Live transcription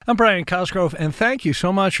I'm Brian Cosgrove, and thank you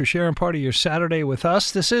so much for sharing part of your Saturday with us.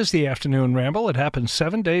 This is the Afternoon Ramble. It happens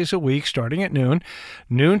 7 days a week, starting at noon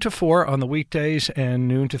to 4 on the weekdays and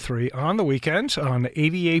noon to 3 on the weekends on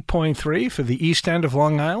 88.3 for the east end of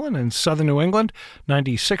Long Island and southern New England,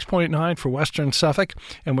 96.9 for western Suffolk,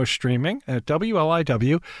 and we're streaming at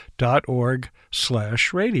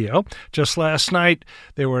WLIW.org/radio. Just last night,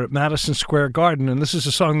 they were at Madison Square Garden, and this is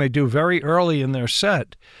a song they do very early in their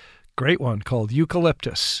set. Great one called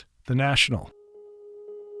Eucalyptus, the National.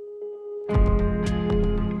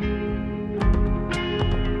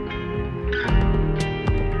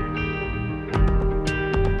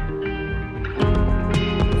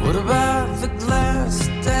 What about the glass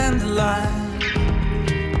dandelion?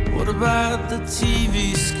 What about the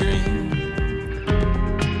TV screen?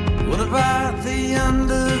 What about the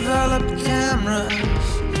undeveloped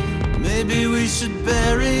cameras? Maybe we should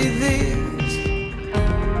bury these.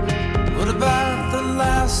 What about the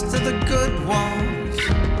last of the good ones?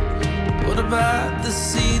 What about the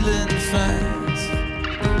ceiling fans?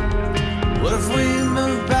 What if we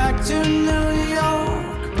move back to New York?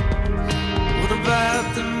 What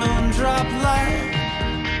about the moondrop light?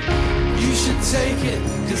 You should take it,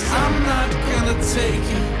 'cause I'm not gonna take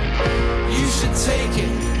it. You should take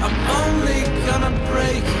it, I'm only gonna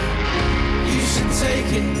break it. You should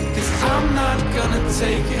take it, 'cause I'm not gonna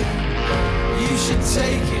take it. You should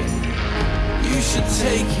take it. You should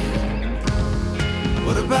take it.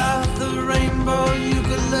 What about the rainbow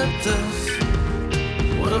eucalyptus?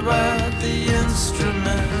 What about the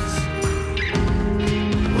instruments?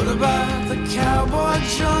 What about the cowboy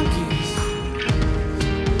junkies?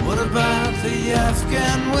 What about the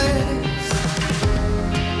Afghan wigs?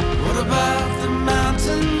 What about the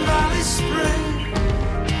mountain valley spring?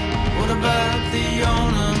 What about the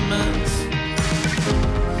ornaments?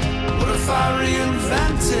 What if I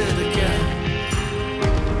reinvented again?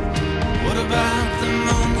 What about the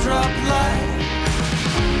moondrop light?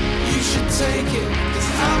 You should take it, 'cause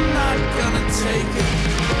I'm not gonna take it.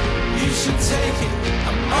 You should take it,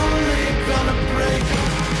 I'm only gonna break it.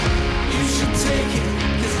 You should take it,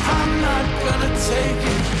 'cause I'm not gonna take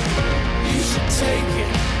it. You should take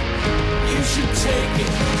it. You should take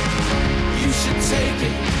it. You should take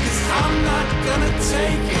it, 'cause I'm not gonna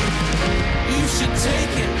take it. You should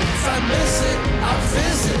take it, if I miss it, I'll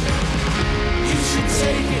visit. You should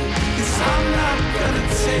take it, 'cause I'm not gonna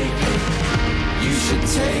take it. You should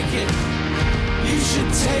take it. You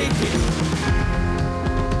should take it.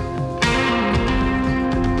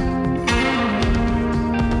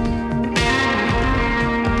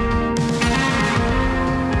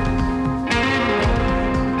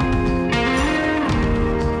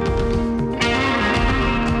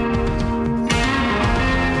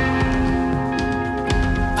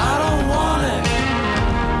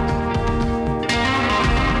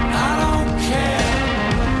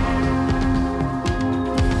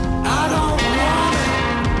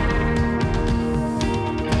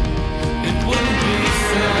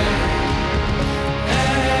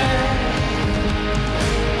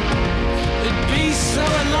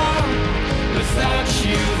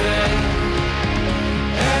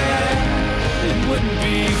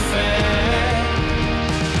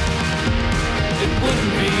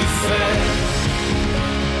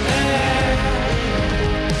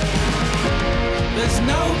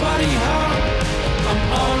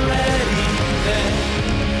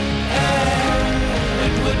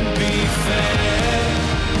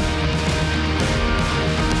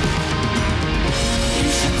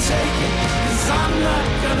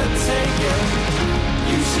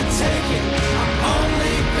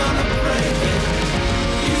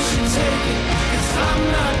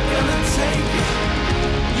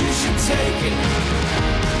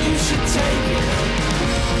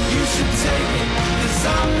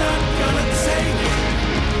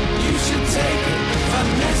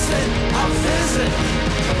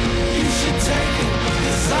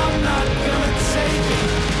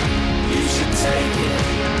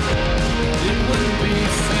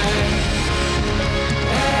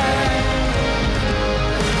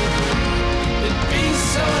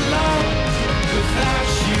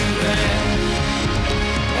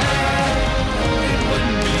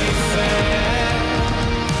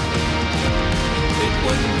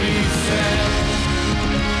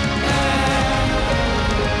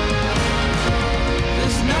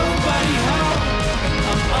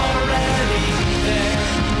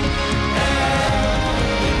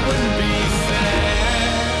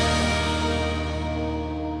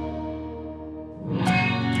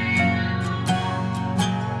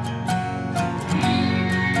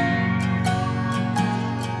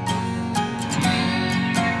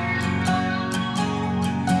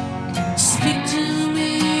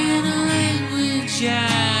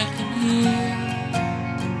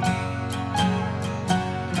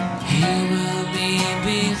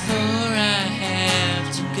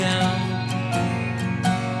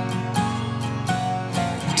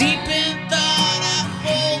 Deep in thought I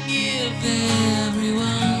forgive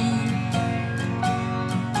everyone.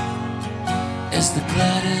 As the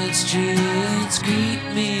cluttered streets greet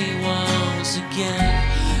me once again,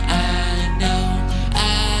 I know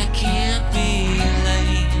I can't be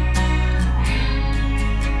late.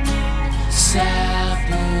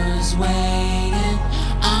 Suppers waiting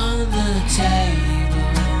on the table.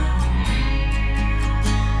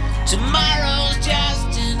 Tomorrow's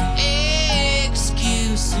just an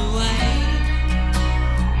excuse away.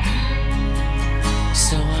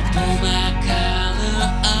 So I pull my collar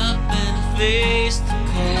up and face the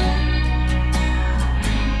cold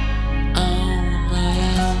on my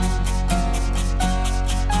own.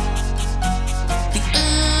 The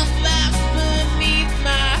earth laughs beneath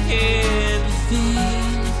my heavy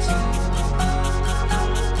feet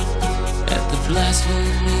at the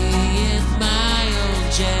blasphemy in my own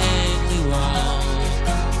jangly wall.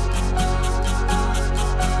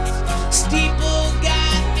 Steeple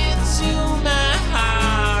got me to my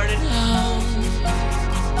heart at home.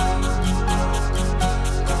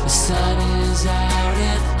 The sun is out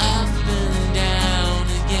and up and down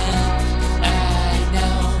again. I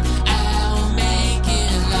know I'll make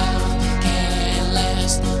it love can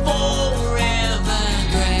last forever.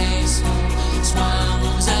 Graceful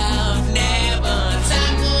swans of never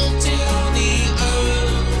toppled to the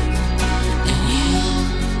earth, and you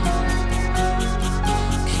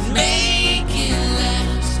can make it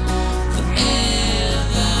last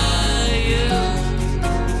forever. You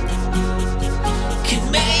can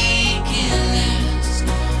make it last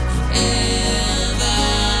forever.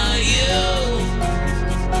 You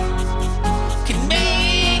can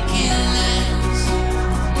make it last.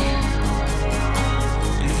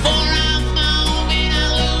 And for a moment I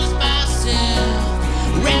lose myself,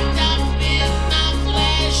 wrapped up in the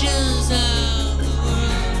pleasures of the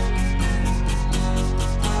world.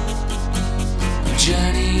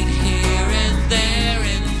 Journeyed here and there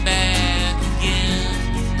and back again,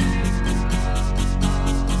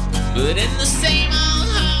 but in the same old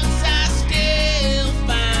house I still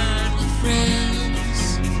find my friends.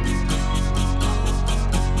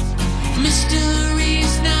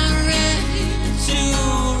 Mysteries not ready to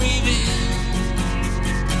reveal.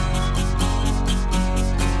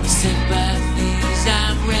 Sympathies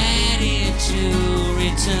I'm ready to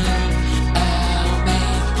return. I'll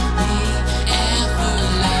make the effort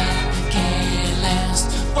like can last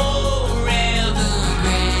forever.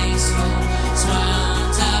 Graceful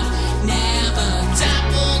swans of never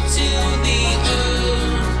toppled to the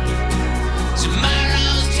earth.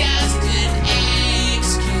 Tomorrow's just an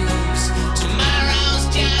excuse. Tomorrow's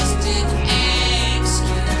just an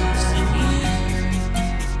excuse. And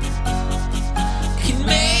you can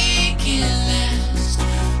make it last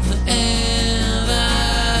forever.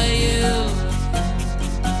 You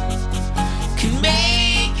can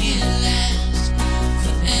make it last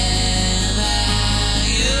forever.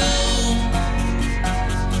 You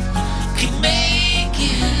can make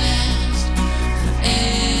it last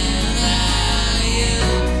forever. You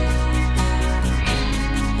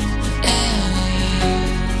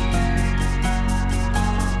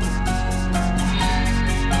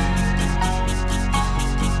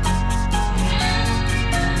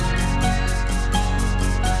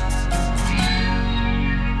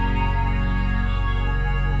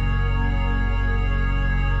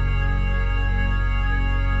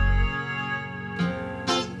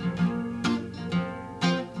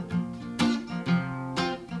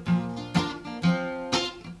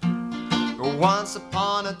Once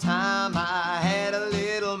upon a time I had a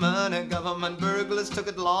little money. Government burglars took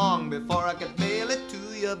it long before I could mail it to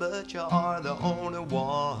you, but you are the only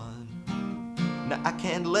one. Now I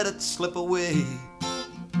can't let it slip away.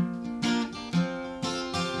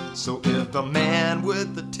 So if the man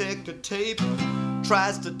with the ticker tape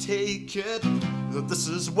tries to take it, this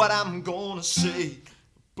is what I'm gonna say.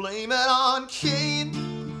 Blame it on Cain.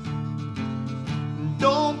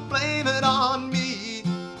 Don't blame it on me.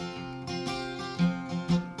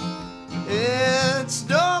 It's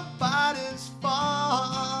nobody's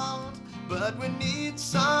fault, but we need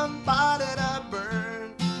somebody to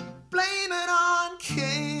burn. Blame it on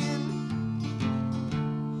Cain.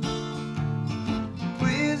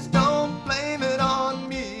 Please don't blame it on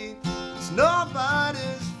me. It's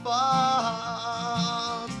nobody's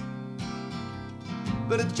fault,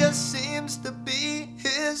 but it just seems to be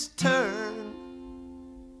his turn.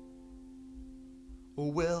 Oh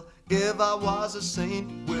well, if I was a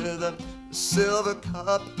saint with a silver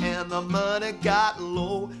cup and the money got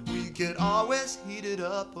low, we could always heat it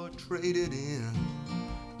up or trade it in.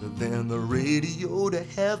 Then the radio to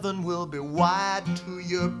heaven will be wide to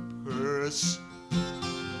your purse.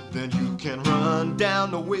 then you can run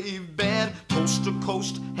down the wave band, coast to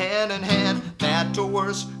coast, hand in hand, bad to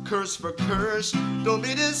worse, curse for curse. Don't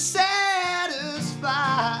be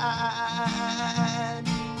dissatisfied.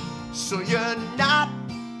 So you're not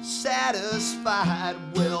satisfied.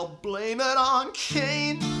 Well, blame it on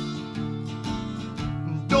Cain.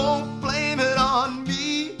 Don't blame it on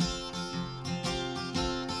me.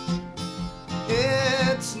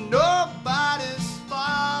 It's nobody's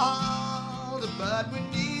fault, but we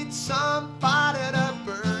need somebody to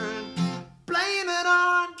burn. Blame it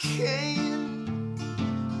on Cain.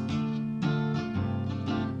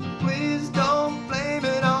 Please don't blame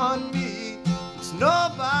it on me. It's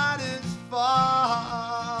nobody's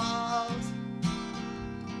fault,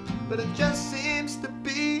 but it just seems to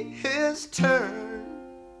be his turn.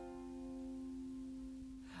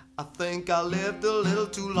 I think I lived a little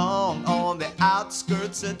too long on the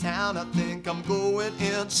outskirts of town. I think I'm going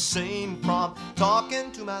insane from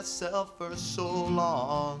talking to myself for so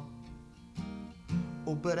long.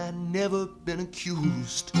 Oh, but I've never been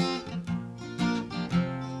accused.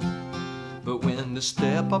 But when they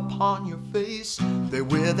step upon your face, they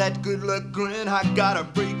wear that good luck grin. I gotta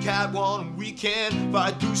break out one weekend if I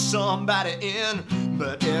do somebody in.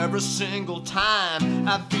 But every single time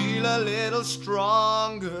I feel a little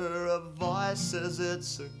stronger. A voice says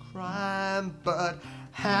it's a crime, but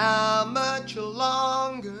how much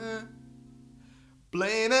longer?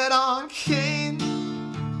 Blame it on Cain.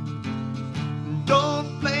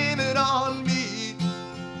 Don't blame it on me.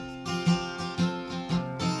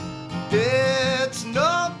 It's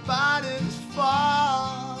nobody's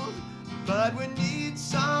fault, but we need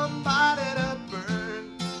somebody to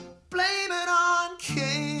burn. Blame it on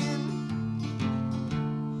Cain.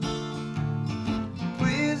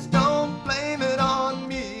 Please don't blame it on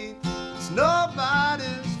me. It's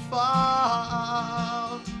nobody's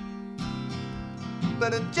fault,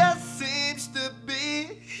 but it just seems to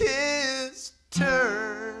be his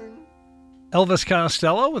turn. Elvis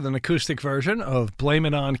Costello with an acoustic version of Blame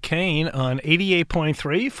It on Cain on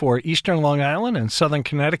 88.3 for Eastern Long Island and Southern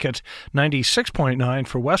Connecticut, 96.9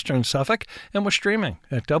 for Western Suffolk, and we're streaming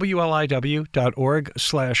at wliw.org/radio.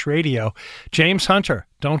 James Hunter,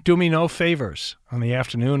 Don't Do Me No Favors on the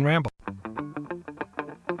Afternoon Ramble.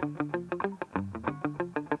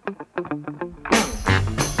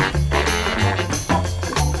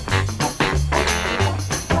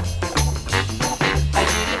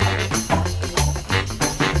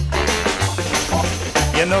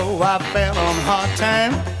 You know I fell on hard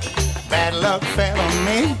time, bad luck fell on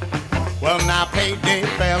me. Well, now payday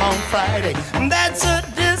fell on Friday, that's a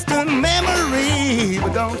distant memory.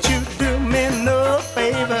 But don't you do me no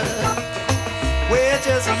favor, well,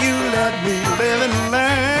 just you let me live and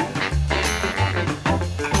learn.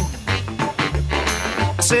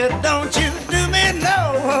 I said, don't you do me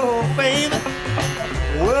no favor,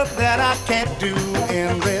 work that I can't do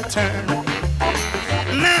in return.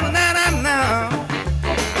 No, no, no, no.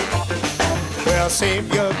 Well,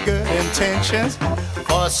 save your good intentions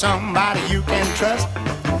for somebody you can trust.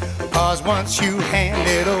 Cause once you hand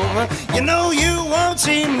it over, you know you won't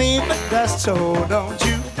see me for dust. So don't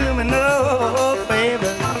you do me no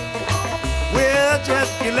favor, well,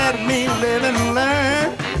 just you let me live and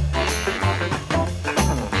learn.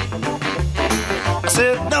 I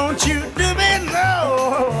said, don't you do me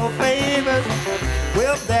no favors,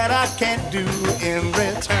 well, that I can't do in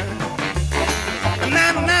return.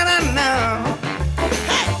 No, no, no, no.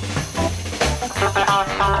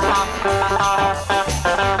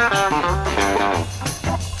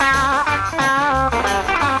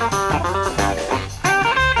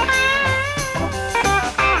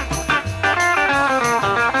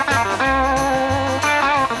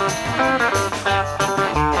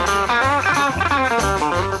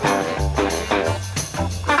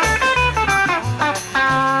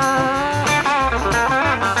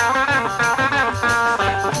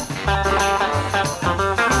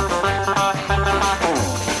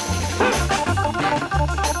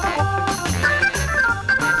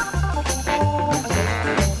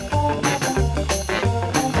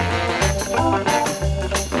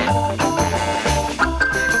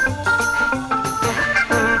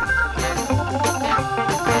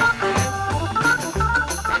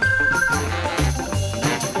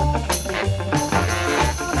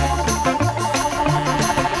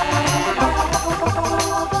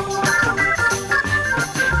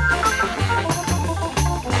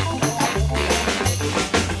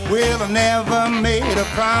 Well, I never made a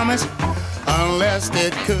promise unless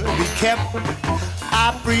it could be kept. I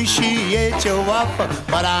appreciate your offer,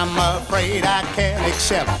 but I'm afraid I can't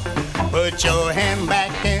accept. Put your hand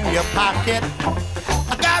back in your pocket.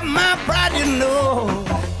 I got my pride, you know.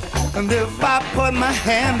 And if I put my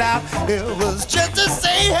hand out, it was just to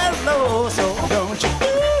say hello. So don't you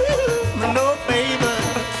do me no favor.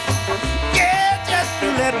 Yeah, just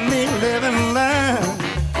let me live and learn.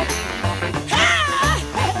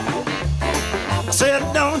 I said,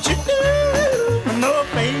 don't you do me no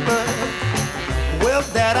favor. Well,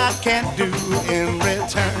 that I can't do in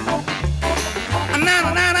return. No,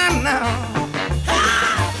 no, no, no.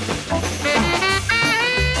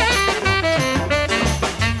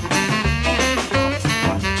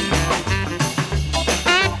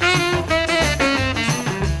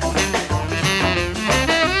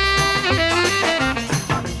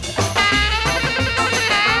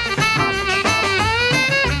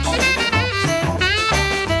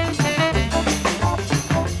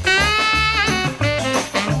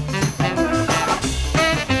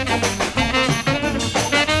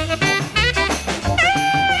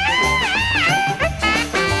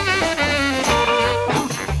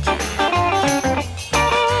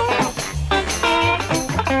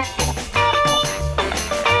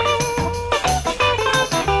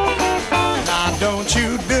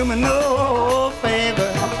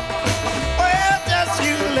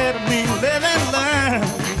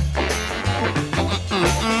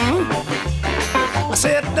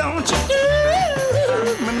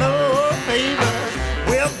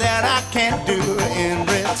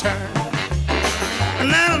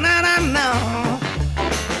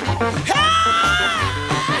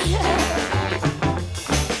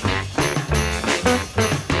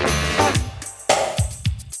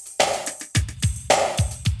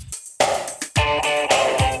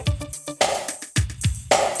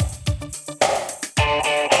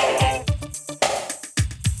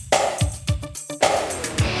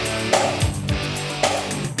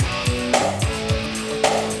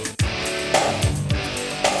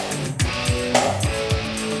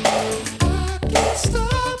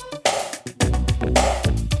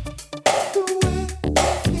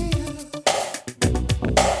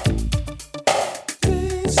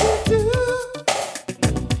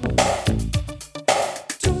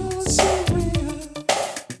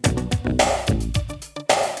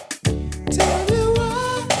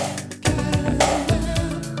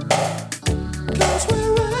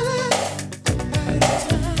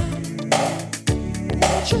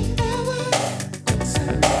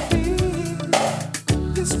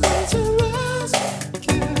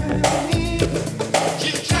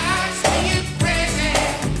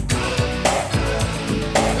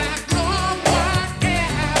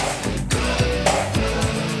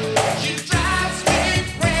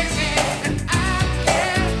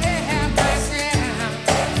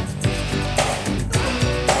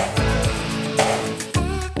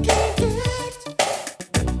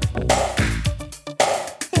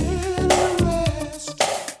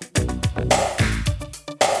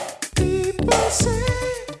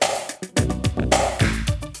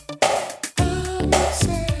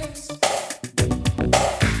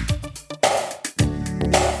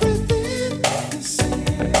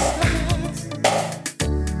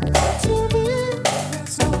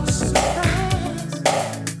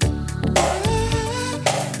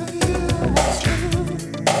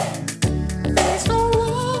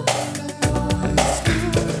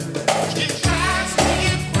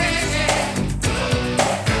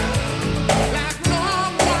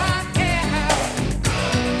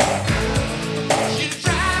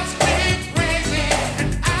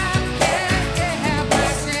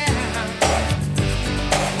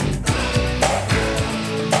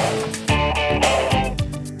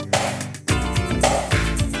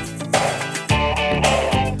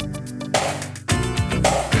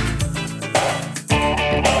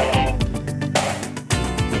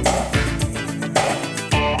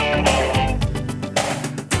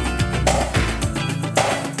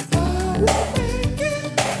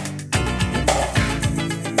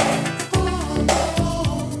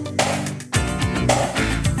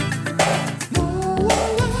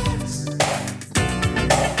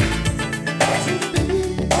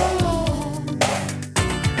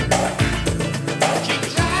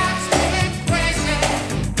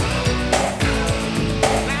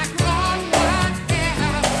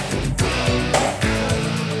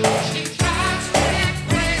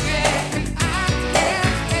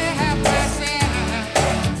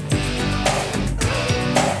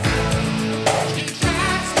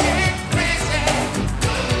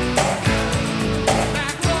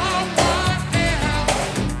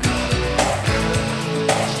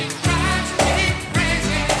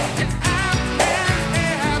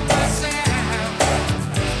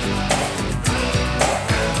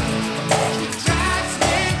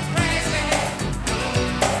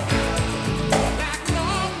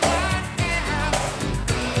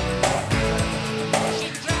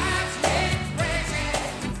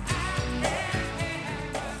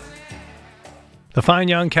 The Fine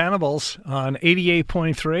Young Cannibals on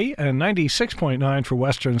 88.3 and 96.9 for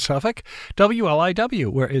Western Suffolk, WLIW,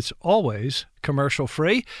 where it's always commercial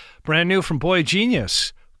free. Brand new from Boy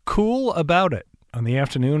Genius, Cool About It, on the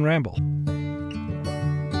Afternoon Ramble.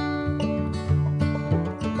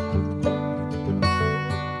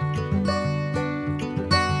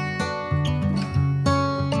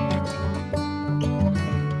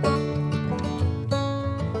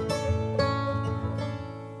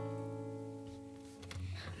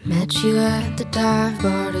 Met you at the dive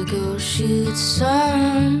bar to go shoot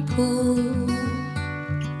some pool.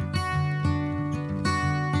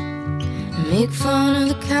 Make fun of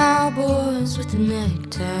the cowboys with the neck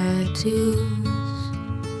tattoos.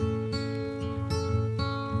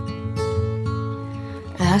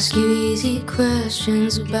 Ask you easy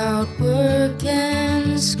questions about work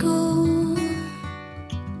and school.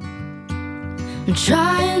 I'm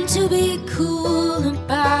trying to be cool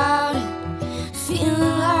about it,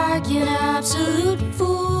 feeling like an absolute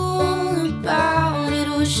fool about it,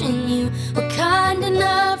 wishing you were kind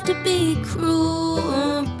enough to be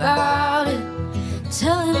cruel about it,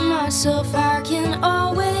 telling myself I can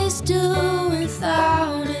always do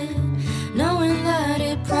without it, knowing that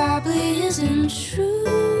it probably isn't true.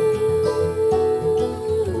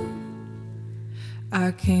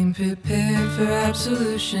 I came prepared for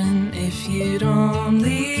absolution if you'd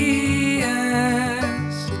only ask.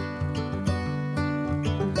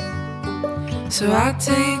 So I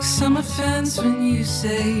take some offense when you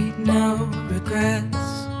say no regrets.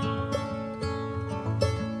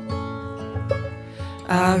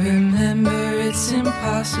 I remember it's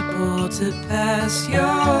impossible to pass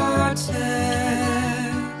your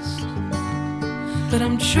test, but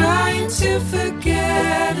I'm trying to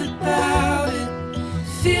forget about it,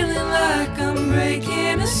 feeling like I'm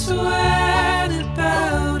breaking a sweat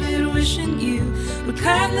about it, wishing you would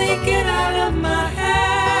kindly get out of my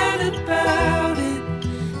head about it,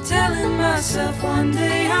 telling myself one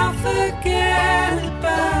day I'll forget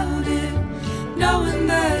about it, knowing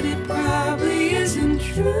that it probably isn't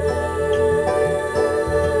true.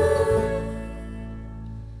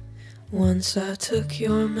 Once I took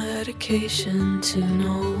your medication to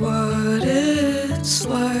know what it's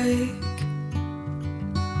like,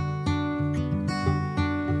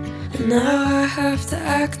 and now I have to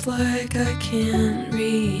act like I can't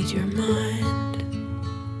read your mind.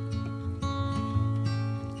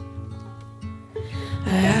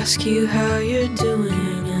 I ask you how you're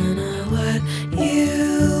doing and I let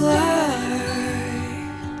you lie,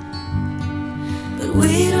 but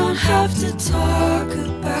we don't have to talk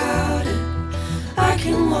about it. I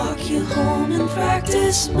can walk you home and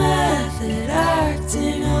practice method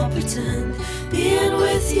acting. I'll pretend being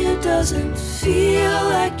with you doesn't feel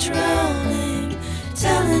like drowning,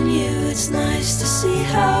 telling you it's nice to see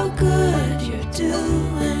how good you're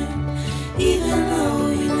doing, even though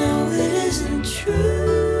you know it isn't true.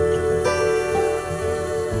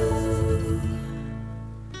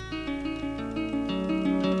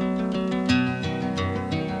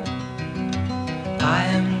 I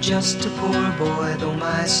am just a poor boy, though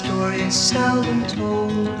my story is seldom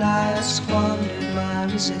told. I squandered my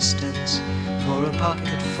resistance for a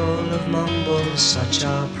pocket full of mumbles, such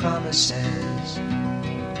are promises.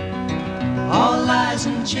 All lies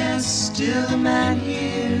and jest, still a man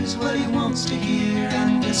hears what he wants to hear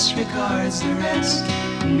and disregards the rest.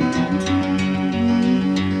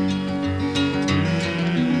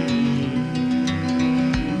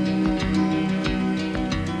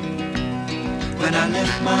 When I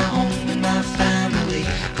left my home and my family,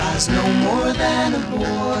 I was no more than a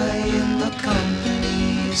boy in the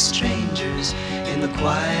company of strangers, in the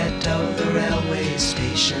quiet of the railway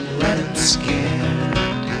station, running scared,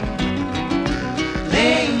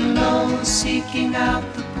 laying low, seeking out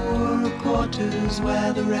the poorer quarters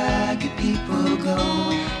where the ragged people go,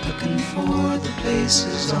 looking for the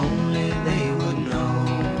places only they would know.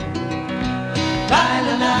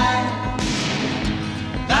 Lie-la-lie,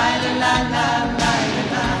 lie-la-lie-lie,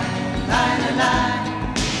 lie-la-lie, lie-la-lie,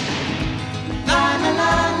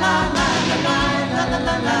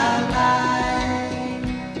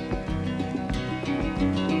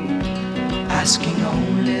 asking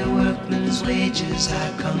only workmen's wages,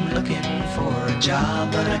 I come looking for a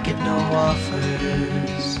job, but I get no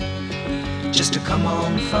offers. Just to come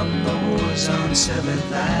on from the wars on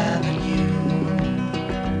 7th Avenue.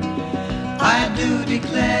 I do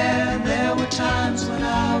declare there were times when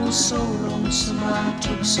I was so lonesome I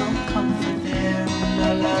took some comfort there.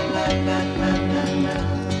 La la la la la la la.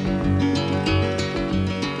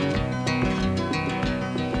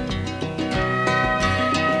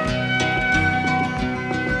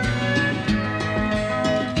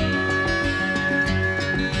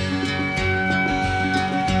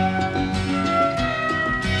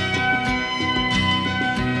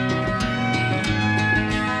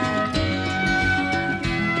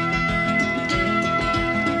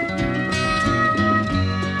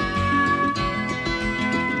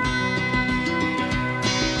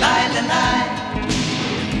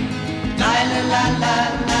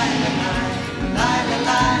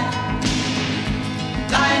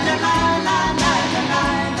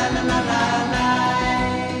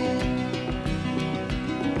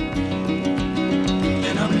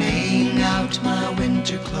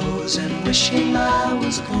 Clothes and wishing I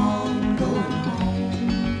was gone, going home,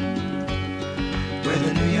 where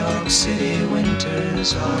the New York City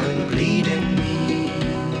winters aren't bleeding me,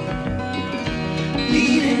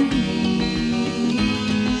 bleeding me,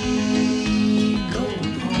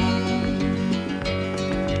 going home.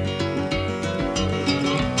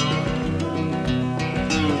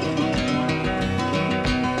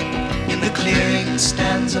 In the clearing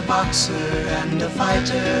stands a boxer and a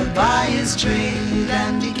fighter by his trade,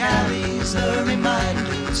 and he carries the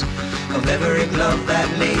reminders of every glove that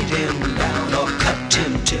laid him down or cut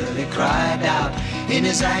him till he cried out in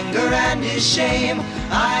his anger and his shame,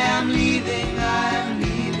 I am leaving,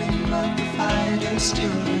 but the fighter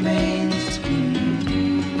still remains.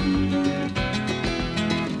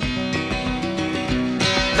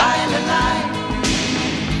 Lie, la, lie,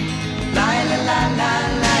 lie, la, la, la,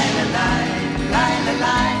 lie, la, lie, lie, la,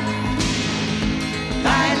 lie,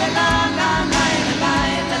 lie, la, la, la, lie, la,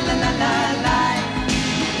 lie, la, la, la, la, lie,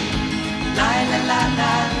 lie, la, la,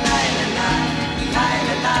 la, lie, la, lie, lie, la,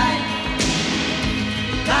 lie,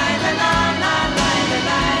 lie, la, la, la, lie, la,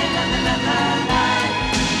 lie, la, la, la, la, lie,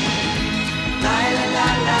 lie, la, la,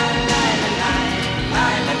 la, lie, la, lie,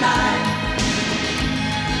 lie, la, lie,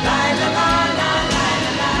 lie, la, la, la, lie, la,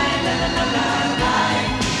 lie, la, la, la, la,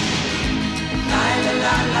 lie, lie,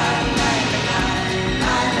 la, la, la, lie, la, lie, lie, la, lie, lie, la, la, la, lie, la, lie, la, la, la, la, lie, lie, la, la, la, lie, la, lie, lie, la,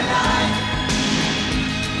 lie,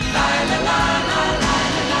 lie, la, la, la, lie,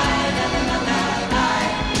 la,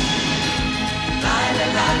 lie,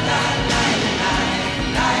 lie, la, la, la, lie, la, lie, lie, la,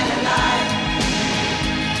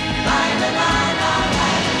 lie, lie, la, la, la,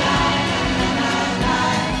 lie, la, lie, la, la, la, la,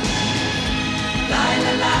 lie, lie, la,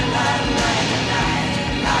 la, la, lie, la, lie,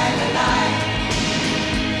 lie, la, lie,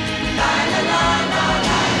 lie, la, la, la,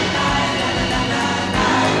 lie, la, lie, la, la, la, la, lie,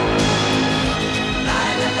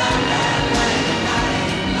 lie, la, la, la, lie,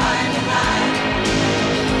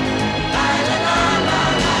 la,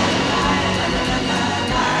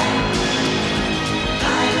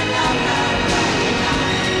 lie, lie, la, lie, lie, la,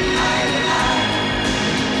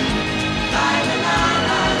 la, la,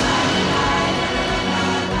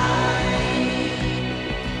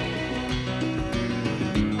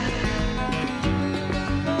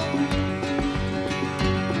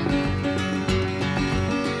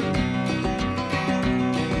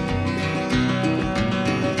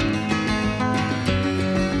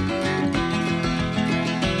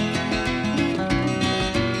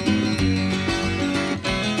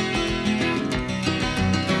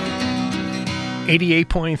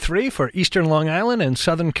 .3 for Eastern Long Island and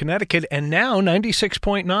Southern Connecticut, and now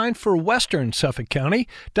 96.9 for Western Suffolk County,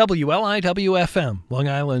 WLIW-FM, Long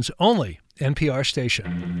Island's only NPR station.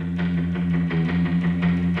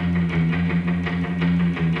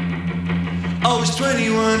 I was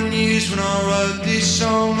 21 years when I wrote this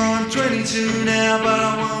song. I'm 22 now, but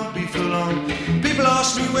I won't be for long. People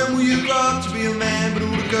ask me when will you grow up to be a man, but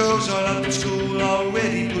all the girls I loved at school are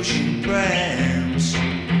already pushing prams.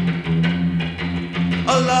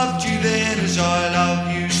 I loved you then as I love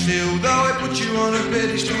you still. Though I put you on a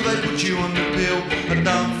pedestal, they put you on the pill. I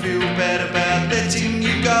don't feel bad about letting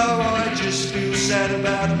you go, I just feel sad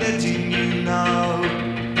about letting you know.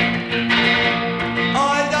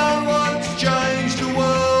 I don't want to change the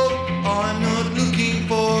world, I'm not looking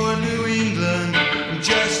for a New England, I'm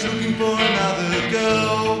just looking for another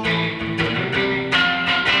girl.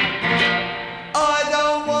 I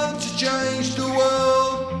don't want to change the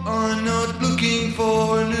world, I'm not looking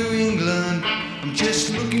for a New England, I'm just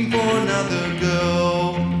looking for another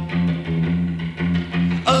girl.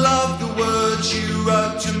 I love the words you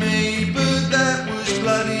wrote to me, but that was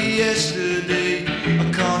bloody yesterday. I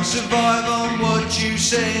can't survive on what you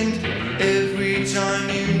send every time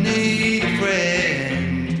you need a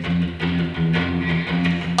friend.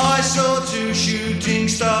 I saw 2 shooting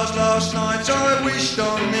stars last night, I wished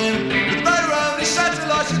on them, but they were only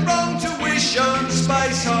satellites. It's wrong to wish on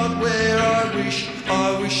space hardware.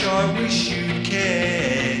 I wish you'd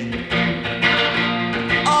care.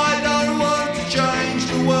 I don't want to change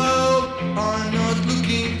the world, I'm not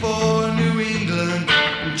looking for New England,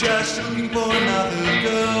 I'm just looking for another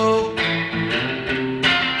girl.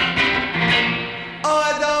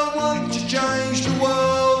 I don't want to change the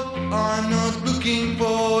world, I'm not looking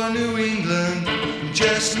for New England, I'm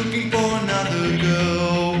just looking for another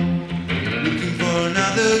girl. Looking for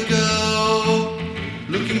another girl,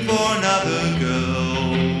 looking for another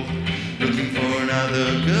girl, looking for another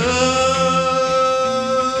girl.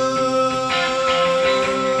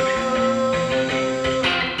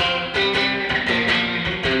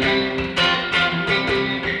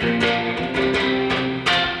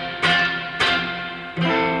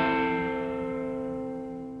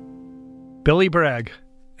 Billy Bragg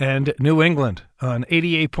and New England on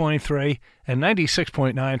 88.3 and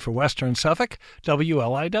 96.9 for Western Suffolk,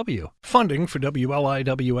 WLIW. Funding for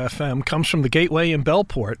WLIW-FM comes from the Gateway in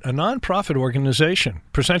Bellport, a nonprofit organization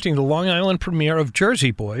presenting the Long Island premiere of Jersey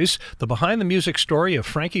Boys, the behind-the-music story of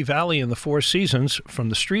Frankie Valli and the Four Seasons, from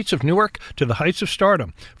the streets of Newark to the heights of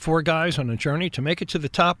stardom. 4 guys on a journey to make it to the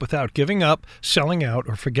top without giving up, selling out,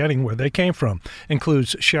 or forgetting where they came from.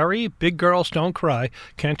 Includes Sherry, Big Girls Don't Cry,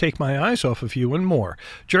 Can't Take My Eyes Off of You, and more.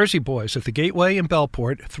 Jersey Boys at the Gateway in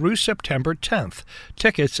Bellport through September 10th.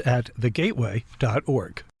 Tickets at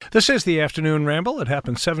thegateway.org. This is the Afternoon Ramble. It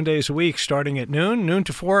happens 7 days a week, starting at noon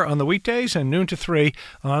to 4 on the weekdays, and noon to 3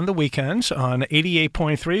 on the weekends, on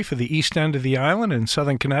 88.3 for the east end of the island in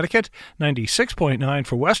southern Connecticut, 96.9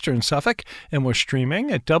 for western Suffolk, and we're streaming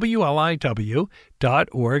at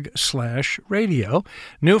WLIW.org/radio.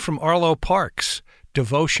 New from Arlo Parks,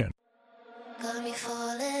 Devotion. Got me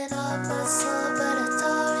falling off my soul, but a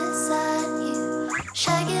door inside you.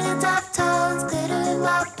 Shaking the top tones, glitter in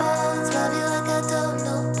my bones. Love you like I don't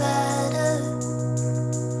know better.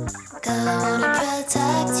 God, I wanna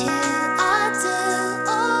protect you, I do.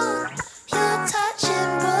 Oh, your touch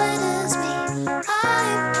embroiders me.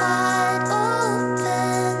 I'm wide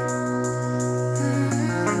open.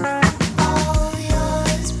 All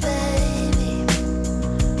yours, baby.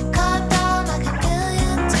 Calm down like a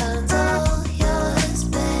billion tons. All yours,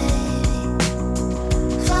 baby.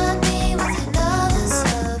 Flood me with your love and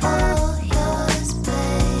love. All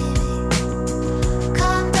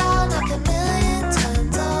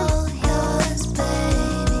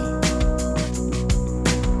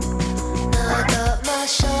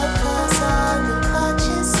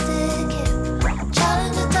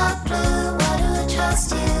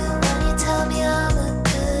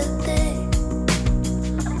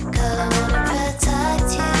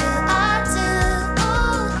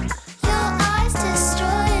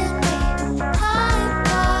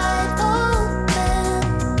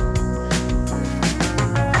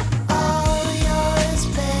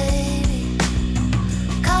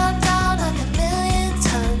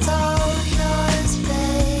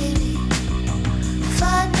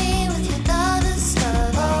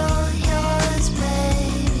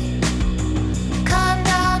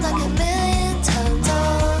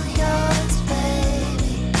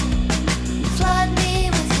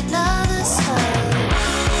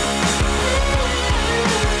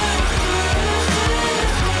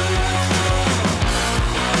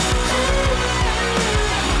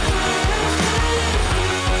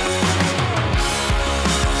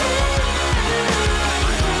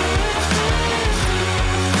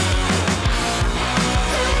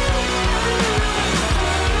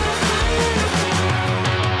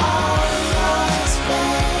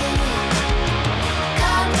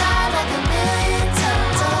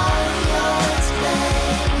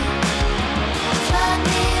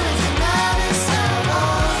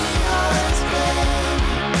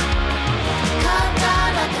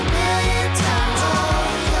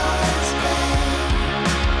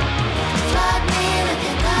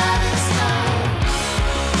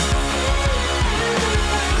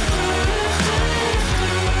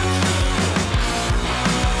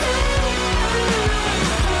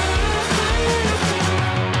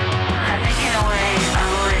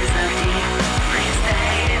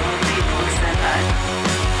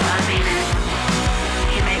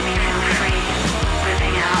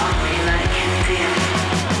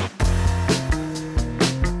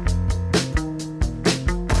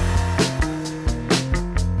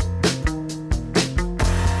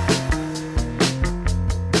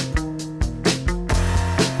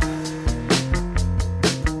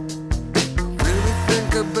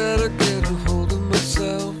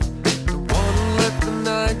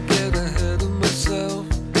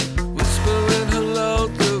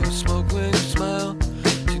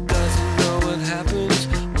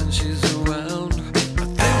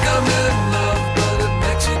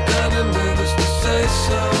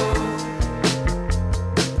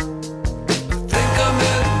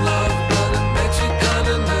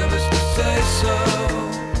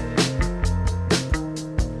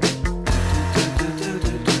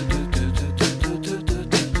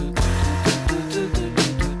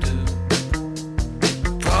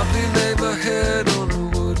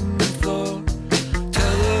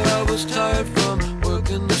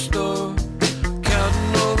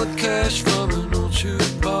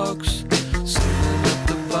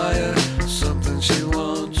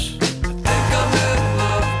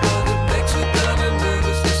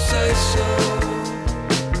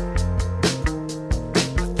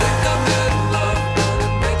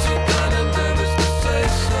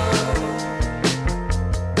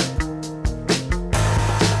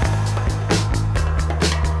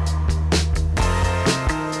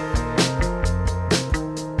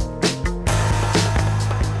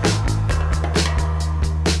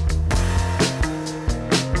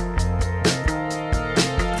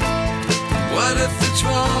What if it's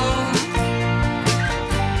wrong?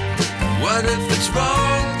 What if it's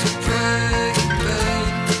wrong to pray in vain?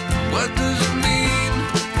 What does it mean?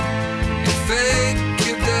 You fake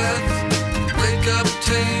your death, wake up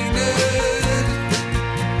tainted.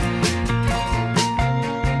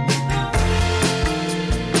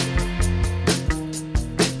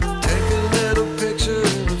 Take a little picture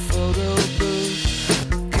in a photo booth,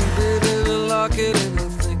 keep it in a locket and I'll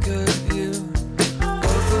think of you.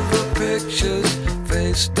 Both of the pictures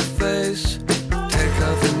face to face. Take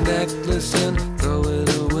off the necklace and throw it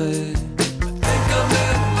away. I think I'm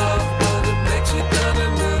in love, but it makes me kinda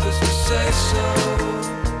nervous to say so.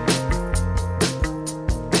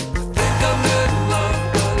 I think I'm in love,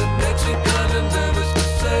 but it makes me kinda nervous to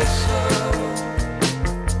say so.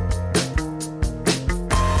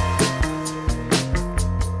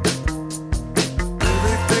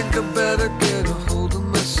 Really think I better get a hold of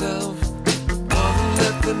myself. Wanna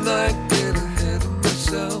let the night get ahead of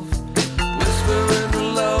myself. Whispering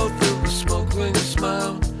hello through a smoke ring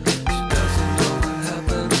smile. She doesn't know what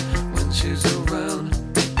happens when she's around.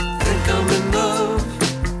 Think I'm in love.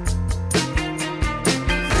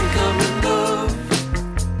 Think I'm in love.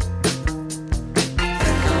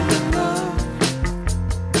 Think I'm in love.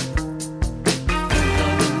 Think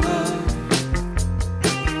I'm in love.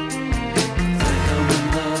 Think I'm in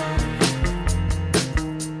love.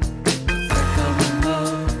 Think I'm in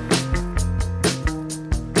love.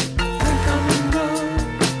 Think I'm in love. Think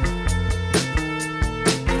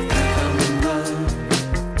I'm in love.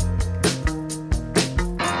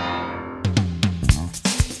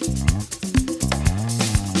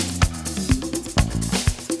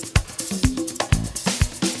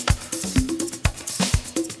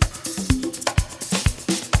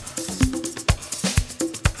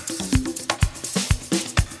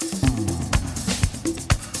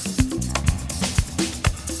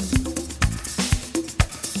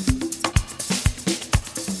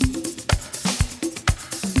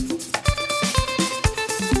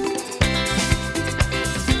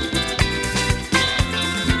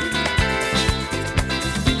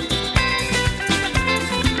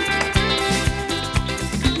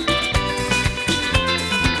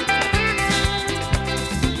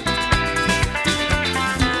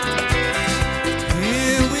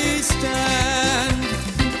 Here we stand,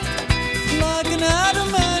 like an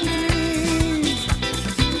Adam and Eve.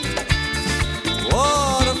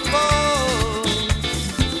 Waterfalls,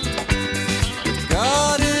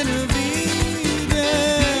 Garden of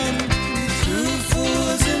Eden, two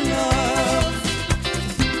fools in love,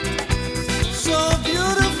 so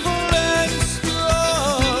beautiful and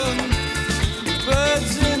strong.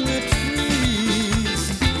 Birds in the trees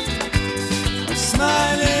are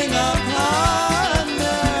smiling upon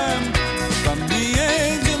them. From the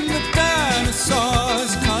age of the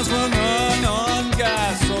dinosaurs, cars run on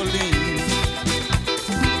gasoline.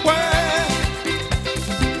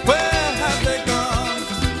 Where have they gone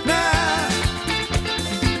now?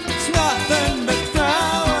 It's nothing but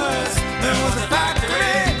flowers. There was a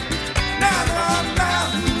factory, now there are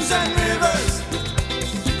mountains and rivers.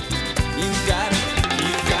 You got it,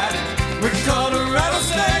 you got it. We caught a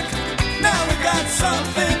rattlesnake, now we got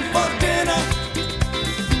something for dinner.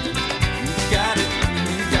 You got it,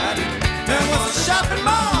 you got it. There was a shopping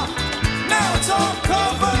mall, now it's all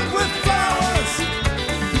covered with flowers.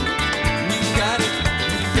 You got it,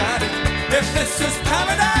 you got it. If this was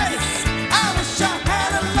paradise, I wish I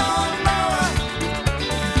had a lawnmower.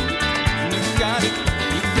 You got it,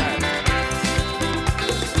 you got it.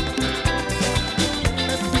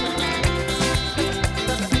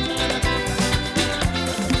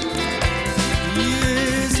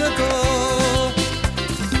 Years ago,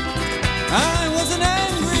 I was an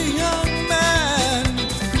angry young man,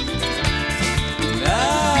 and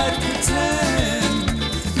I'd pretend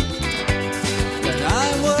that I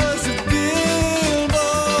was a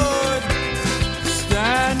billboard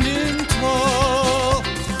standing tall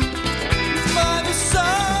by the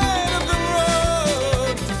side of the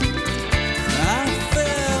road. I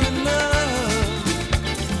fell in love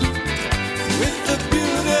with the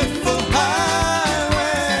beautiful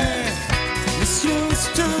highway. This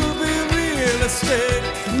used to be real estate,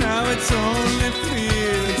 now it's only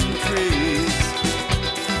fields and trees.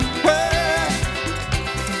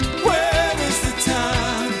 Where is the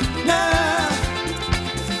town now?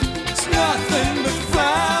 It's nothing but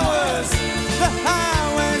flowers, the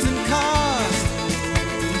highways and cars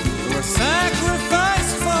were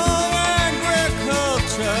sacrificed for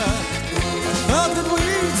agriculture. I thought that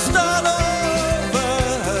we'd start over,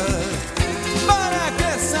 but I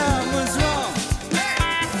guess I was wrong.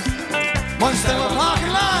 Once there were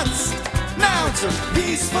parking lots, now it's a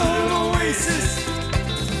peaceful oasis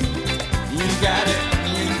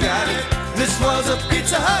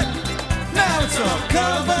Pizza Hut. Now it's all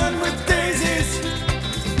covered with daisies.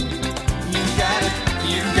 You got it,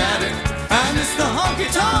 you got it. I miss the honky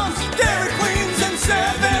tonks, Dairy Queens, and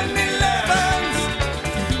 7-Elevens.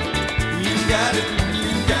 You got it, you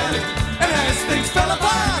got it. And as things fell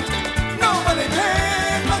apart, nobody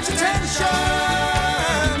paid much attention.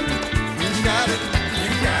 You got it, you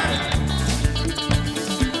got it.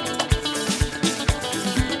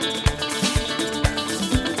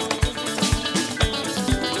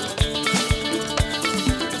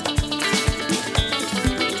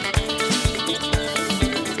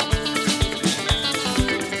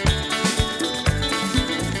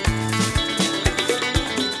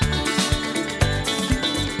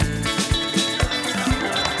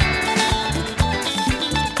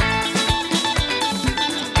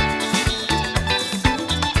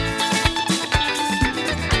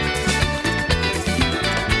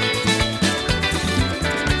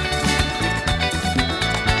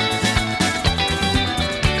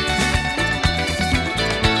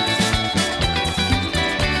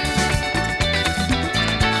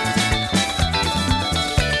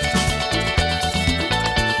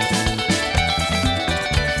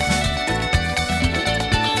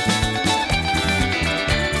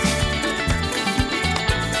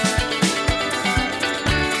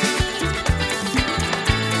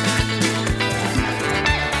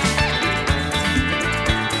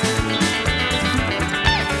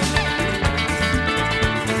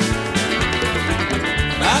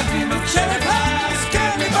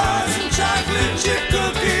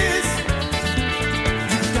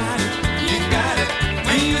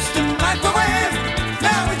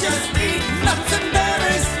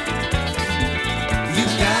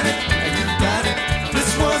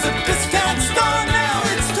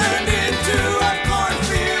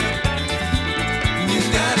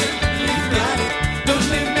 Don't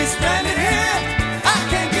leave me stranded here. I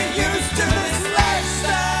can't get used to this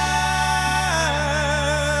lifestyle.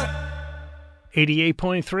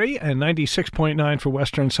 88.3 and 96.9 for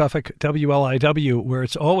Western Suffolk, WLIW, where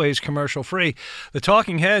it's always commercial free. The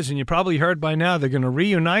Talking Heads, and you probably heard by now, they're going to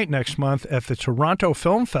reunite next month at the Toronto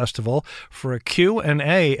Film Festival for a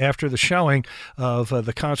Q&A after the showing of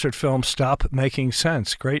the concert film Stop Making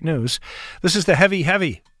Sense. Great news. This is the Heavy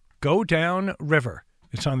Heavy, Go Down River.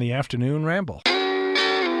 It's on the Afternoon Ramble.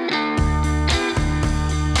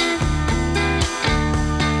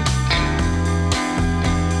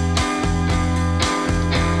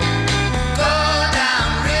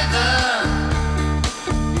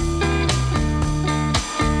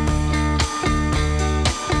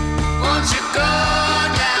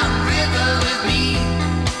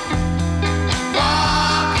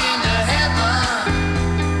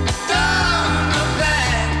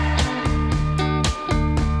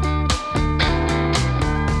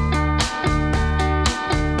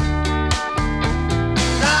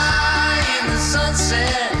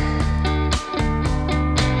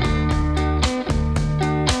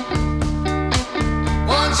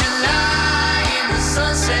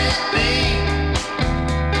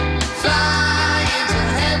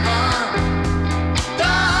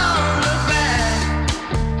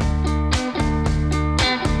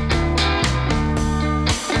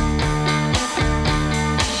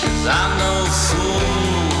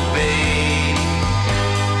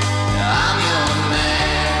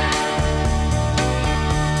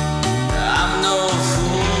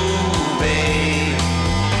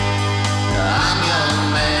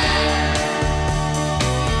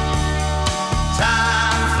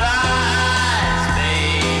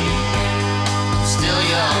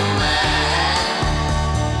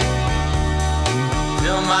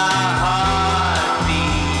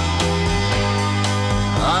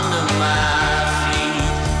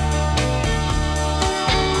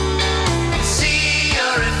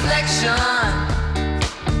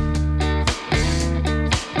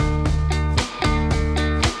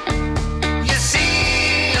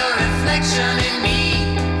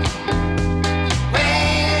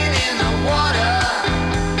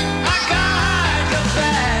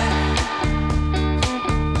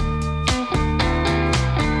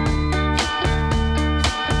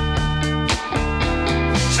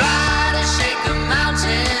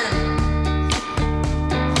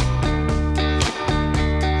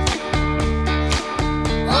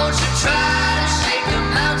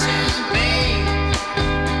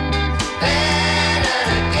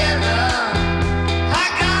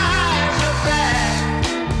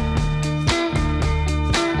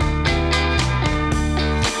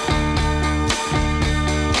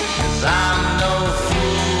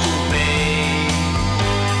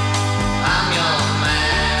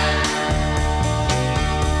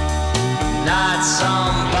 not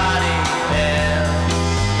somebody else.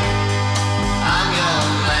 I'm your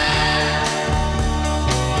man.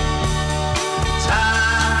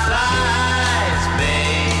 Time flies,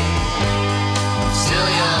 babe. I'm still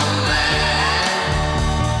your man.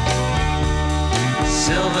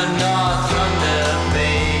 Silver North Thunder,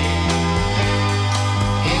 babe,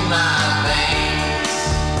 in my veins.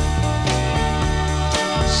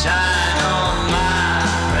 Shine on, my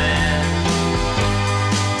friend,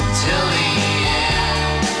 till the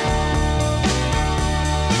end.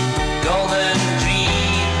 Golden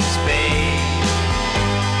dreams, babe,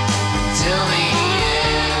 till the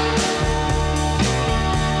end.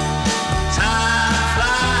 Time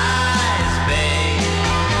flies, babe,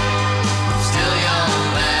 I'm still your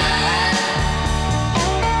man.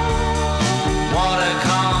 Water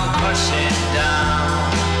come crushing down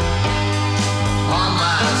on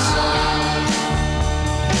my soul.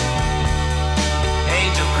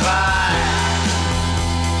 Angel cry,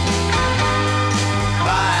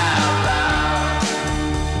 cry out loud.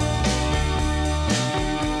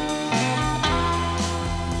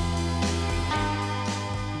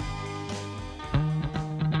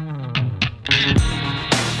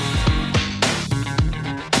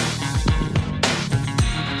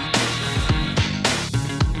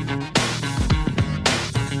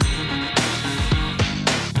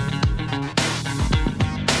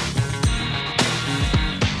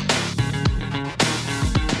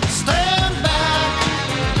 Stand back.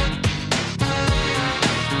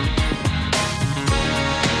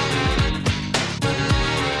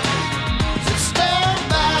 Just stand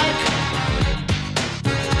back.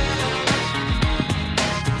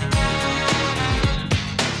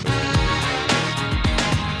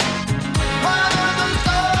 What are those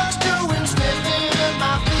dogs doing sniffing at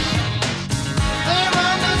my feet? They're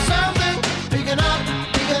under something, picking up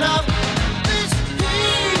this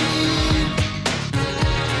heat.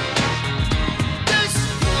 This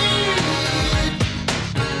heat.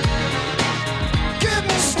 Give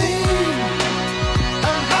me steam.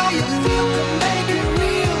 And how you feel can make it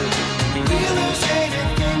real. Real as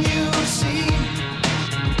anything you've seen.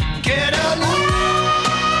 Get alive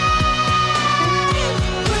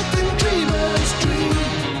with the dreamer's dream.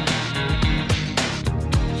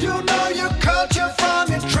 You know your culture from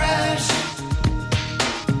your trash.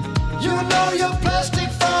 You know your plastic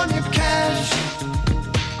from your cash.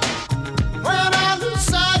 When on the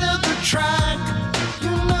side of the track,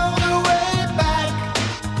 you know the way back,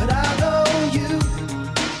 but I know you.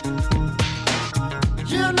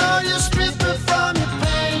 You know you're stripping from your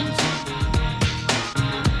pain.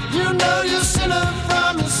 You know you're sinner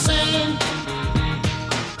from your saint.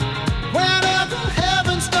 Whenever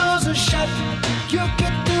heaven's doors are shut, you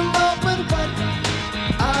get them open, but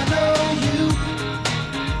I know you.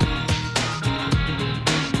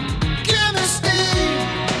 Give me steam.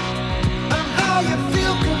 And how you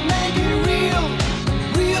feel can make it real.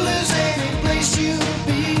 Real as any place you've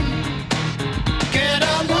been. Get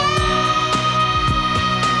alive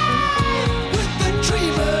with the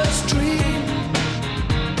dreamer's dream.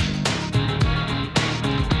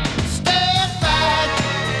 Stand back.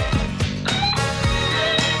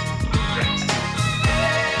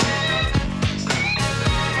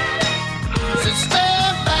 Just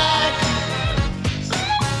stand back.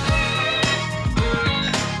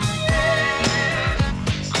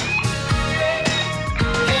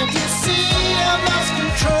 Can't you see I've lost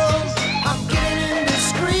control? I'm getting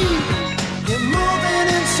indiscreet. You're moving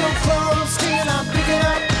in so close, and I'm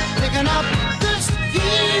picking up this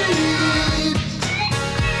heat.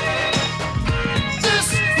 This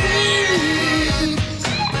heat.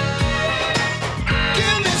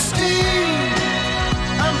 Give me steam.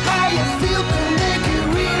 And how you feel can make it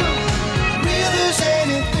real. Real as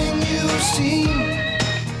anything you've seen.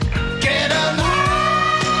 Get alive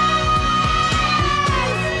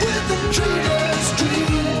with the dreamer's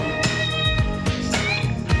dream.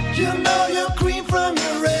 You know you're green from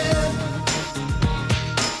your red.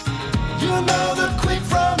 You know the quick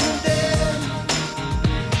from the dead.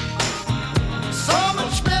 So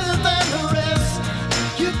much better than the rest.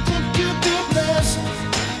 You think you've been blessed,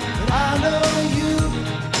 but I know you.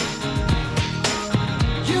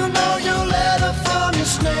 You know your letter from your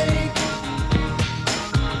snake.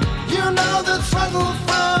 You know the throttle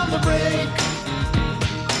from the brake.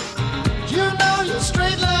 You know your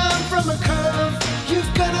straight line from a curve.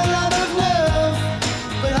 You've got a lot of nerve,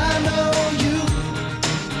 but I know you.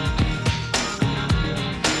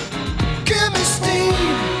 Give me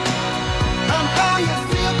steam. And how you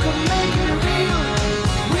feel can make it real.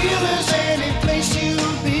 Real as any place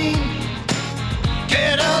you've been.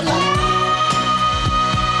 Get alive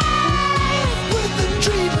with the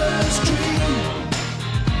dreamer's dream.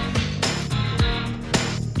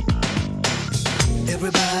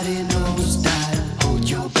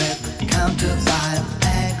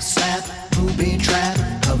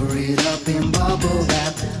 it up in bubble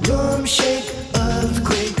wrap. Room shake,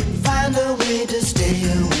 earthquake, find a way to stay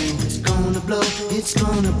away. It's gonna blow, it's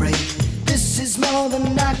gonna break. This is more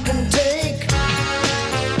than I can take.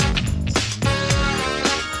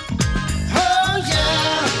 Oh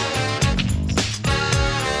yeah,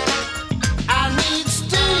 I need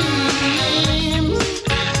steam.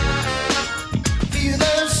 Feel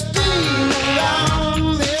the steam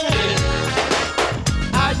around me.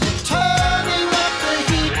 Are you turning up the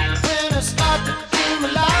heat when I start to feel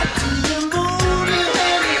alive? To the moon and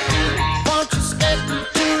everything. Won't you step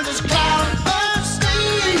into this cloud of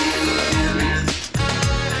steam?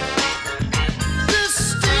 This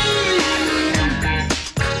steam,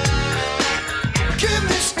 give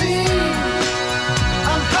me steam.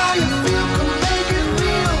 I'm how you feel, can make it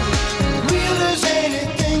real. Real as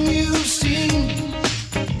anything you've seen.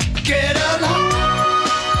 Get along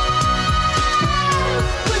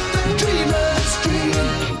with the dreamer's dream.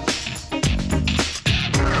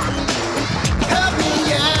 Help me,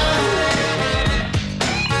 yeah.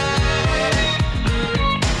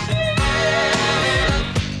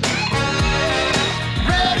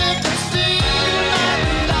 Ready to see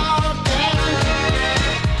my love down.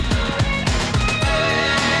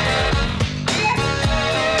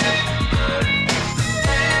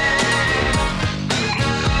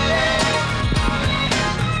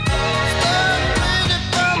 Waiting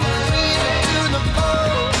from the freezer to the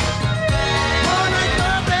pole. Morning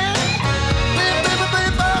bubbling,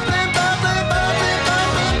 bubbling, bubbling, bubbling, bubbling,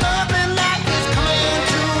 bubbling, bubbling like it's coming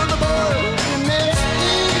to the boil. Give me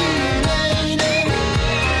steam, lady.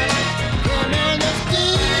 Give me the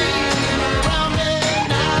steam around me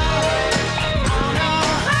now. Oh no,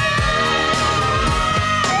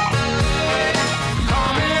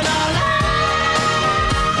 coming alive.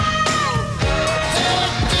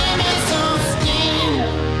 Give me some steam.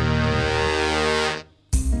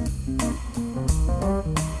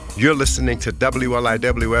 You're listening to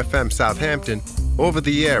WLIW-FM Southampton over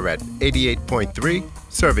the air at 88.3,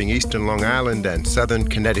 serving eastern Long Island and southern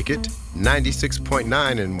Connecticut,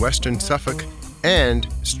 96.9 in western Suffolk, and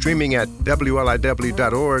streaming at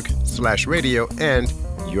WLIW.org/radio and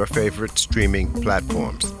your favorite streaming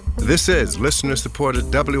platforms. This is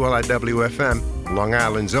listener-supported WLIW-FM, Long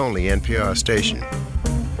Island's only NPR station.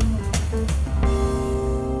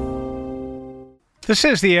 This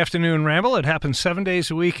is the Afternoon Ramble. It happens 7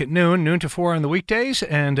 days a week at noon to 4 on the weekdays,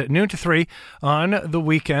 and noon to 3 on the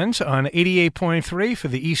weekends on 88.3 for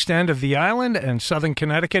the east end of the island and southern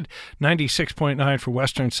Connecticut, 96.9 for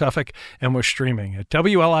western Suffolk, and we're streaming at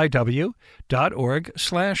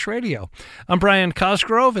WLIW.org/radio. I'm Brian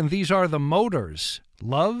Cosgrove, and these are the Motors,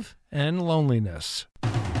 Love and Loneliness.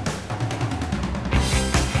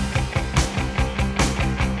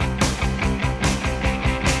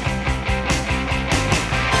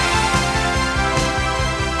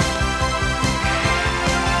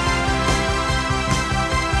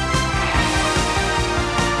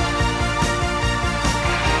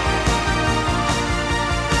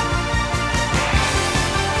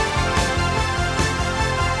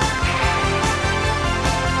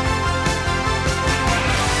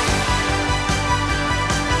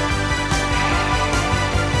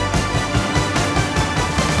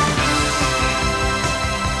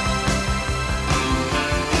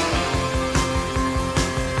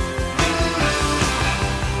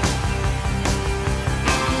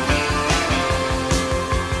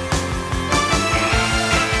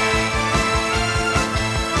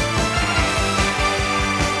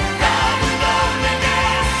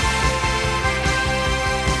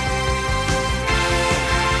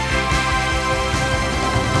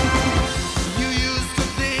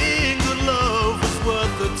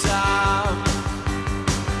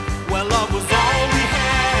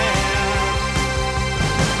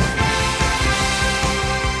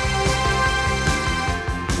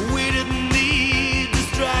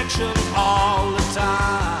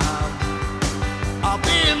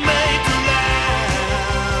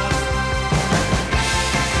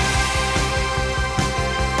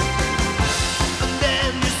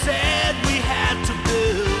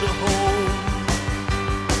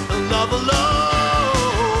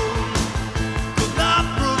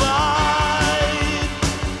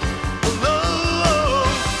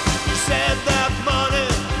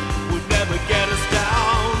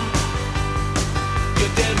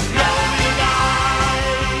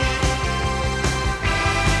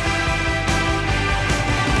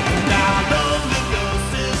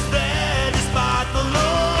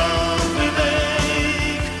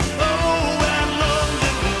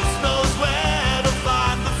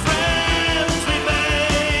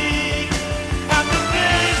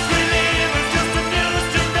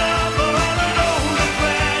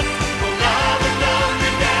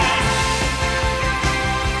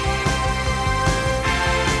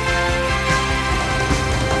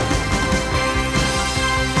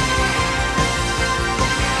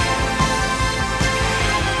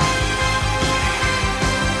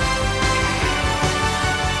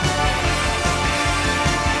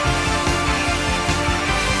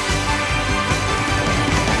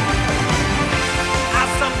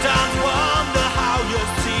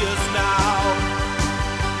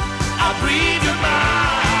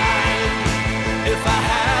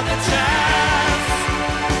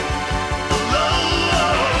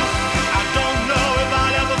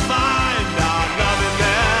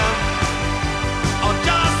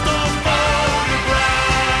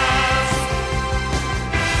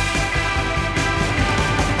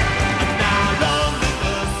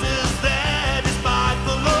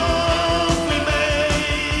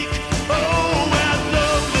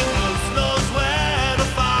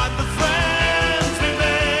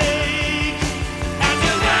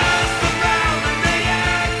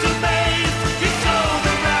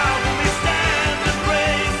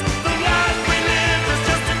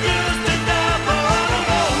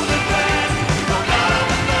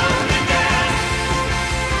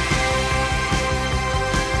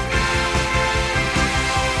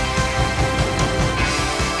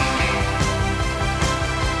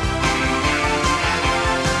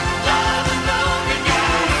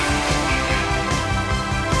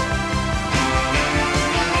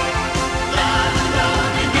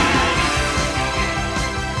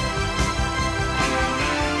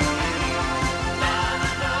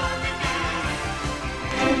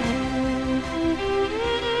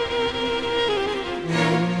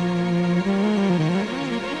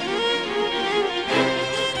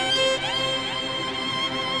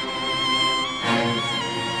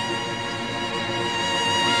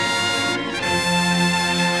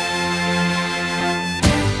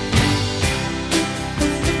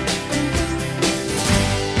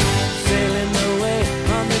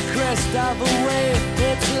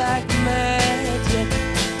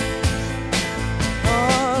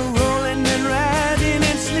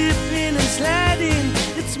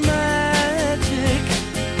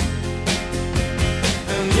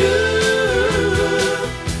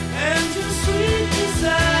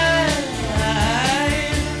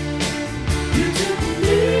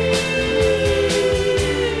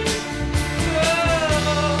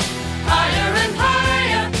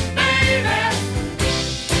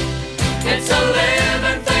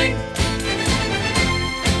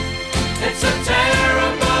 It's a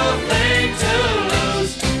terrible thing to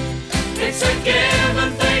lose. It's a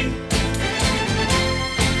given thing.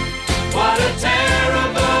 What a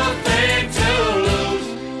terrible thing to lose.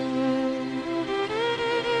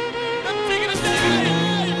 I'm taking a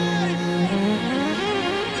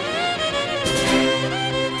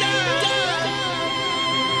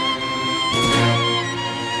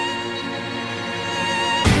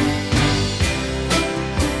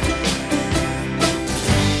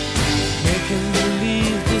Making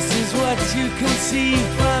believe this is what you can see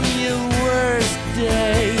from your worst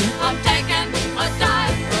day. I'm taking a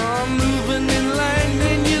dive. Oh, moving in line,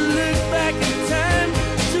 then you look back in time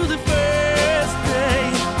to the first day.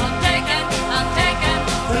 I'm taking.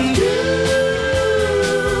 And you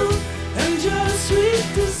and your sweet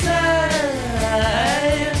desire.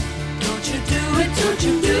 Don't you do it, don't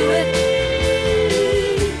you do it.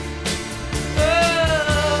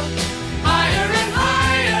 Oh, Higher and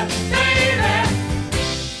higher, baby.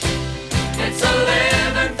 It's a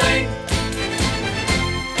living thing.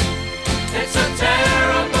 It's a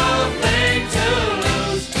terrible thing to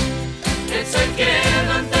lose. It's a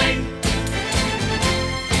given thing.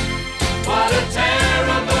 What a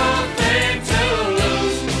terrible thing to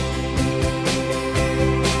lose.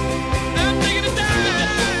 I'm taking a dive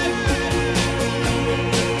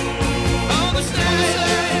on the stage.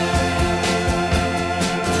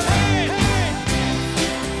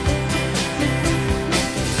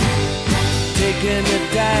 taking a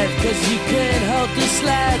dive, 'cause you can't help the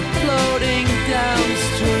slide floating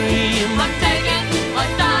downstream. I'm taking a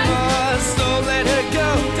dive. Oh, so let her go.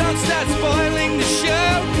 Don't start spoiling the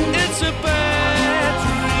show. It's a bad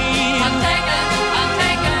dream. I'm taking.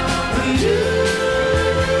 And you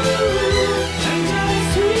and your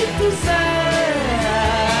sweet desire.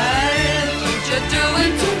 Don't you do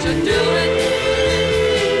it, don't you do it.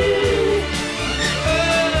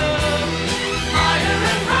 Higher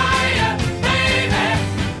and higher, baby.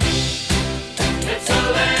 It's a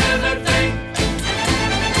living thing.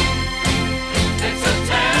 It's a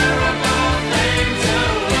terrible thing to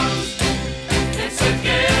lose. It's a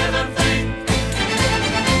given thing.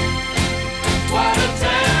 What a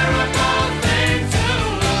terrible thing to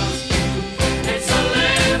lose. It's a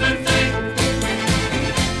living thing.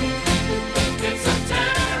 It's a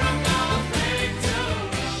terrible thing to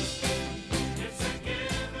lose. It's a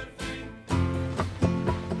given thing.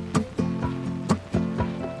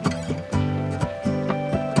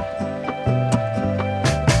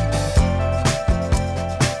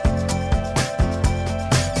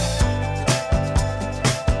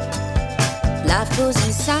 Life goes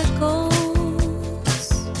in cycles.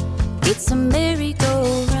 It's a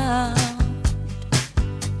merry-go-round.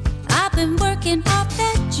 I've been working off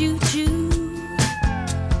that juju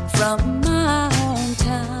from my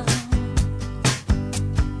hometown.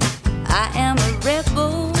 I am a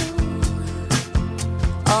rebel,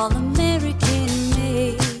 all American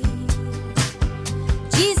made.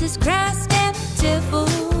 Jesus Christ and the devil,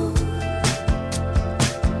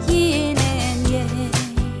 yin and yang.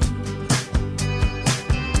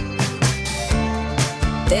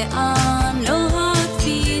 There are no hard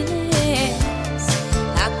feelings.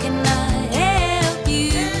 How can I help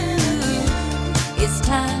you? It's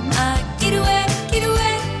time I get away, get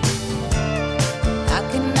away. How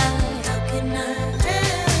can I help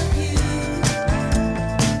you?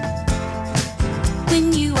 When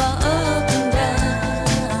you are up and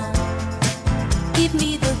down, give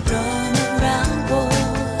me the runaround, boy.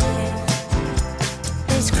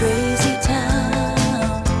 This crazy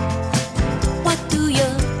town. What do you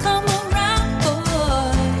come around for?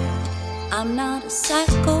 I'm not a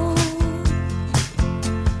psycho.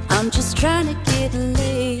 I'm just trying to get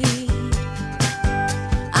laid.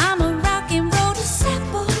 I'm a rock and roll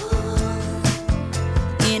disciple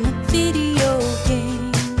in a video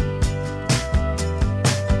game.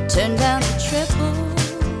 Turn down the treble,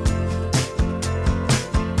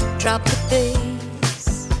 drop the bass.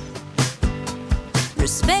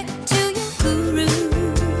 Respect to your guru.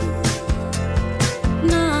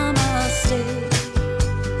 Namaste.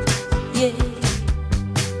 Yeah.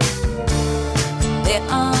 There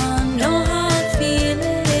are no hard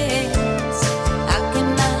feelings. How can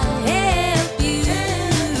I help you?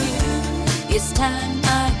 It's time I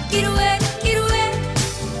get away, get away.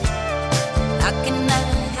 How can I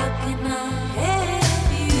help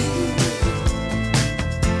you?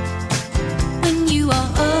 When you are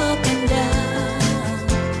up and down,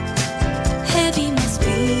 heavy must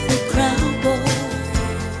be the crown, boy.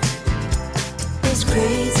 This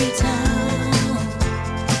crazy town.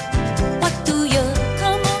 What do you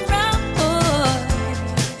come around for?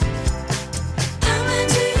 How much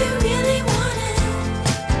do you really want it?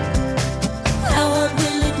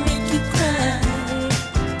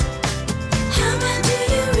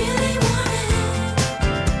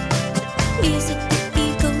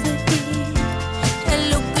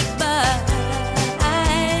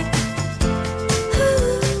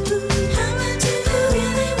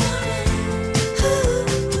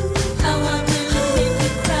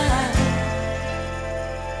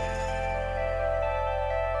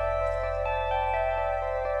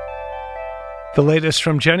 The latest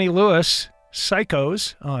from Jenny Lewis,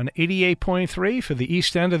 Psychos, on 88.3 for the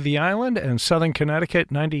east end of the island and southern Connecticut,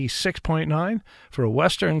 96.9 for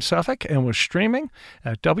western Suffolk, and was streaming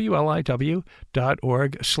at wliw.org/radio.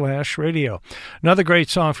 Another great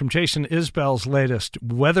song from Jason Isbell's latest,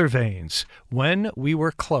 Weather Vanes, When We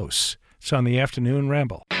Were Close. It's on the Afternoon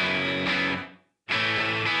Ramble.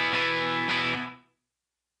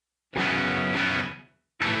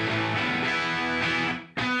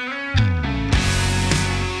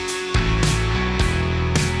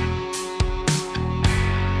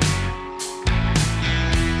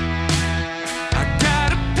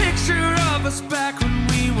 Back when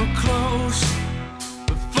we were close,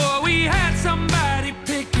 before we had somebody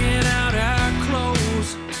picking out our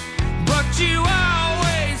clothes, but you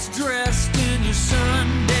always dressed in your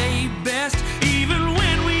Sunday best, even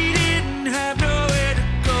when we didn't have nowhere to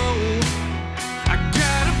go. I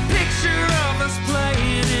got a picture of us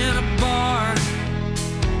playing in a bar,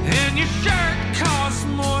 and your shirt cost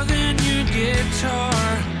more than your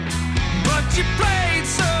guitar, but you played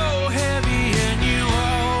so heavy and you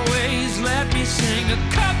always let me sing a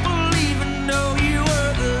couple even though you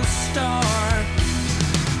were the star.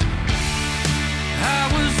 I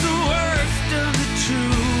was the worst of the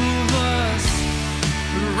two of us.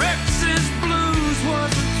 Rex's blues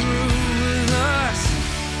wasn't through with us.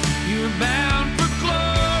 You were bound for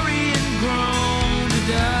glory and grown to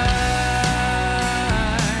die.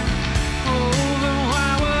 Oh, but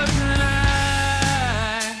why wasn't I?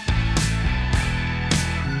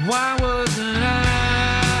 Why wasn't I?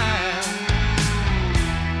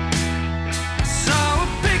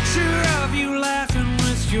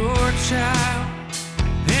 Your child,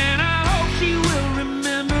 and I hope she will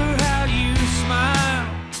remember how you smile,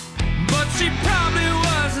 but she probably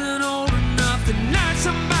wasn't old enough the night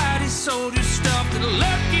somebody sold you stuff that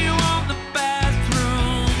left you on the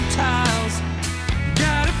bathroom tiles.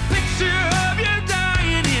 Got a picture of you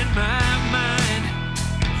dying in my mind,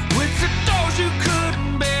 with the doors you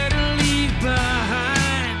couldn't bear to leave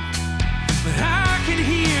behind, but I can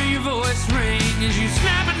hear your voice ring as you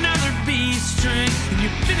snap another B string. You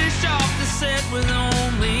finish off the set with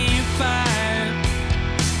only 5.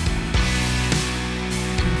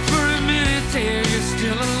 And for a minute there, you're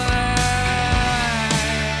still alive.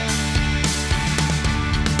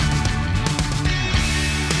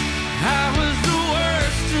 I was the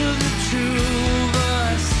worst of the two of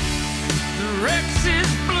us. The Rex's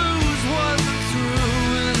blues wasn't through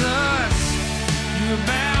with us. You were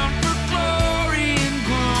bound for glory and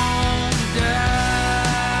grown to die.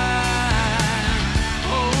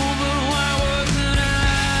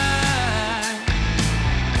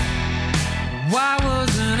 Why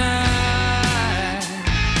wasn't I?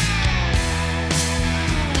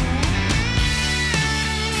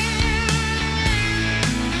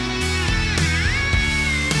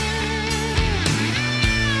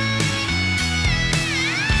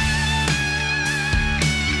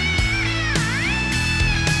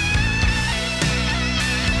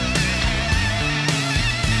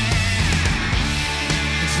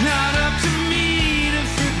 It's not up to me to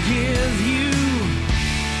forgive you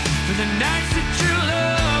for the nights that your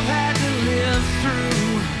love had to live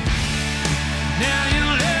through. Now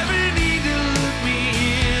you'll never need to look me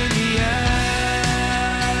in the eye.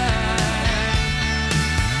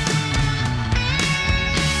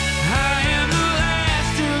 I am the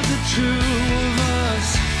last of the two of us,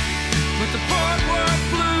 but the Fort Worth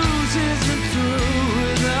blues isn't through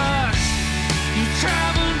with us. You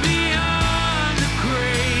traveled beyond the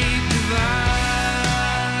great divide.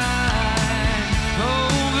 Oh,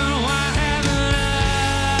 but why haven't I?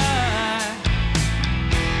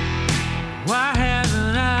 Why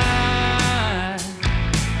haven't I?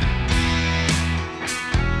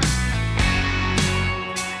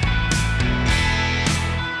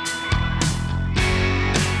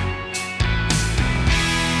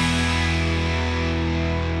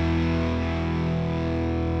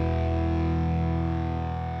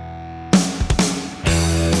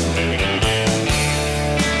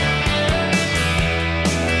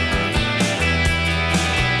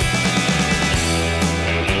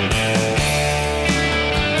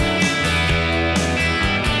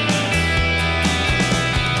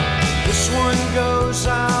 This one goes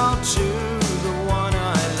out to the one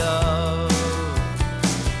I love.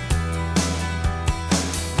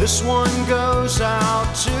 This one goes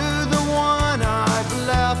out to the one I've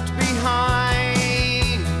left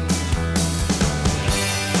behind.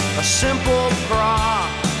 A simple prop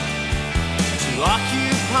to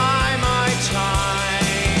occupy my time.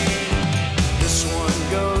 This one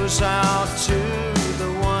goes out to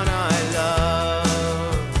the one I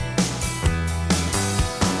love.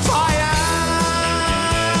 Fire!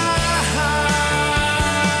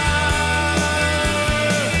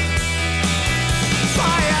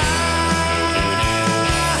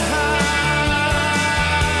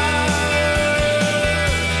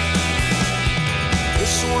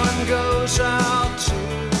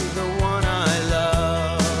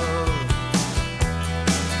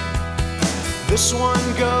 This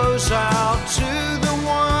one goes out to the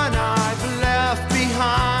one I've left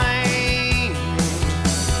behind.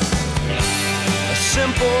 A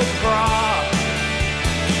simple prop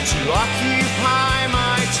to occupy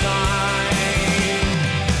my time.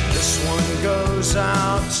 This one goes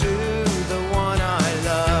out to the one I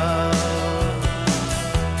love.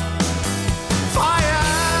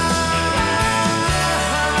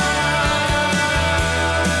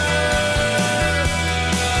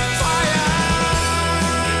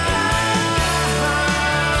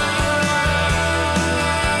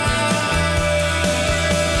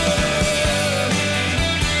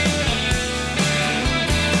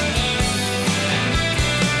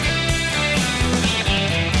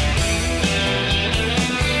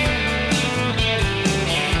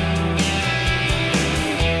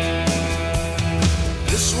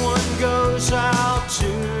 Out to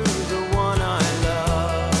the one I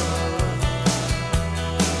love.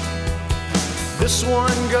 This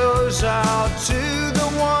one goes out to the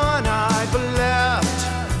one I've left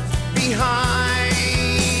behind.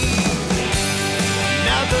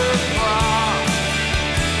 Another prop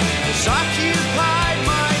has occupied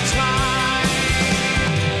my time.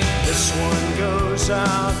 This one goes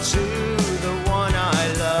out to the one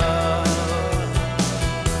I love.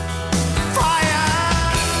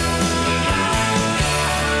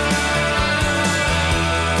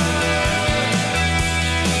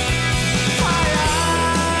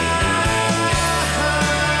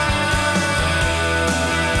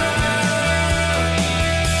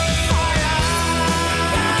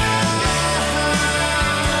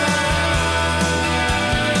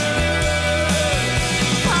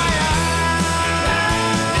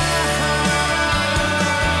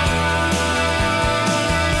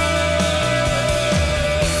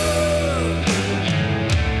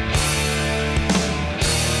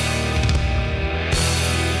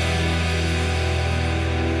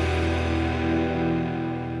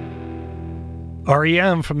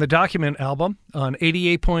 REM from the Document album on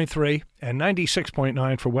 88.3 and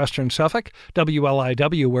 96.9 for Western Suffolk,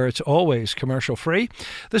 WLIW, where it's always commercial free.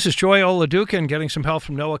 This is Joy Oladukin getting some help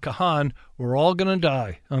from Noah Kahan. We're all gonna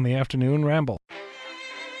die on the Afternoon Ramble.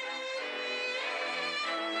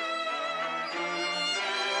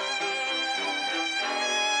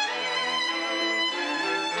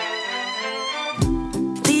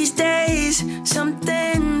 These days,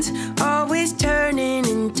 something's always turning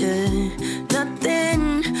into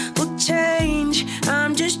nothing will change.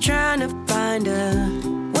 I'm just trying to find a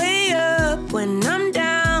way up when I'm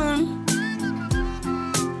down.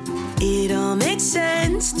 It all makes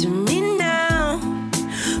sense to me now.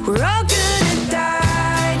 We're all gonna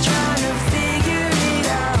die trying to figure it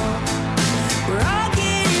out. We're all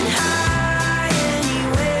getting high any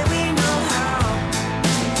way we know how.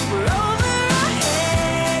 We're over our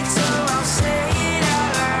heads, so I'll say it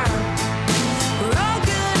out loud. We're all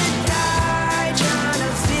gonna die trying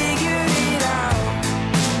to figure it out.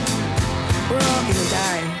 We're all gonna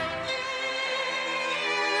die.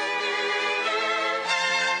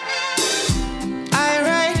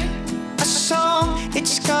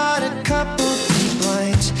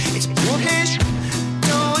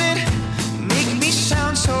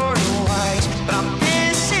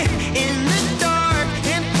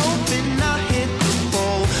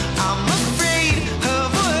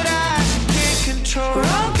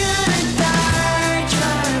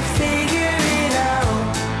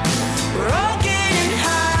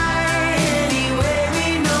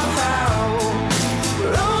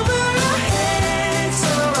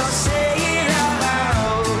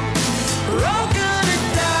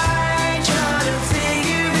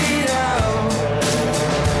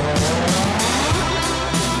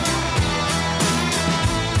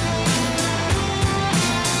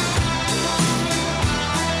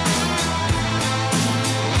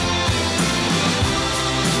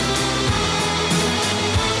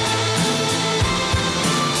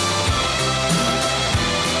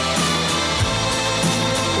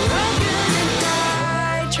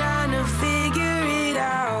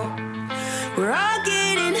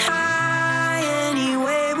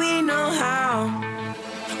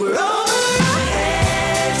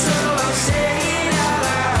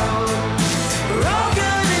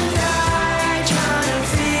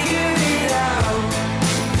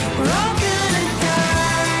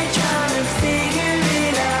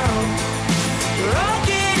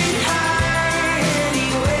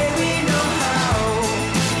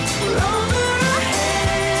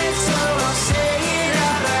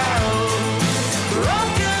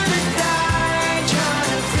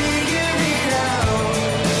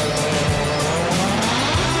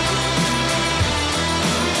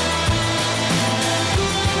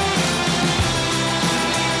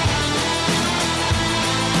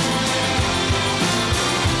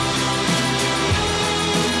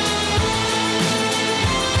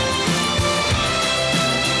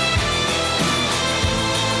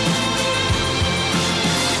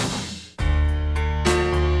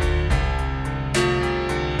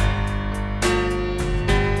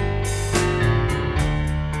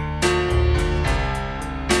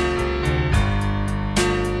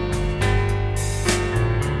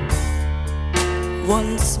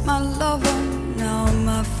 Once my lover, now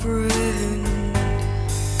my friend.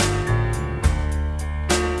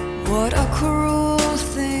 What a cruel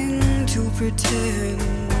thing to pretend.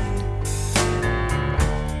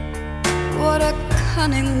 What a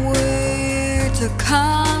cunning way to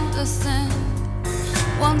condescend.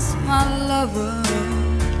 Once my lover,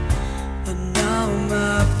 but now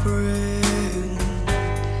my friend.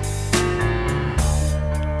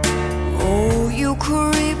 Oh, you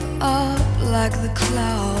creep up like the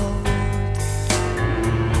clouds,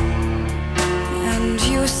 and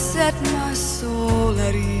you set my soul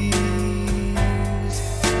at ease.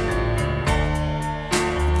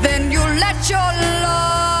 Then you let your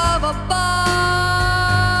love abound,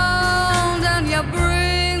 and you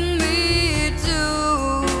bring me to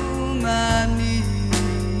my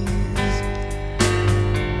knees.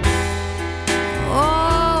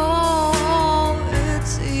 Oh,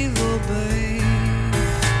 it's evil, babe,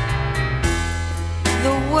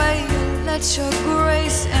 the way you let your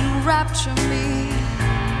grace enrapture me.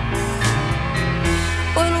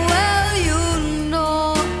 But well, you know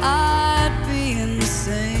I'd be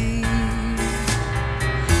insane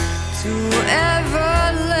to ever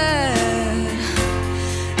let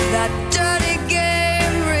that dirty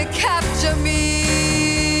game recapture me.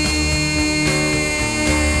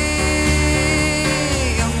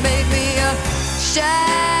 You made me a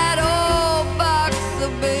shadow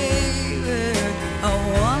boxer, baby. I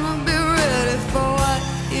wanna be ready for what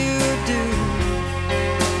you do.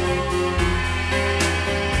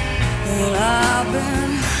 And I've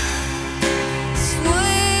been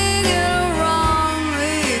swinging around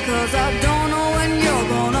me, 'cause I don't know when you're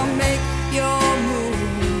gonna make your move.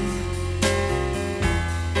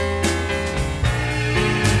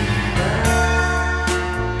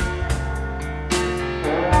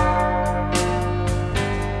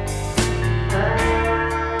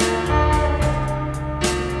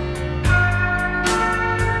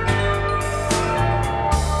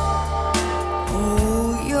 Oh,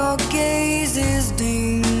 your gaze is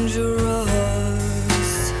dangerous,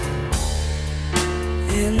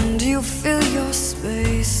 and you fill your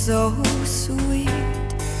space so sweet.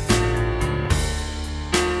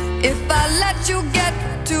 If I let you get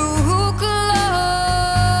too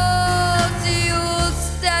close, you'll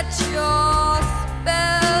set your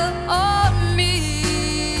spell on me.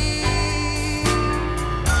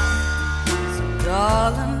 So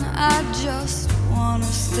darling, I just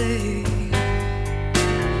wanna say,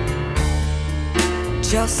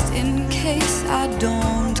 just in case I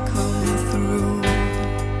don't come through,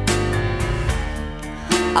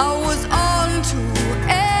 I was on to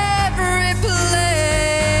every play.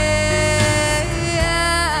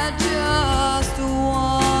 I just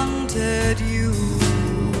wanted you.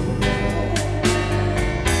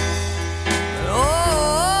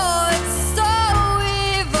 Oh, it's so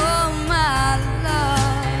evil, my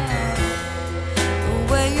love, the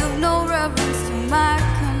way you've no reverence to my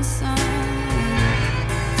concern.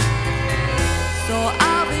 So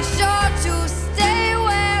I'll be sure to stay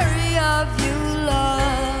wary of you,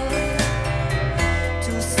 love.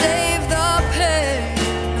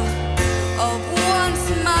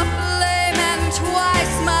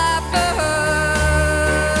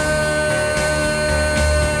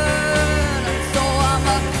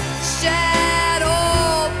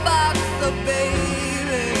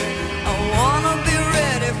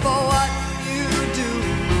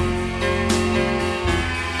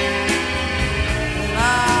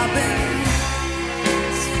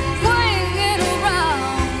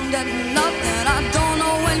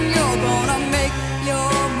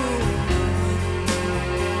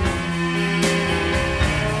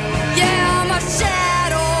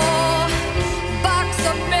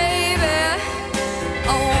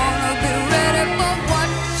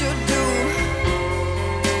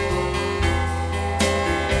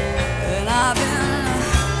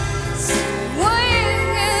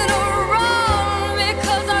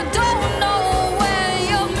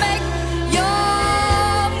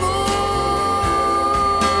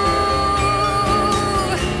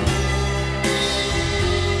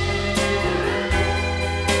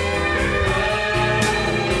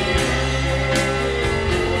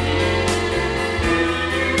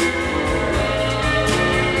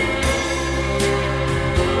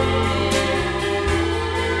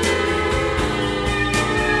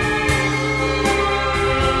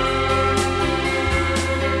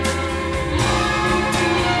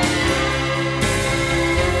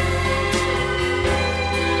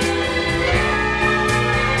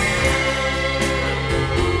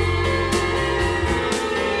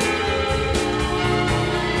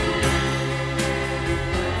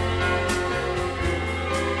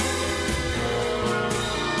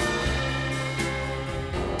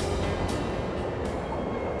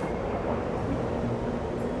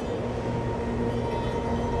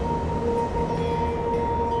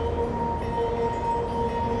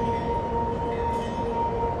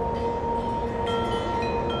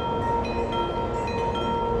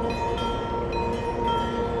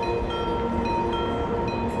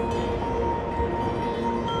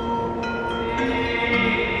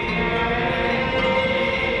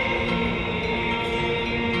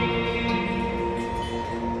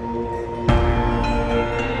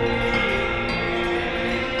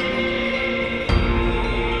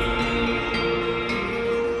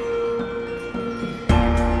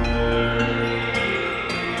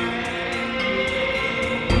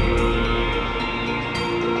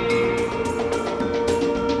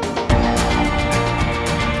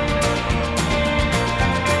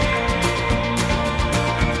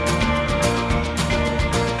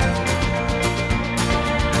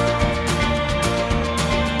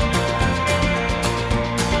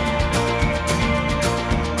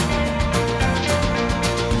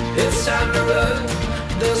 to run.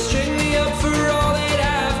 They'll string me up for all that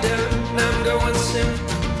I've done. I'm going soon,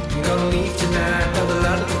 I'm gonna leave tonight. Another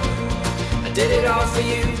lot of the moon, I did it all for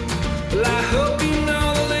you. Well, I hope you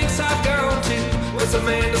know the lengths I've gone to. What's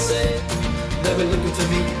Amanda said? They'll be looking for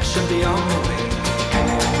me, I should be on my way.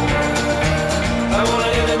 I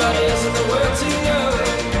wanted everybody else in the world to know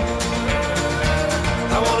it.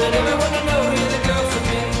 I wanted everyone to know you're the girl for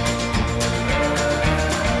me.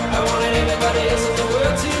 I wanted everybody else in the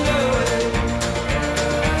world to know it.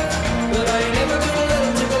 But I ain't never gonna let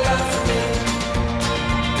them take a life from me.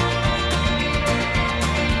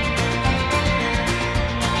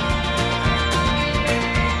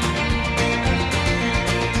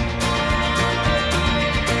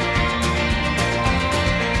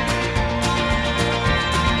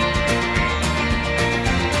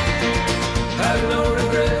 Have no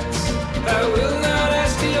regrets. I will not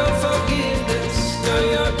ask for your forgiveness, nor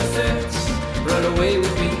your defense. Run away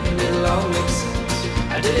with me and it'll all make sense.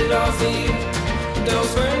 I did it all for you. Don't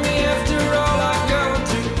burn me after all I've gone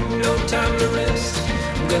through. No time to rest.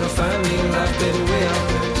 I'm gonna find me a life better way out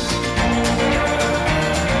west.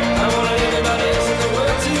 I wanted everybody else in the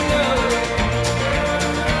world to know it.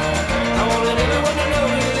 I wanted everyone to know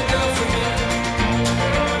you're the girl for me.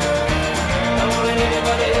 I wanted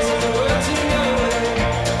everybody else in the world to know it.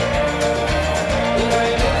 But I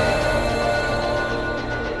ain't never.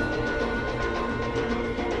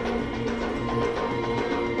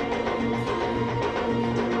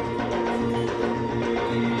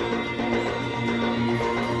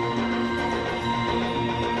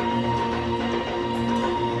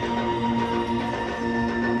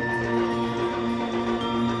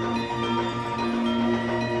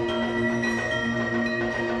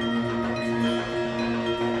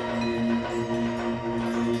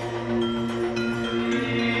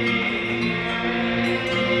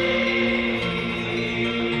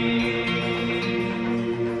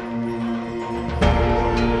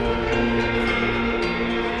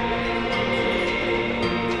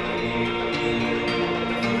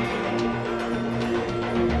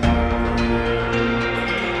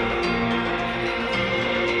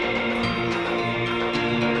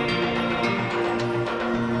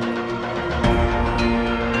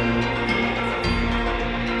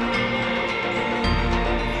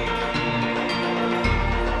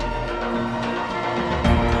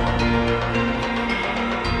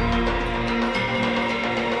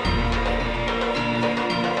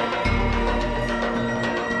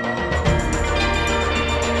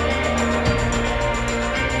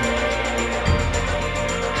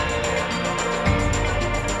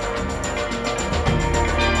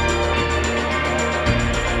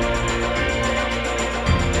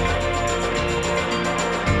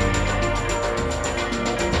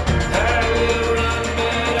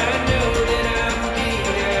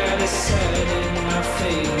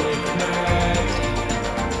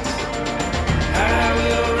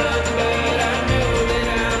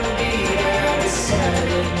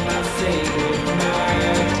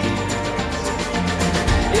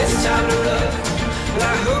 It's time to run. Well,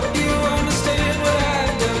 I hope you understand what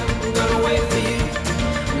I've done. I'm gonna wait for you.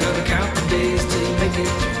 I'm gonna count the days till you make it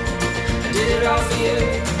through. I did it all for you.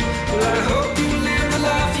 Well, I hope you live the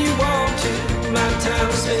life you want to. My time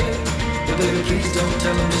is spent. But baby, please don't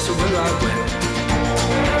tell them just where I went.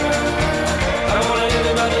 I wanted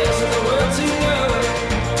everybody else in the world to know it.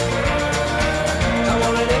 I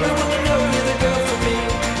wanted everyone to know you're the girl for me.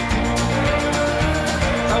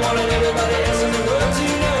 I wanted everybody else in the world to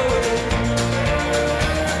know it.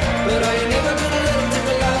 But I ain't never gonna let them take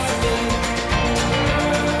a life from me.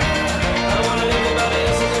 I wanted everybody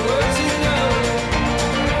else in the world to know it.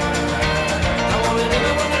 I wanted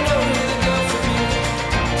everyone to know you're the girl for me.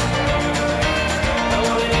 I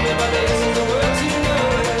wanted everybody else in the world to know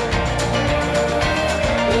it.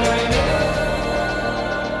 But I ain't never.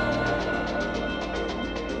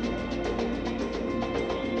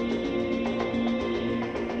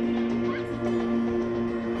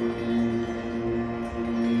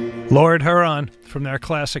 Lord Huron from their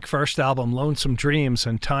classic first album, Lonesome Dreams,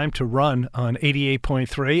 and Time to Run on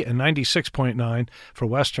 88.3 and 96.9 for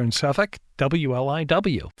Western Suffolk,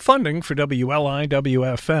 WLIW. Funding for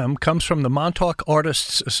WLIW-FM comes from the Montauk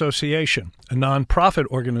Artists Association, a nonprofit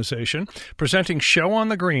organization presenting Show on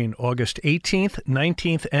the Green August 18th,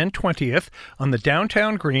 19th, and 20th on the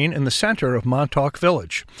downtown green in the center of Montauk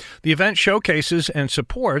Village. The event showcases and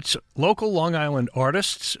supports local Long Island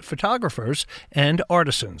artists, photographers, and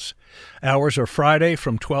artisans. Hours are Friday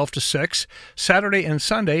from 12 to 6, Saturday and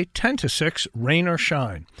Sunday 10 to 6, rain or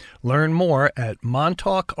shine. Learn more at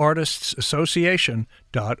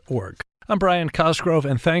MontaukArtistsAssociation.org. I'm Brian Cosgrove,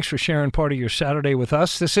 and thanks for sharing part of your Saturday with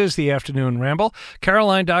us. This is the Afternoon Ramble.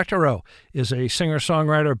 Caroline Doctorow is a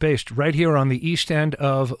singer-songwriter based right here on the east end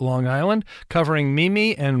of Long Island, covering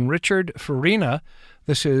Mimi and Richard Farina.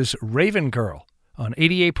 This is Raven Girl on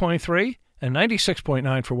 88.3 and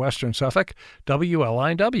 96.9 for Western Suffolk,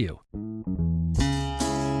 WLIW.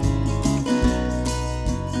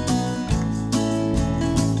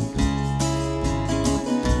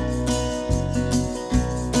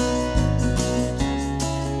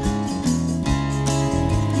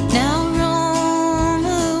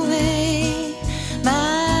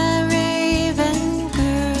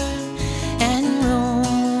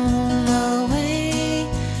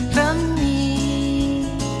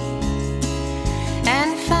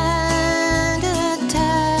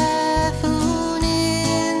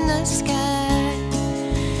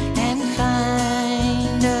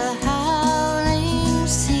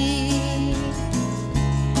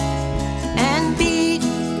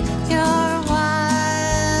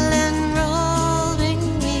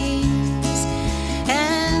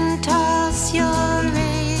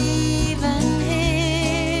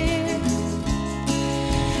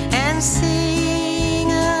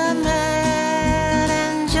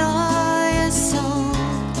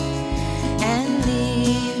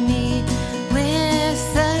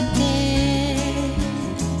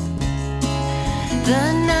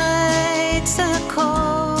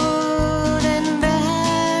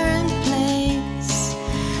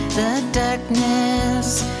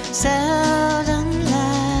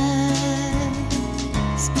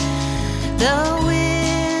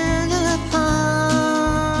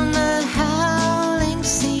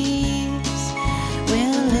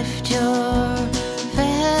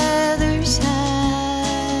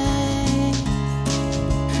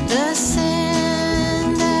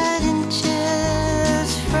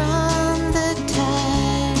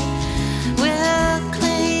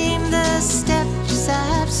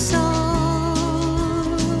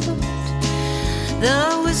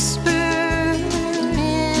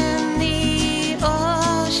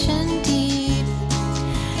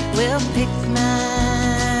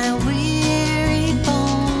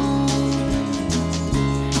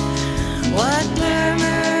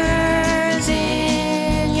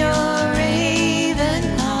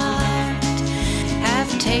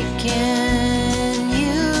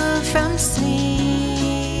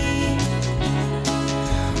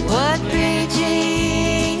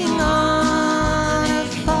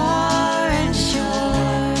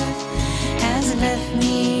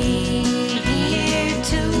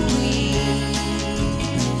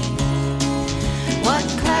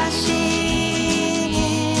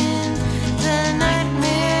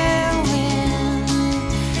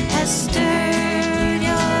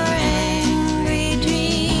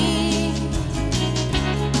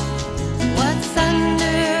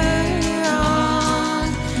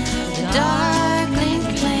 Dark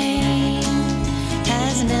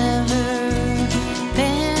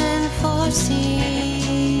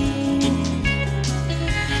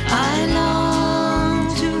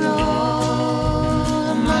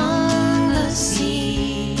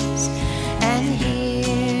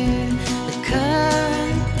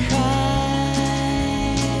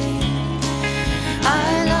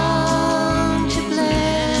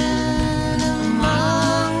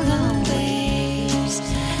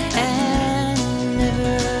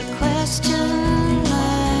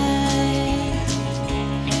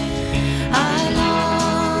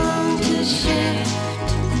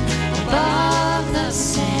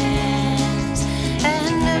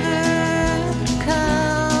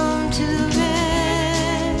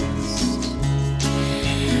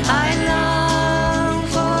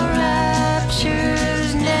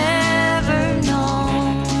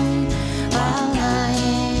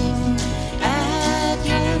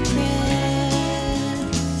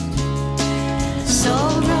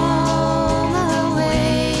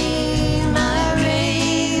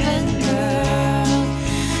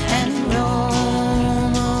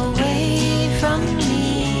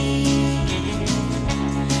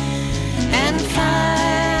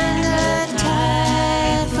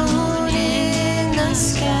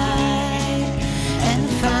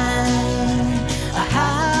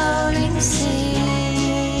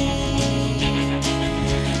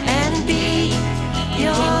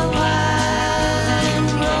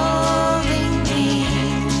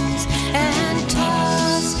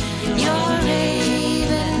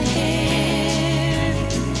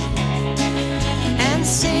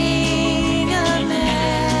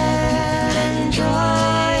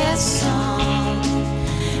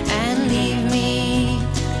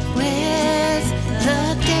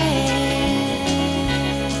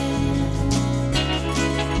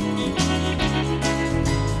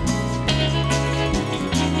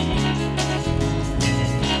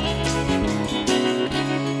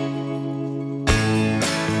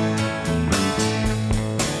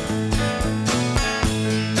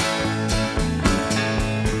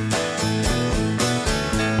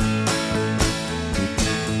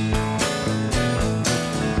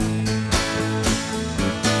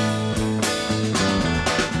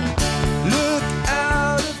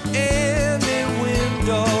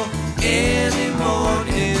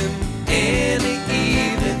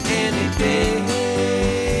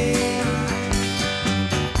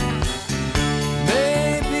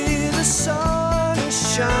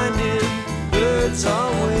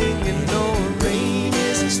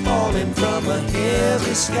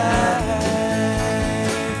every sky.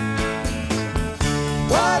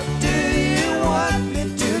 What do you want me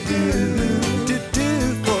to do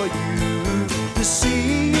for you, to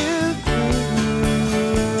see you through?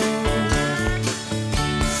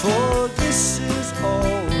 For this is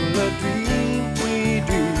all a dream we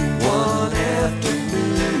dreamed one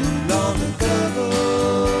afternoon long ago.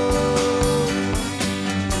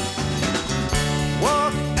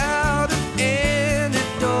 Walk out of any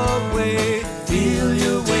doorway, feel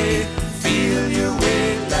your way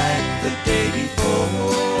like the day before.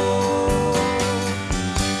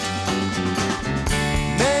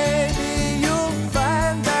 Maybe you'll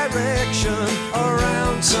find direction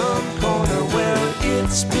around some corner where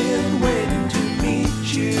it's been waiting to meet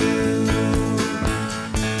you.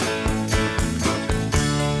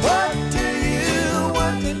 What do you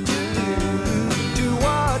want me to do? To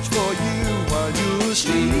watch for you while you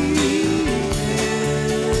sleep?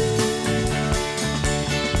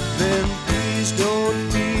 Then please don't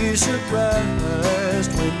be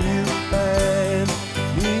surprised when you find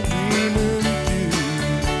me dreaming too.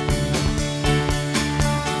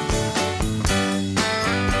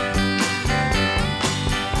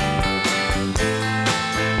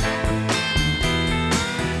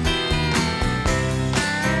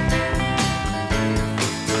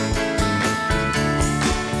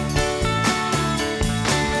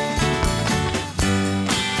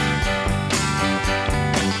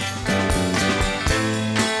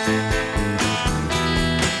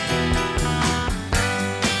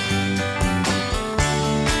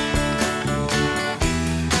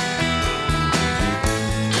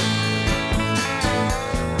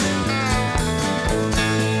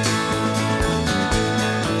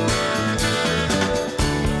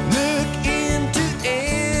 Look into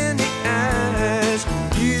any eyes,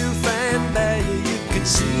 you find that you can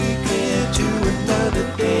see clear to another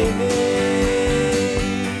day.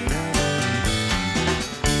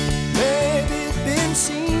 Maybe been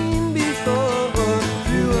seen before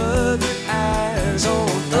through other eyes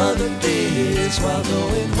on other days while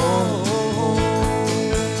going home.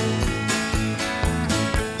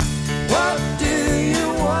 What do you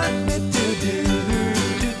want me to do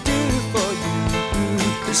for you,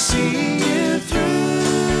 to see you through?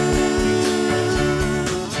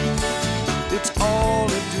 It's all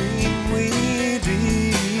a dream we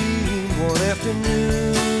dreamed one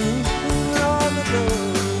afternoon long ago.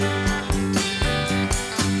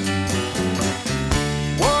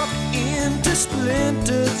 Walk into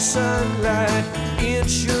splintered sunlight,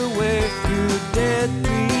 inch your way through dead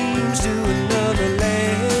dreams to another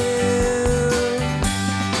land.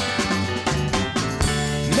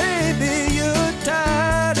 Maybe you're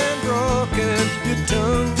tired and broken, your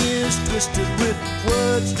tongue is twisted with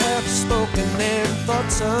words half spoken and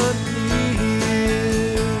thoughts unclear.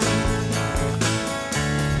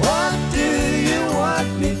 What do you want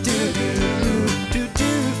me to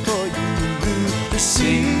do for you, to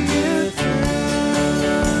see you through?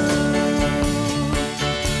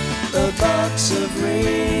 A box of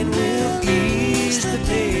rain will ease the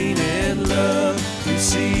pain and love to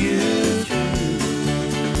see you through.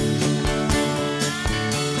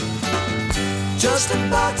 Just a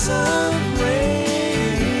box of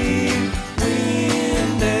rain,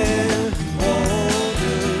 wind and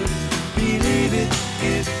water. Believe it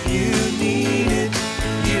if you need it.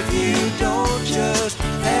 If you don't, just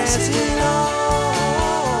pass it on.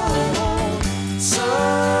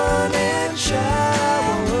 Sun and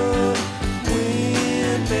shower,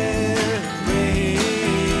 wind and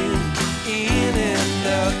rain, in and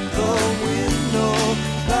out the window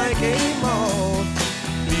like a moth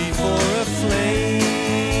before a flame.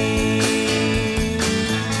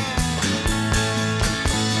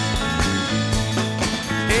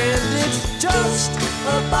 And it's just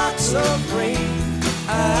a box of rain.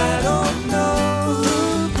 I don't know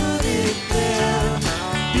who put it there.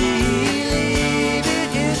 Believe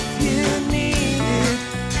it if you need it,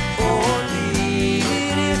 or leave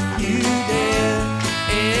it if you dare.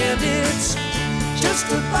 And it's just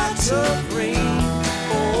a box of rain,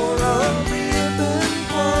 or a ribbon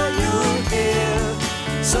for your hair.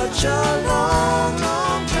 Such a long,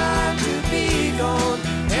 long time to be gone,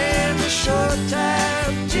 and a short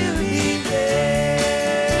time to be there.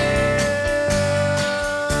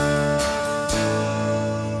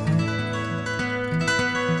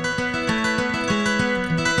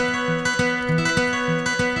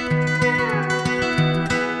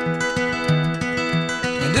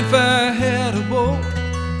 And if I had a boat,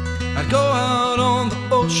 I'd go out on the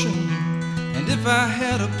ocean. And if I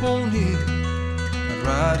had a pony, I'd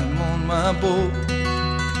ride him on my boat.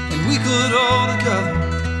 And we could all together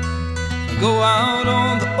go out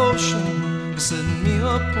on the ocean, sitting me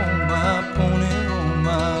up on my pony, on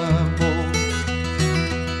my boat.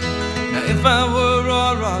 Now if I were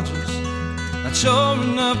Roy Rogers, I'd sure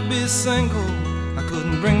enough be single. I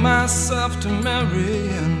couldn't bring myself to marry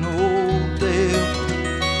an old Dale.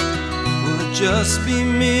 Will it just be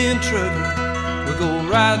me and Trevor? We'll go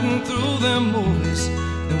riding through them movies,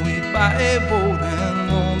 then we'd buy a boat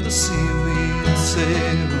and on the sea we'd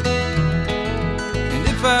sail. And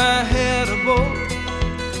if I had a boat,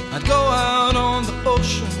 I'd go out on the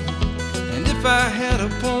ocean. And if I had a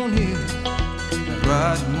pony, I'd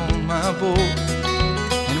ride him on my boat.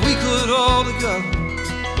 And we could all together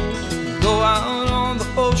go out on the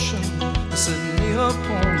ocean, set me up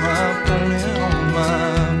on my pony, on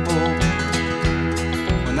my boat.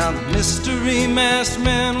 Well, now the mystery masked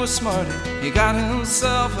man was smarty. He got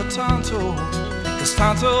himself a Tonto, 'cause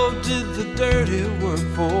Tonto did the dirty work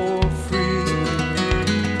for free.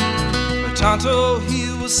 But Tonto,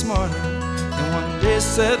 he was smarter, and one day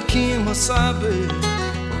said, Kemosabe,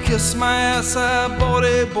 well, kiss my ass, I bought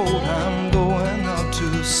a boat, I'm going out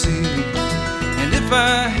to sea. And if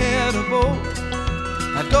I had a boat,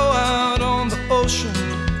 I'd go out on the ocean.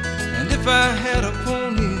 And if I had a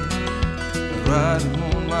pony, I'd ride him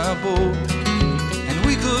on my boat. And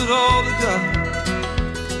we could all together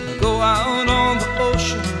go out on the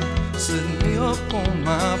ocean, setting me up on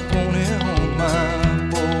my pony, on my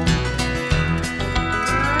boat.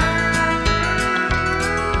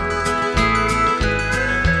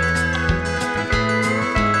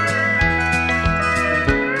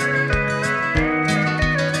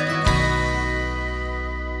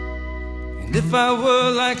 If I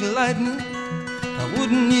were like lightning, I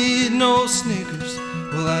wouldn't need no sneakers.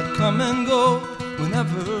 Well, I'd come and go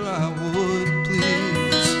whenever I would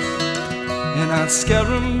please. And I'd scare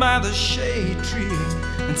 'em by the shade tree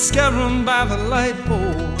and scare 'em by the light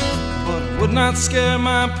pole, but I would not scare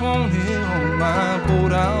my pony on my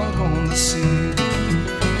boat out on the sea.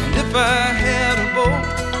 And if I had a boat,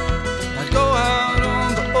 I'd go out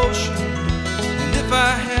on the ocean. And if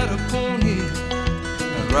I had a pony,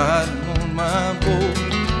 I'd ride him on my boat.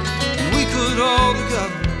 And we could all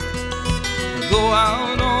together go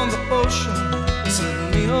out on the ocean, set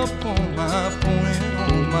me up on my pony,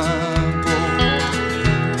 on my boat.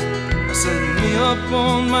 Set me up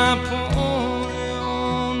on my pony,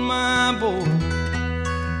 on my boat.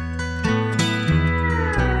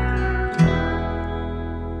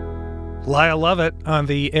 Lyle Lovett on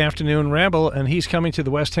the Afternoon Ramble, and he's coming to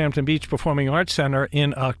the West Hampton Beach Performing Arts Center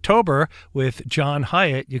in October with John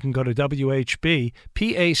Hyatt. You can go to whbpac.org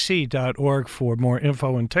for more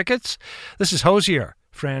info and tickets. This is Hosier,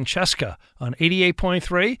 Francesca on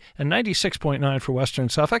 88.3 and 96.9 for Western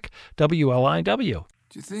Suffolk, WLIW.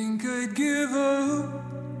 Do you think I'd give up?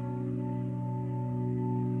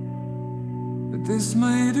 But this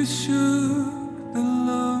might have shook the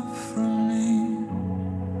love from me.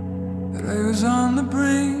 That I was on the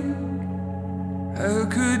brink. How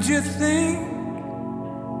could you think,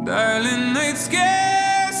 darling, I'd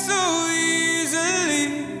scare so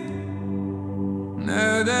easily?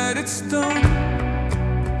 Now that it's done,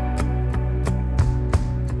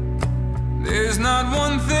 there's not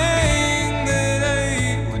one thing that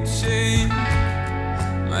I would change.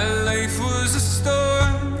 My life was a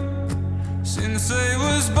storm since I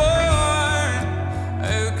was born.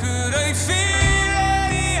 How could I feel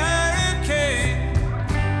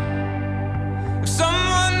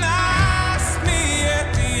someone asked me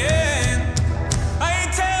at the end? I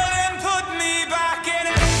tell them, put me back in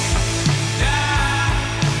it.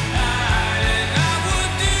 And I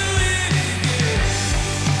would do it again.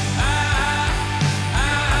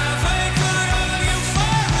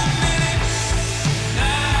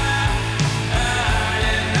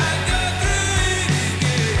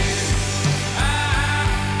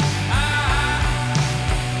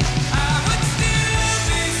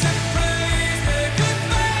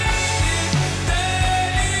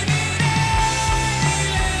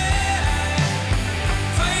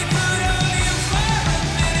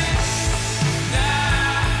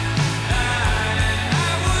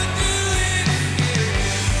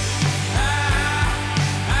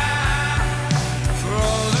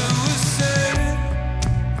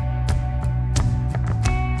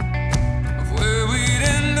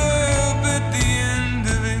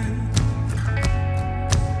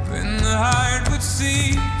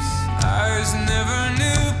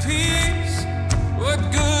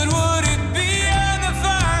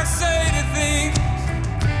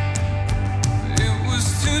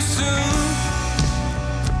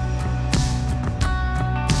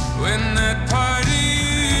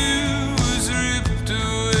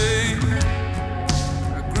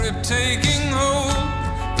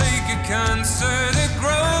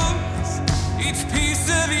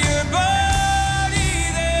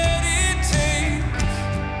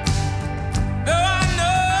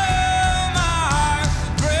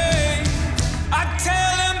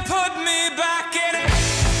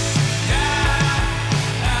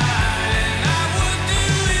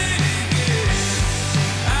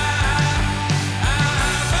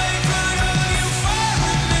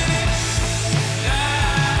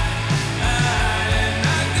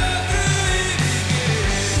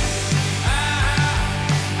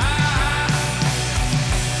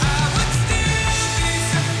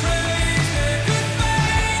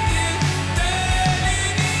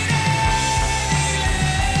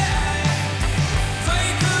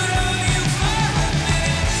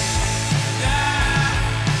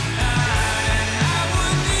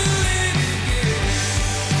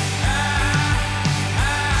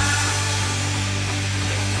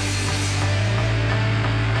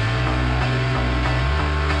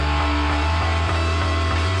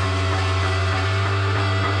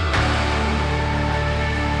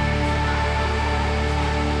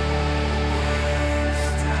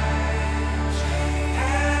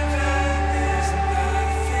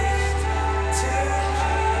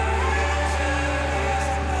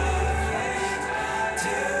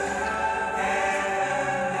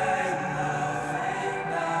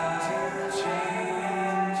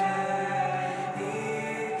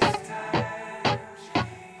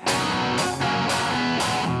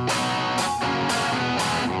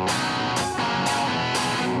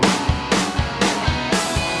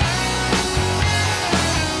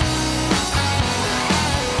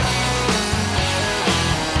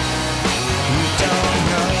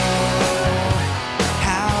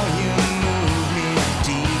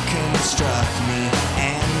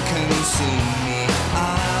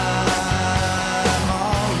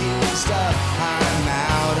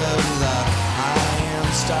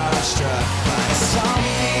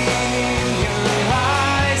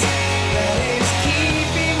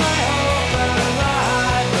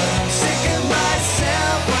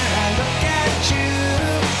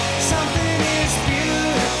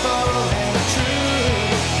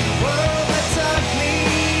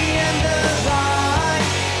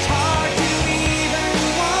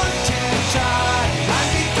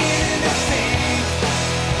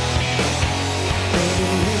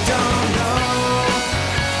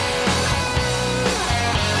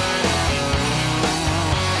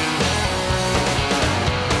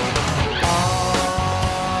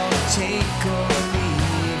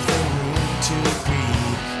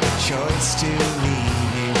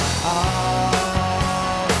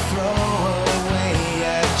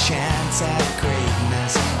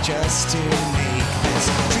 chance to make this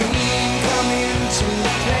dream come into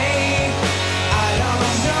play. I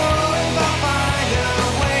don't know if I'll find a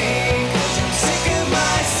way, 'cause I'm sick of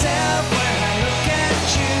myself when I look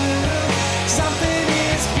at you. Something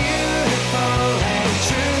is beautiful and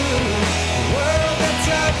true. A world that's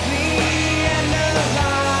ugly and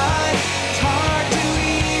alive. It's hard to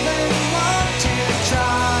even want to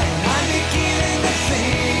try. And I'm beginning to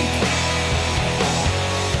think,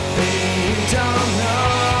 baby, you don't know.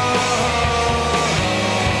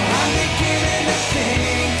 I'm beginning to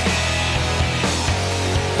think,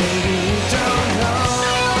 baby, you don't know.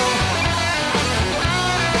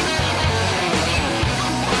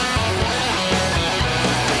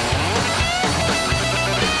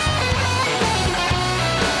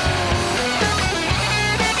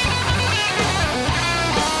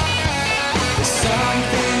 There's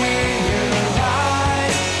something in your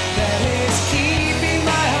eyes that is keeping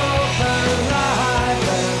my hope alive.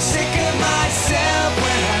 But I'm sick of myself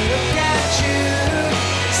when I look at you.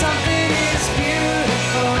 Something is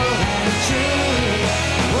beautiful and true.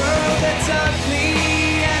 A world that's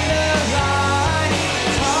ugly and alive.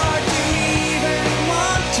 It's hard to even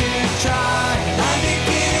want to try. And I'm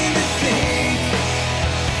beginning to think,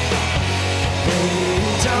 baby, you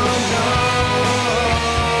don't know.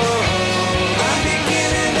 I'm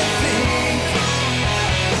beginning to think,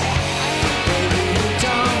 baby, you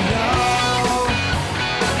don't know.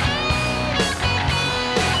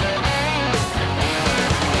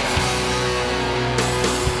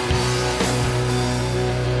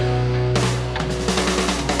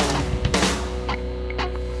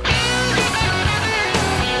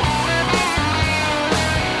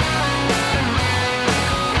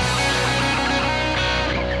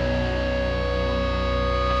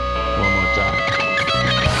 One more time.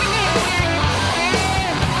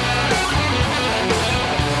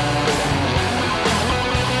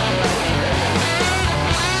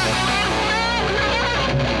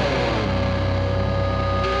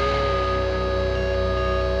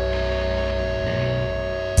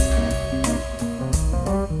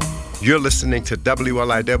 You're listening to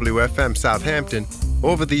WLIW-FM Southampton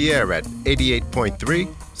over the air at 88.3,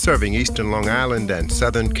 serving eastern Long Island and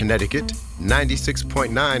southern Connecticut,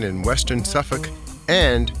 96.9 in western Suffolk,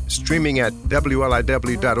 and streaming at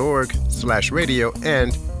WLIW.org/radio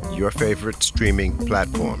and your favorite streaming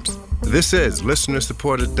platforms. This is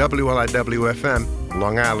listener-supported WLIW-FM,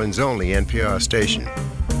 Long Island's only NPR station.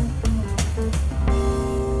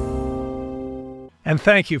 And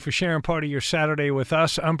thank you for sharing part of your Saturday with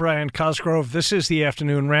us. I'm Brian Cosgrove. This is the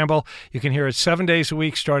Afternoon Ramble. You can hear it 7 days a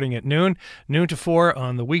week starting at noon to 4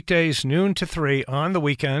 on the weekdays, noon to 3 on the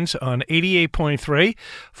weekends on 88.3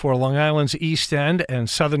 for Long Island's East End and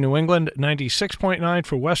Southern New England, 96.9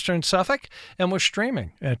 for Western Suffolk, and we're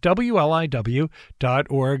streaming at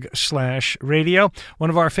WLIW.org/radio. One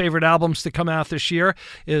of our favorite albums to come out this year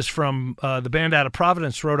is from the band out of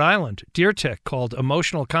Providence, Rhode Island, Deer Tick, called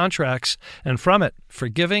Emotional Contracts, and from it,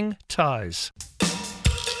 Forgiving Ties.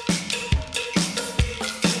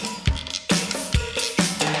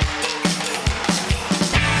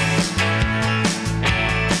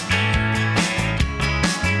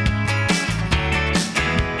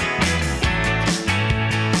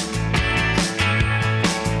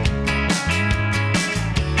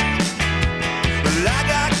 Well, I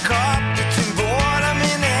got caught between boredom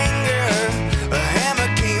and anger. A hammer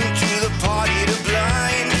came to the party to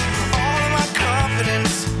blind all of my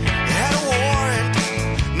confidence. It had a warrant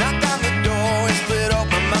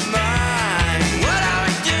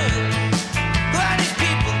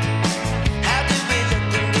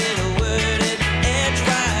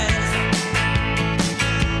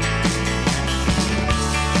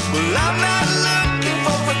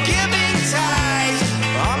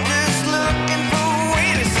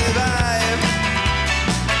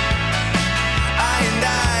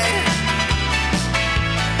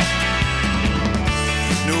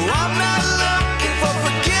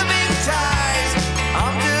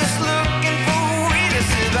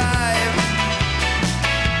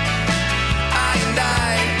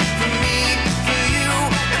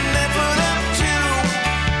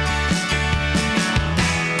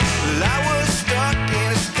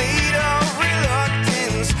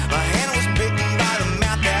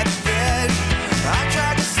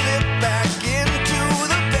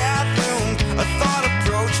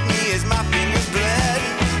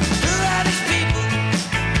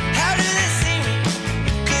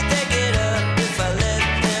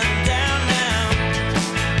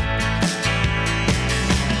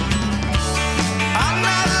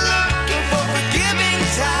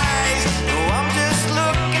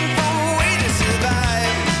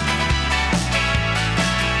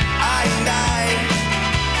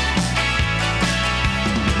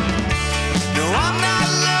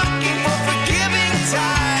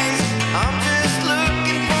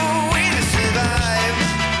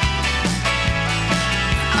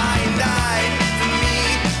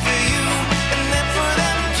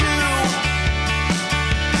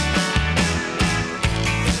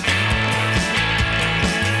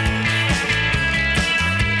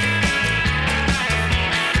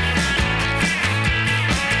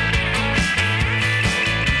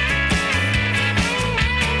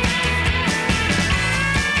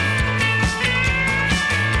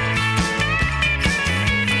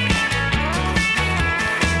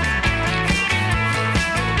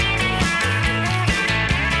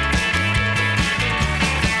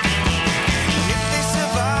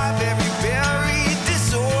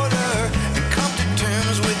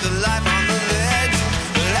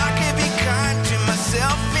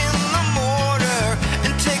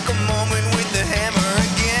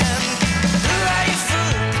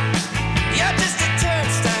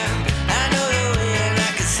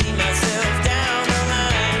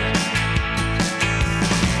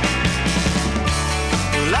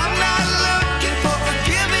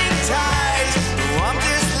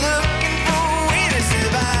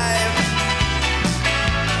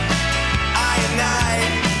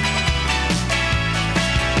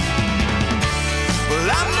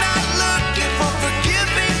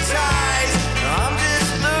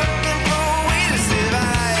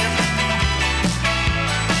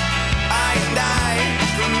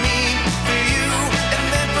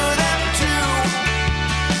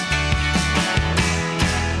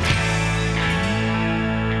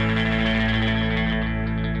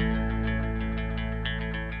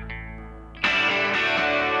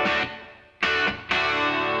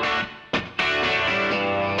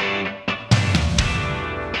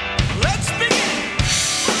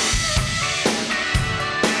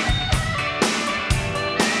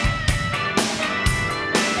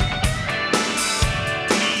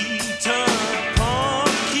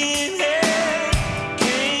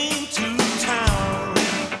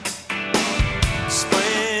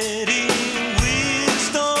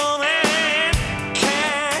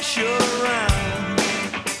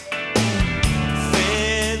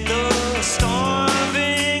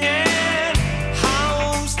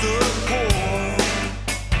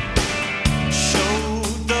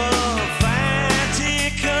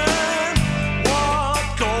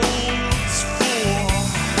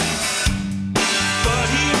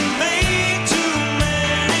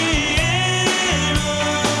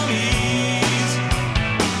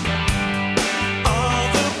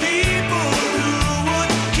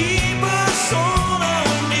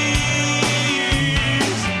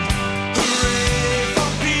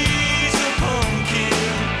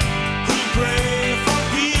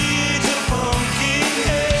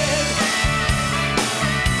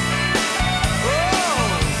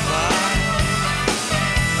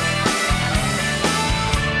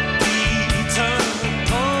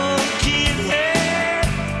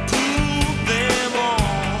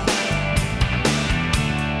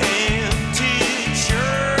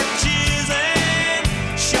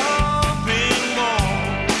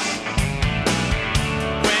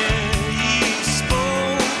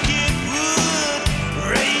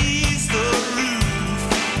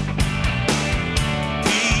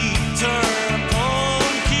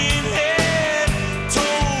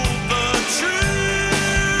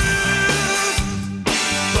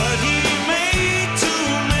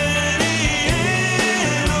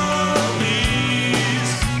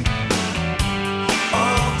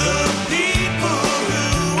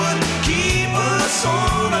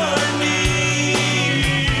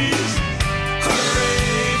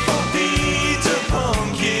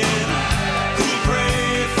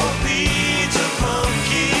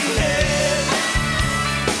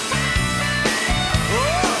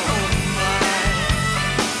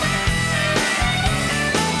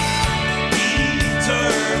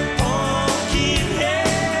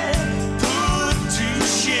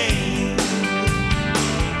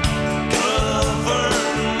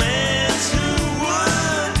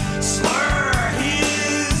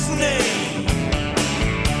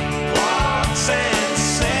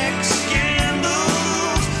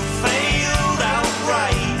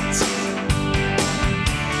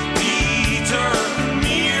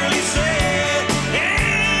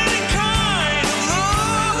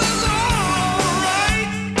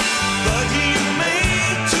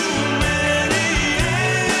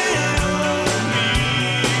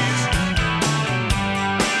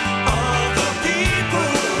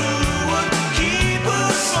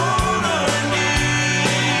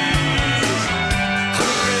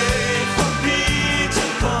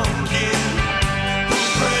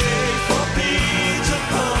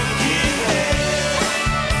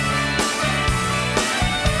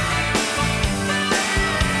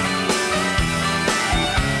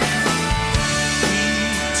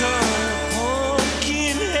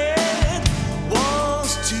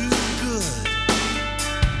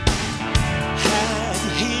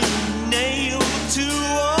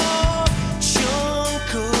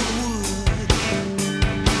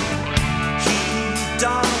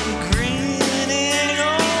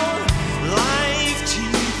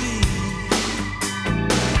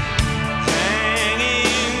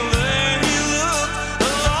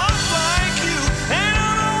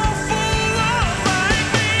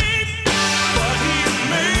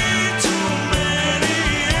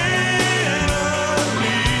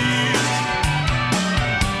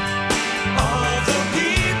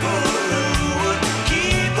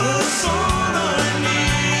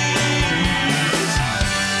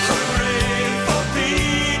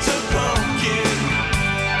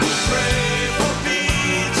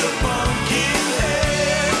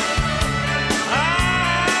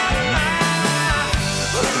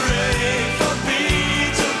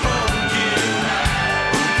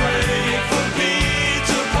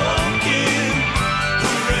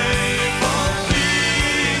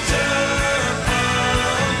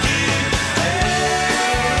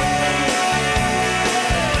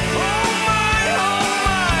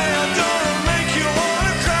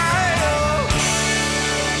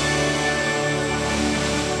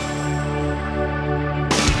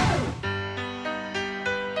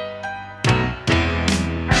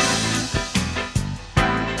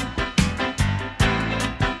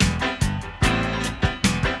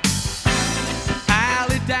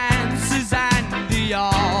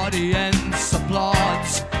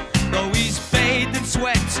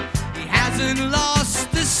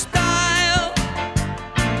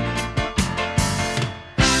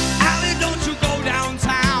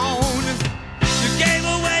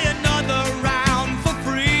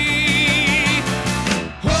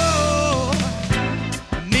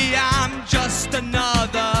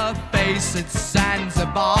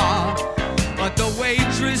bar. But the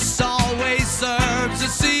waitress always serves a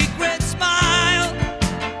secret smile.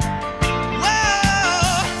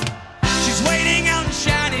 Whoa, she's waiting out in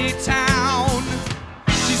Shantytown.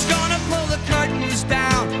 She's gonna pull the curtains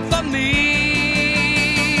down for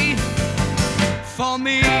me. For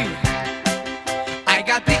me, I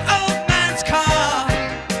got the old man's car.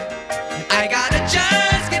 I got a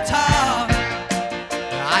jazz guitar.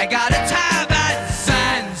 I got a tab at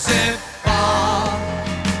Zanzibar.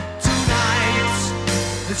 Tonight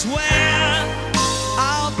is where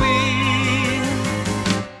I'll be.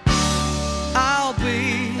 I'll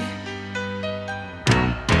be.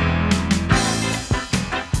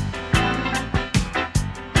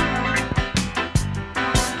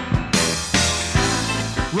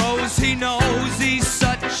 Rose, he knows he's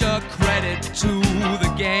such a credit to the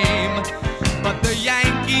game, but the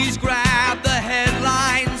Yankees grab the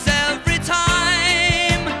headlines every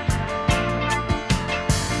time.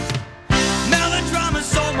 Melodrama's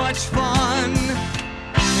so much fun,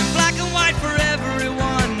 in black and white for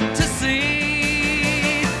everyone to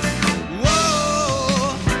see.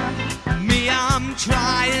 Whoa, me, I'm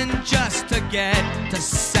trying just to get to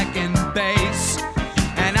second base,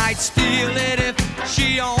 and I'd steal it if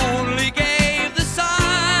she only gave the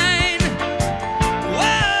sign.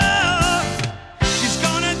 Whoa, she's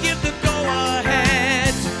gonna give the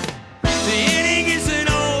go-ahead. The inning isn't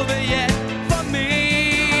over yet for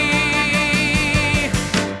me.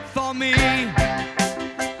 For me,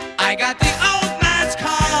 I got the old man's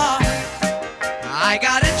car. I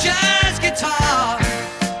got a jazz guitar.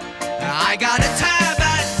 I got a tab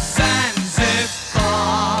at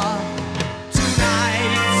Zanzibar.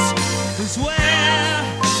 Tonight is where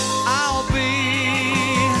I'll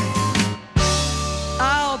be.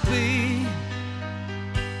 I'll be.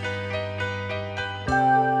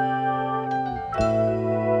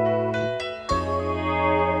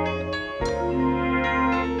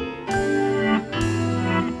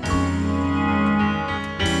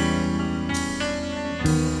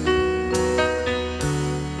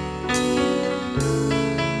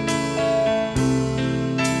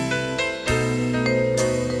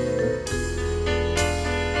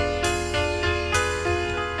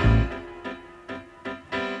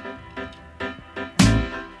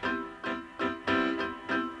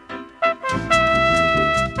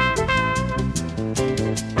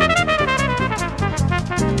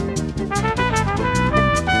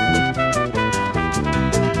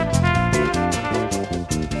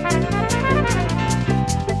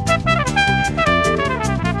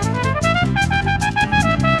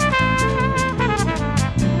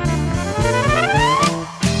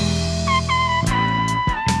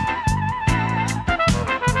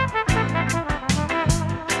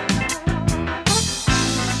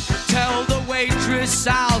 Tell the waitress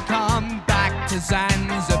I'll come back to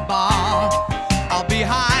Zanzibar. I'll be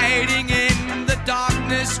hiding in the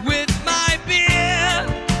darkness with my beer.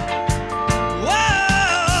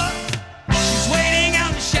 Whoa, she's waiting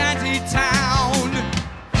out in Shantytown.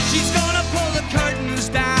 She's gonna pull the curtains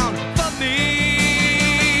down for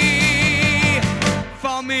me.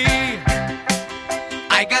 For me,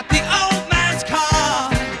 I got the old man's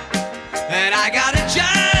car, and I got a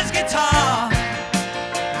jazz guitar.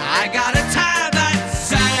 I got a tab at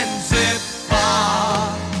Zanzibar.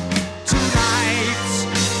 Tonight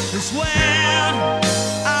is where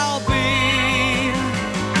I'll be.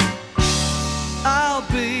 I'll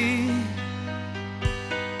be.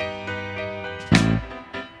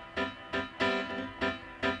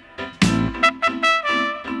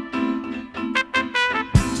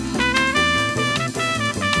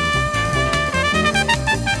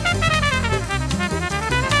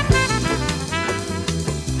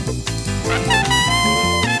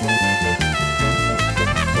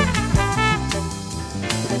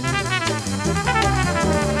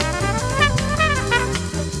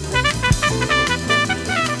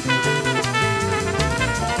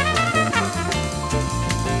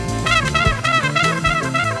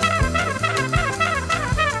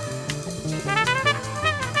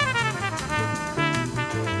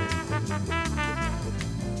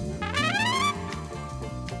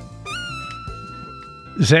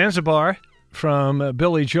 Zanzibar from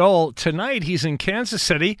Billy Joel. Tonight he's in Kansas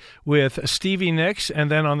City with Stevie Nicks, and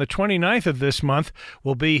then on the 29th of this month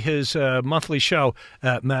will be his monthly show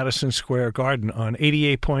at Madison Square Garden on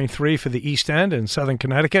 88.3 for the East End in Southern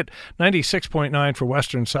Connecticut, 96.9 for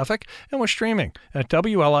Western Suffolk, and we're streaming at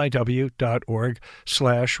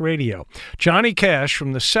wliw.org/radio. Johnny Cash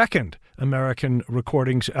from the second American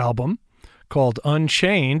Recordings album called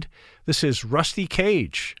Unchained. This is Rusty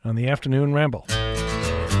Cage on the Afternoon Ramble.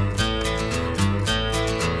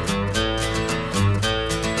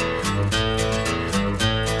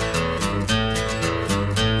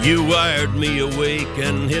 You wired me awake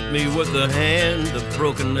and hit me with a hand of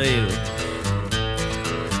broken nails.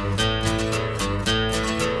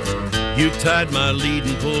 You tied my lead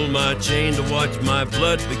and pulled my chain to watch my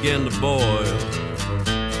blood begin to boil.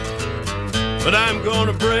 But I'm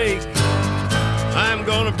gonna break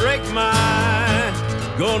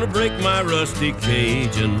my rusty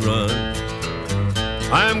cage and run.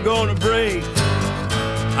 I'm gonna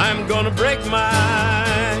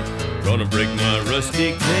break my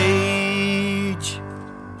rusty cage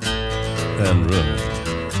and run.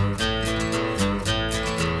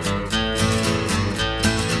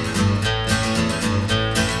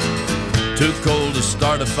 Too cold to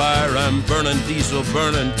start a fire, I'm burning diesel,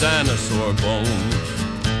 burning dinosaur bones.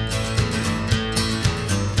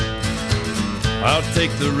 I'll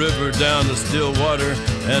take the river down to Stillwater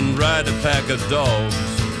and ride a pack of dogs.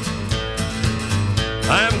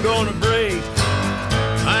 I'm gonna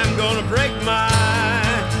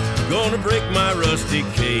break my rusty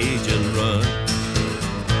cage and run.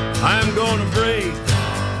 I'm gonna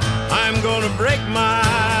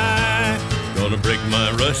break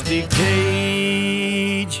my rusty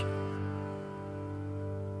cage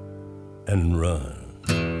and run.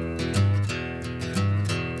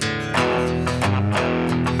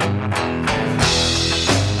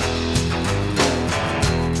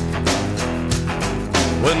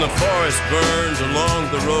 When the forest burns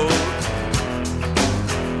along the road,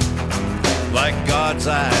 like God's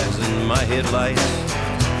eyes in my headlights.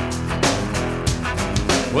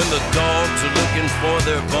 When the dogs are looking for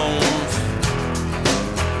their bones,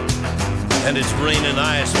 and it's raining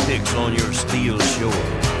ice picks on your steel shore.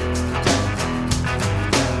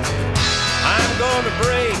 I'm gonna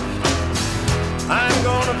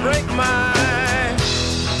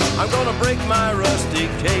break my rusty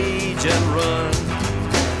cage and run.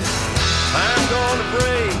 I'm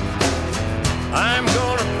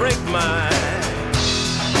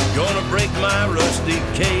gonna break my rusty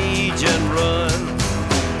cage and run.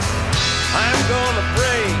 I'm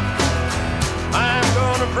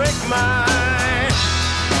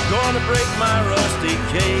gonna break my rusty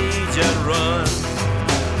cage and run.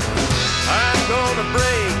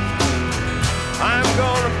 I'm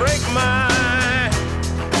gonna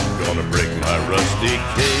break my rusty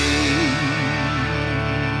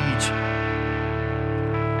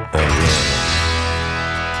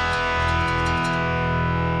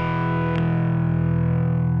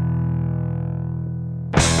and run.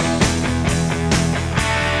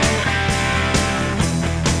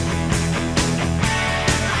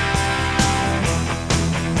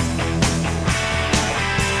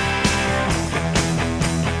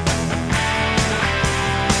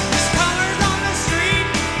 Colors on the street,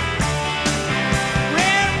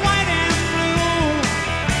 red, white.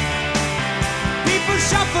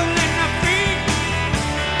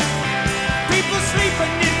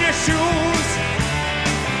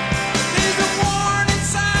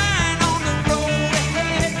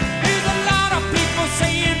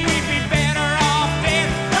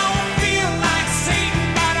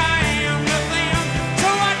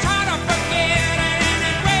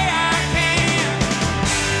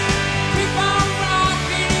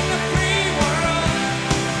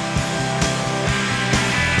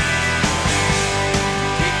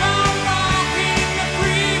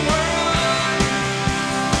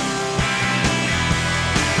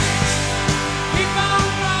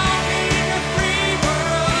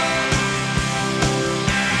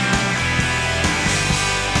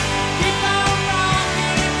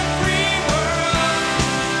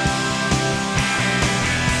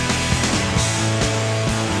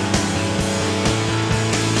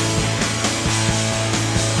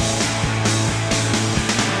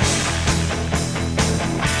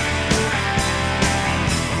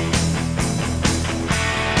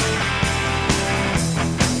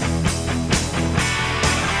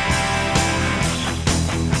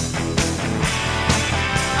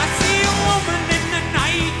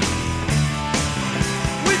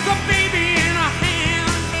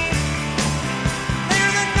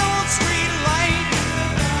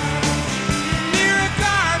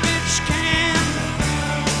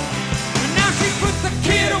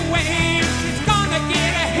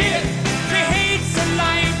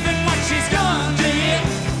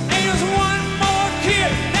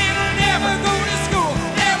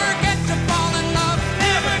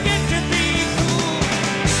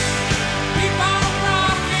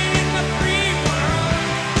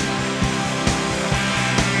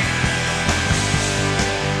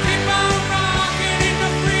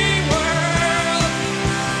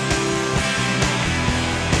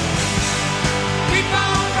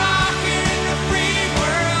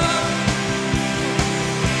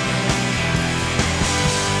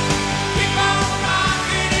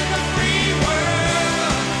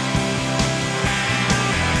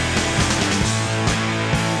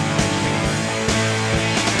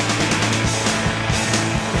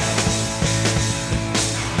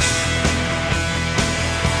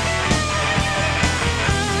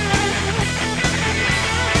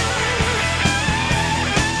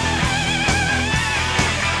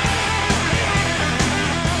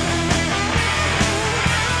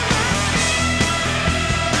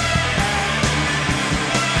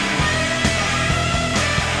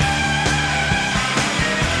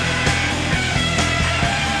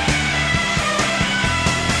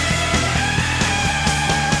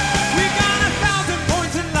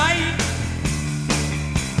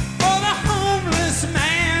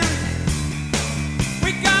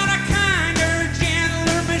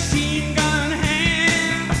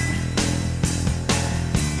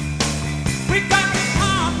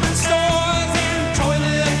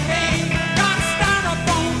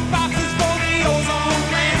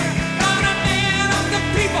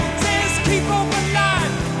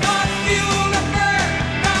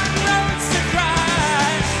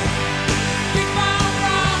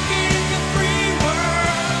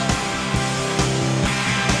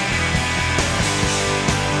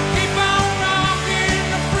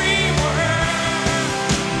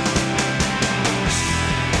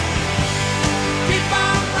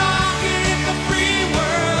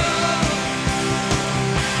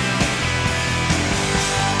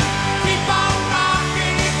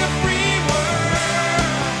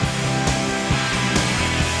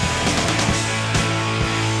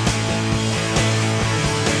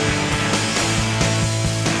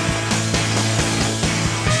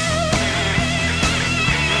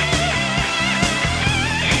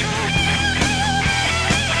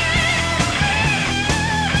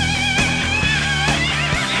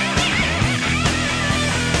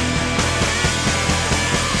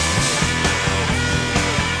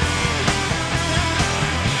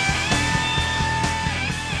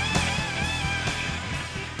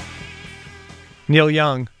 Neil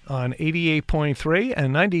Young on 88.3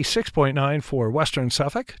 and 96.9 for Western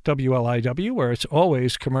Suffolk, WLIW, where it's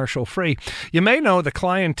always commercial free. You may know the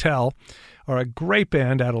Clientele are a great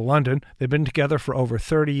band out of London. They've been together for over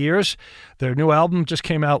 30 years. Their new album just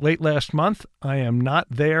came out late last month, I Am Not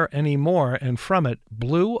There Anymore, and from it,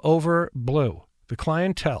 Blue Over Blue. The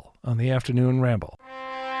Clientele on the Afternoon Ramble.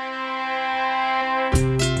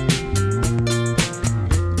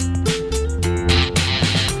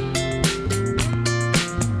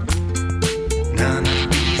 None of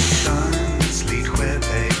these suns lead where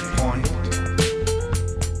they point.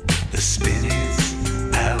 The spin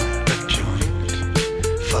is out of joint.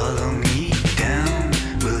 Follow me down,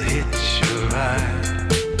 we'll hitch a ride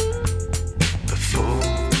before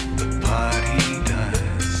the party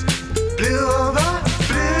dies. Blue over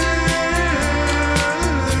blue.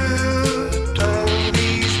 All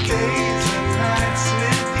these days and nights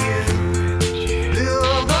with you. Blue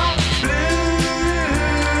over blue.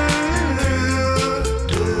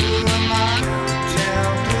 Blue of my hotel,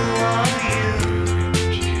 blue of you.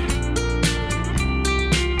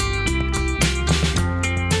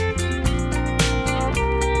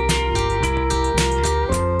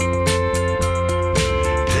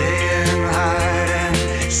 Playing hide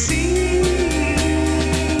and seek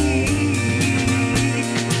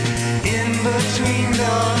in between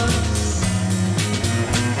doors.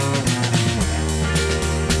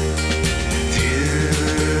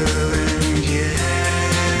 Feeling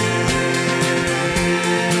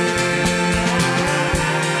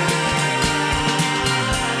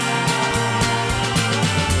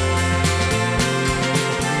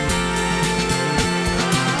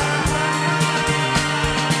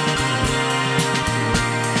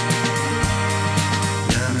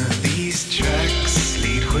none of these tracks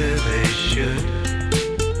lead where they should.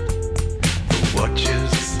 The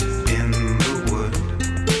watchers in the wood.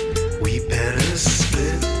 We better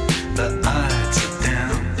split. The odds are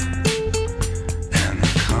down and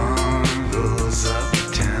the carnival's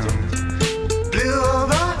uptown. Blue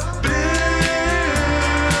over blue.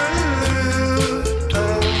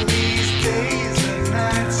 All these days and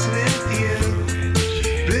nights with you.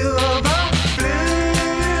 Blue over blue.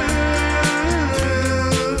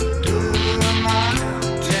 Blue of my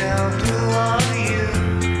hotel, blue of you.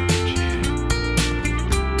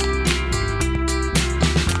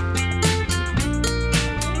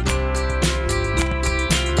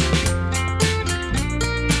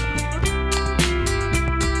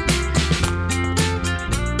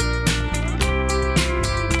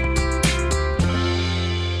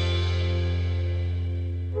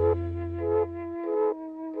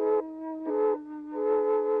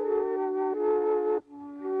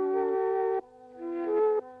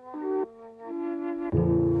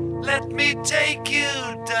 Let me take you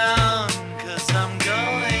down, 'cause I'm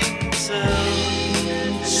going to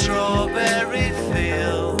Strawberry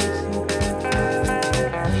Fields.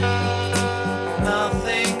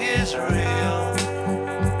 Nothing is real,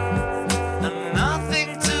 and nothing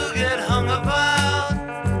to get hung about.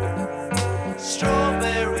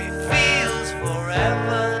 Strawberry Fields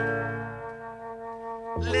forever.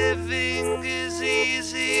 Living is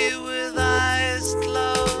easy with eyes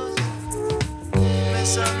closed.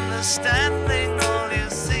 Misunderstanding all you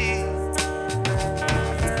see.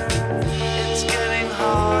 It's getting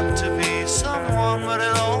hard to be someone, but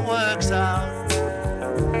it all works out.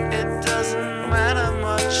 It doesn't matter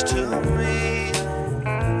much to me.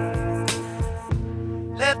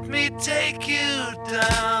 Let me take you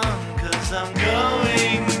down, 'cause I'm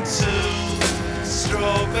going to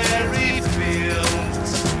Strawberry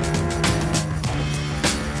Fields.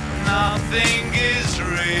 Nothing is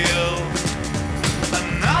real,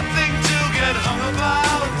 nothing to get hung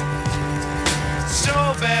about.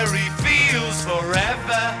 Strawberry Fields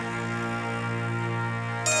forever.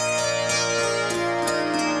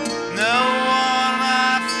 No one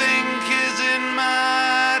I think is in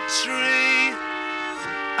my tree.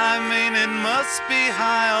 I mean, it must be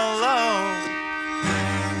high or low.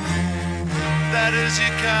 That is,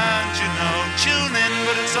 you can't, tune in,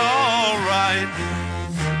 but it's alright.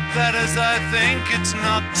 That is, I think it's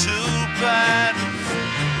not too bad.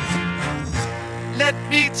 Let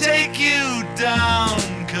me take you down,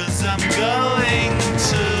 'cause I'm going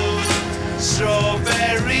to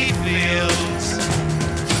Strawberry Fields.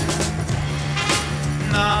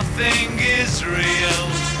 Nothing is real,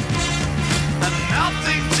 and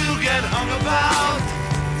nothing to get hung about.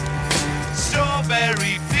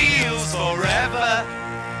 Strawberry Fields forever.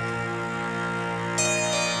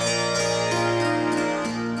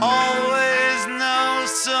 Always know,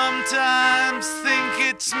 sometimes think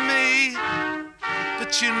it's me.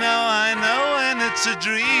 But I know when it's a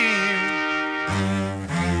dream.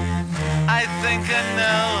 I think I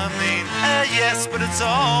know, I mean, yes, but it's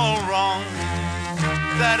all wrong.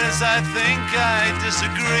 That is, I think I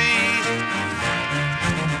disagree.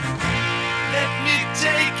 Let me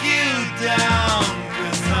take you down,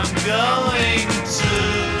 'cause I'm going to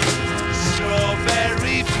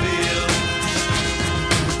Strawberry Fields.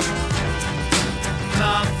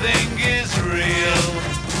 Nothing is real,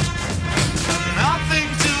 nothing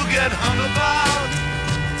to get hung about.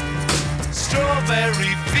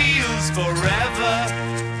 Strawberry Fields forever.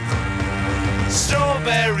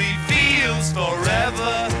 Strawberry Fields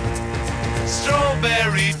forever.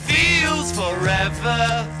 Strawberry Fields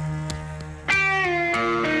forever.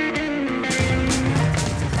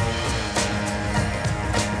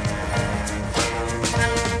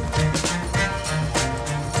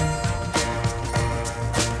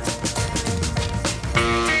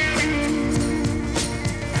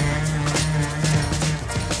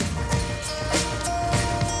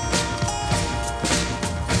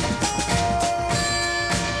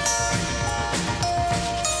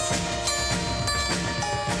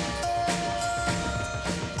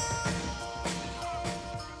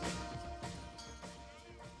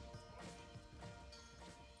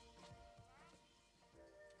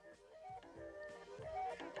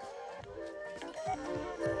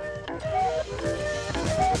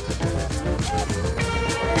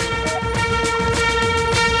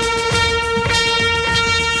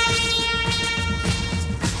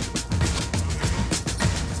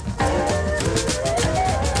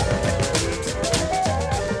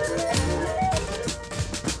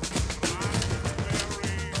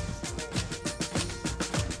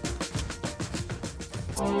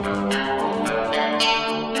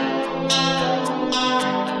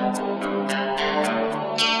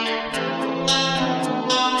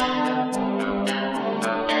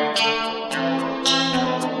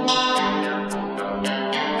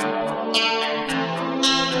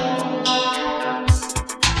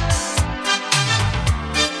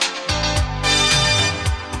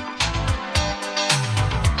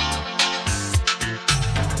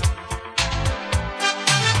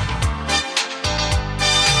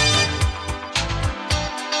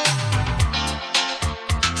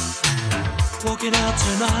 Walking out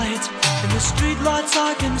tonight, in the streetlights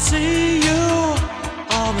I can see you,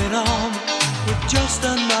 arm in arm with just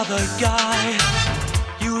another guy.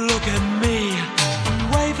 You look at me and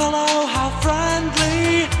wave hello, how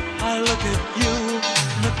friendly. I look at you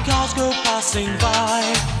and the cars go passing by.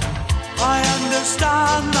 I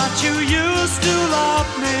understand that you used to love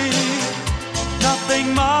me,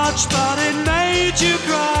 nothing much but it made you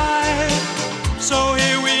cry. So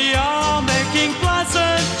here we are making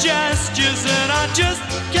pleasant gestures, and I just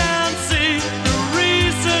can't see the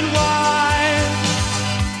reason why.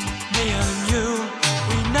 Me and you,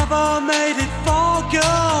 we never made it far,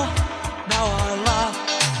 girl. Now I laugh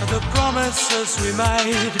at the promises we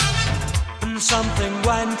made. And something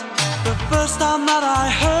went the first time that I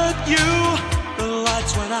heard you. The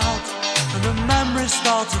lights went out and the memories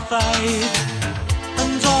start to fade.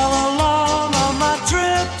 And all along on my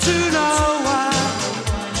trip to nowhere,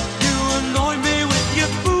 you annoyed me with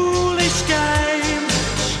your foolish game,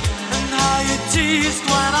 and how you teased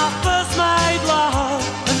when I first made love,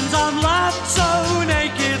 and I'm left so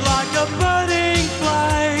naked like a burning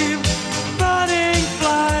flame, burning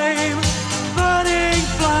flame, burning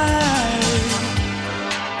flame.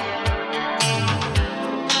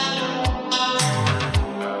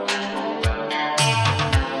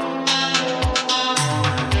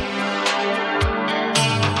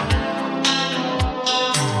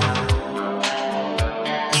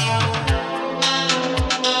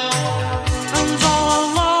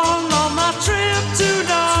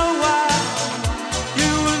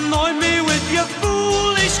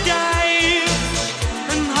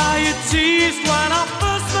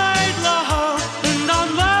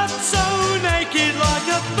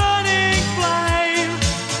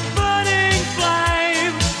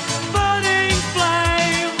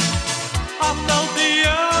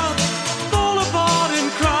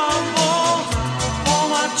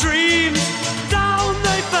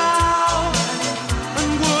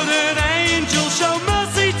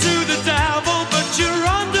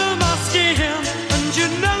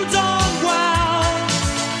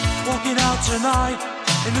 Tonight,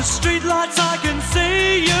 in the streetlights I can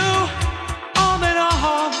see you, arm in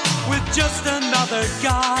arm with just another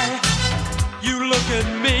guy. You look at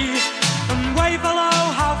me and wave hello,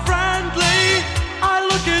 how friendly. I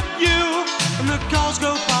look at you and the cars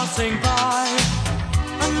go passing by.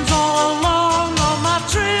 And all along on my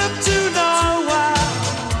trip to nowhere,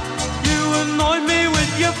 you annoyed me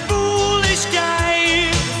with your foolish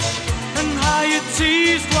game, and how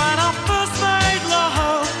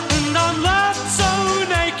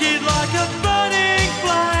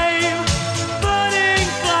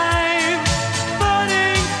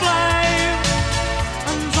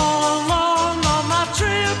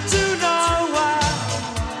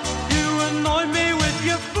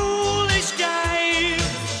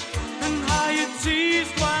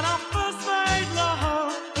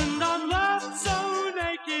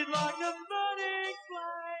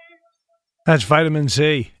That's Vitamin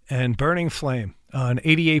Z and Burning Flame on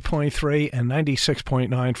 88.3 and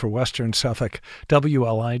 96.9 for Western Suffolk,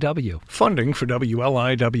 WLIW. Funding for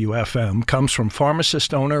WLIW-FM comes from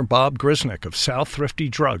pharmacist owner Bob Grisnick of South Thrifty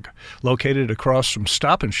Drug, located across from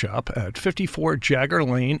Stop & Shop at 54 Jagger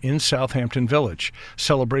Lane in Southampton Village,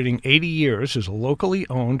 celebrating 80 years as a locally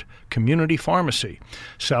owned community pharmacy.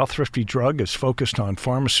 South Thrifty Drug is focused on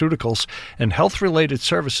pharmaceuticals and health-related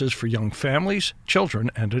services for young families,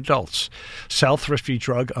 children, and adults. South Thrifty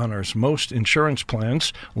Drug honors most insurance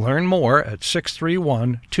plans. Learn more at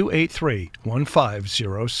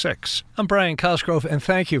 631-283-1506. I'm Brian Cosgrove, and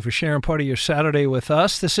thank you for sharing part of your Saturday with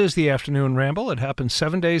us. This is the Afternoon Ramble. It happens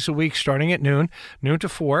 7 days a week starting at noon to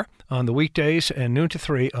 4 on the weekdays and noon to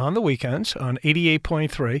 3 on the weekends on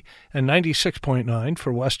 88.3 and 96.9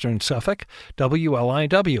 for Western Suffolk,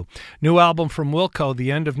 WLIW. New album from Wilco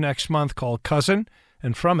the end of next month called Cousin,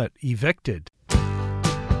 and from it, Evicted.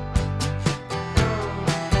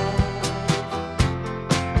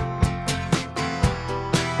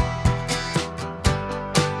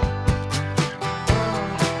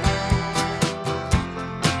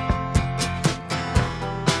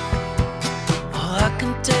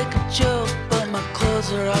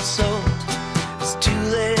 Are all sold. It's too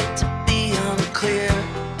late to be unclear.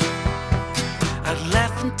 I'd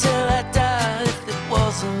laugh until I die if it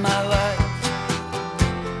wasn't my life,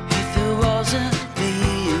 if it wasn't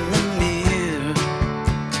me in the mirror.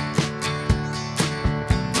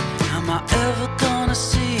 Am I ever gonna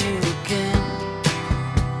see you again?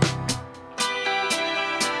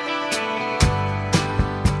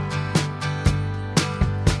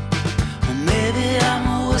 Or maybe I'm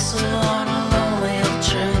a whistle on a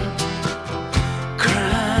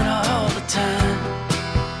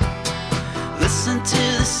listen to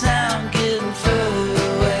the sound getting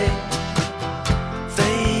further away,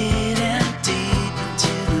 fading deep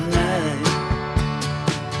into the night.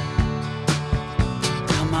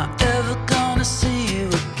 Am I ever gonna see you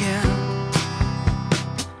again?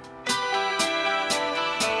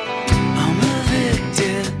 I'm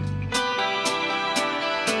evicted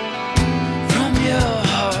from your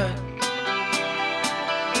heart.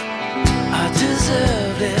 I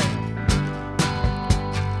deserved it.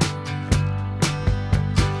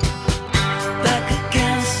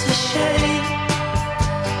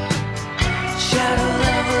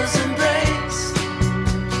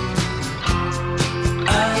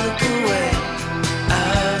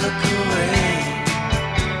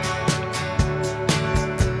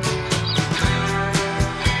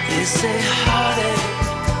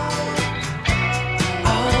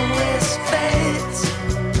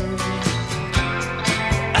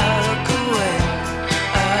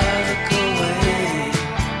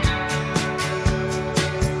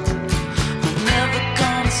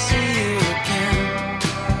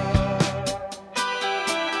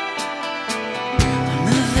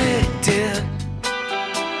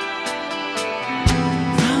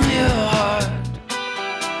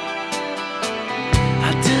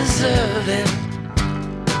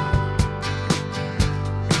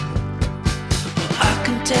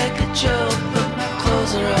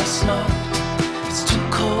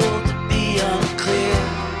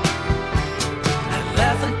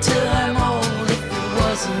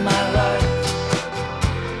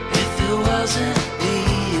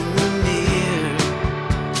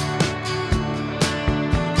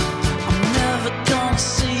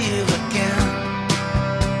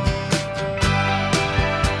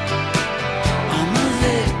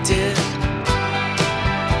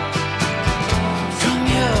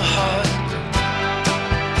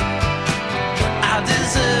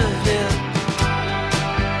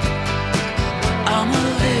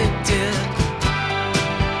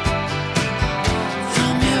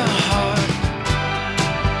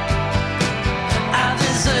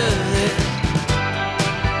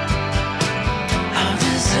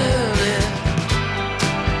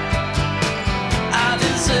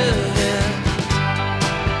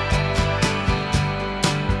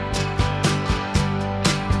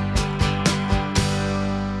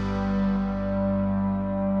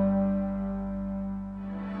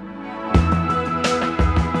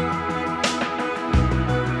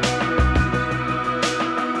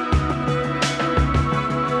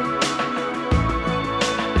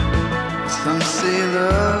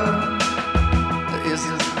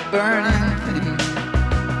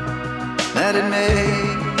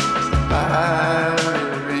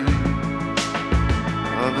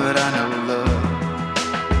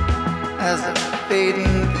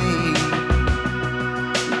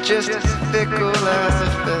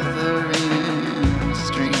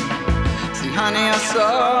 Honey, I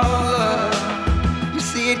saw love. You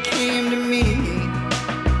see it came to me.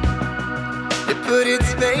 It put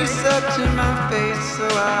its face up to my face so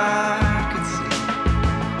I could see.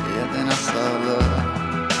 Yeah, then I saw love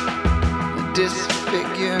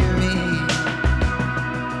disfigure me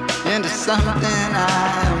into something I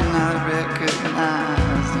am not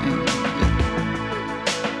recognizing.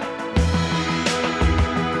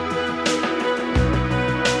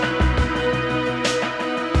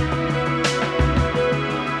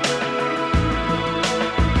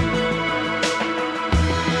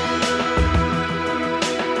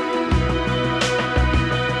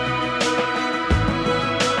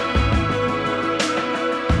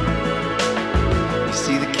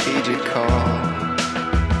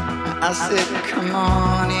 I said, come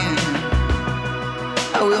on in.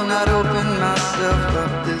 I will not open myself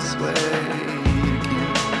up this way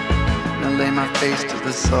again. Nor lay my face to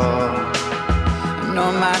the soil,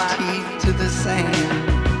 nor my teeth to the sand.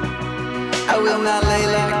 I will not lay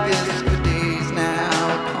like this for days now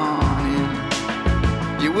upon him.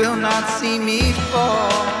 You will not see me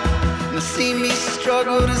fall, nor see me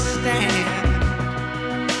struggle to stand,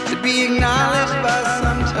 to be acknowledged by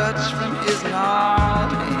some touch from his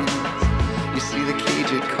gnarled hand. See the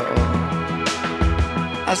cage it called.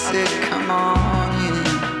 I said, come on in.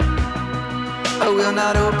 I will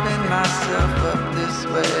not open myself up this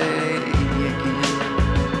way again.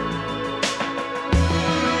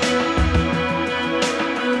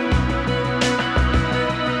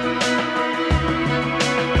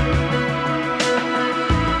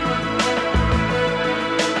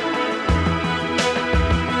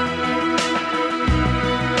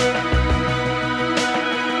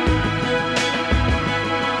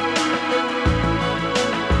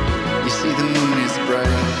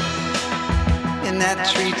 That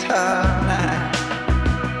treetop night,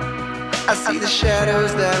 I see the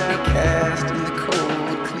shadows that we cast in the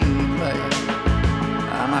cold, clean light.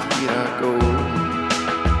 Ah, my feet are gold,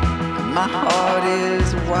 and my heart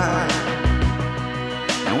is wide,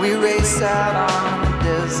 and we race out on the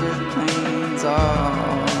desert plains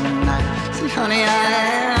all night. See, honey, I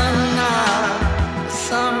am not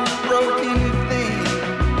some broken thing.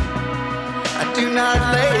 I do not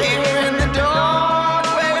lay here in the dark.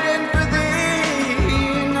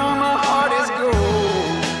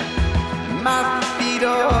 My feet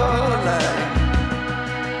are light,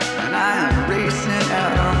 and I am racing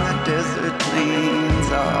out on the desert plains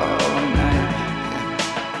all night.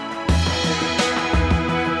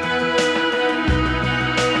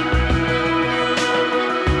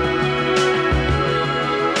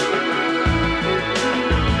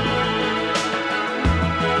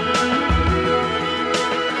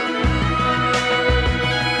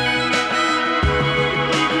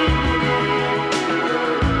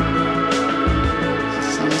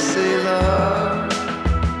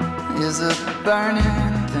 A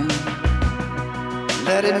burning thing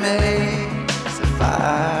that it makes a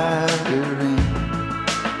fire ring.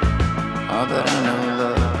 Oh, but I know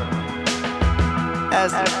love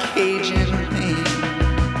as a Cajun thing,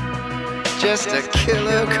 just a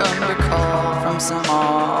killer come to call from some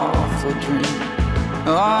awful dream.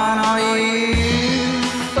 Oh, and all you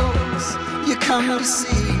folks you come to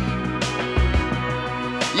see,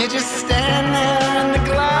 you just stand there in the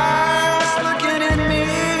glass looking at me.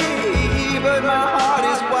 But my heart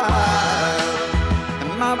is wild,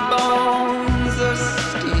 and my bones are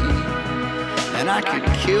steel, and I could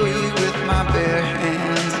kill you with my bare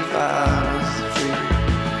hands if I was free.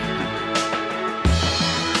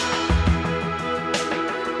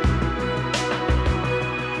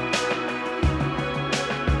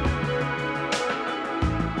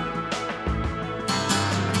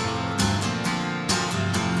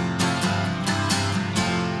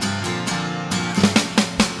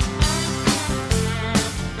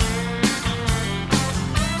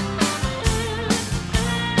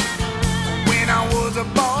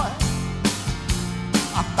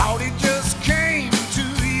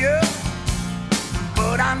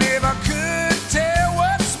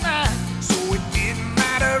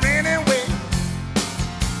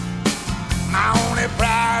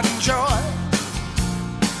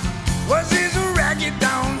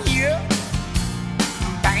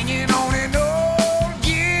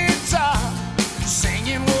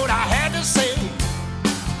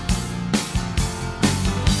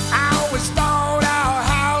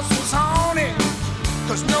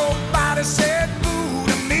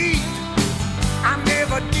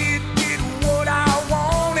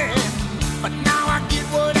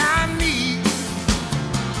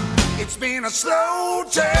 Been a slow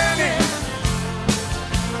journey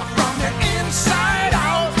from the inside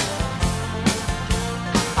out,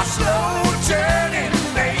 a slow journey,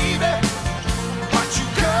 baby, but you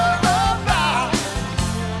could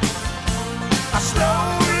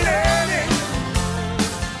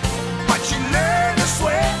she learned to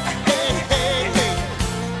sweat.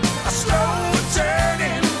 A slow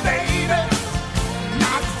turning, baby,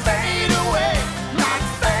 not fade away, not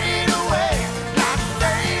fade away, not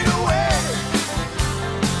fade away.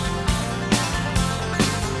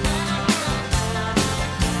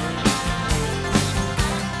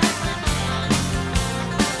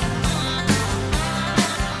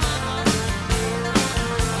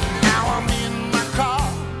 Now I'm in my car.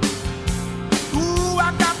 Ooh, I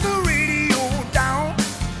got the radio down.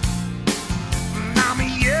 And I'm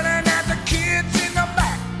yelling at the kids in the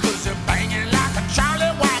back, 'cause they're banging like a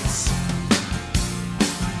Charlie Watts.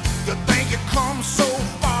 You think you come so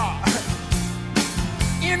far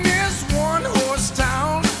in this one-horse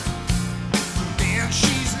town. Then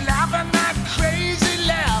she's laughing that crazy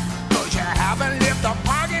laugh, 'cause you haven't left the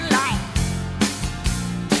parking lot.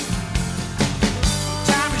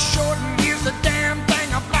 Time is short and here's the damn thing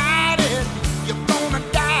about it. You're gonna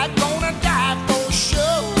die for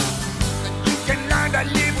sure. You can learn to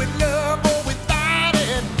live with love or without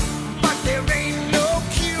it, but there ain't no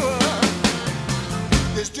cure.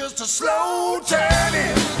 There's just a slow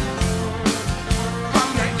turning from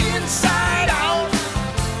the inside out.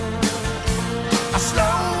 A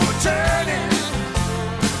slow turning,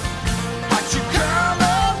 but you come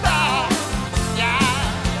about,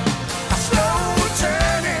 yeah. A slow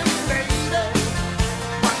turning, baby,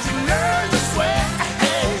 but you learn to sweat.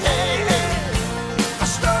 A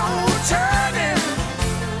slow turning,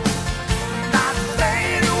 not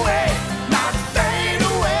fade away, not fade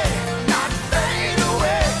away, not fade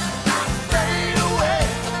away, not fade away,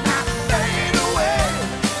 not fade away.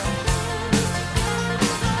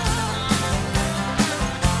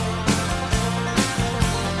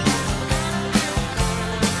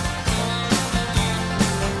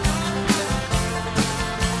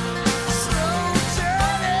 Slow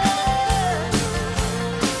turning,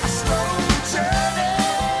 a slow turning,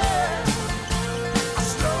 a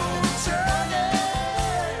slow turning,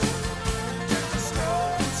 just a slow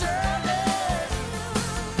turning.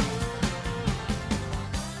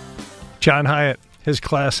 John Hyatt, his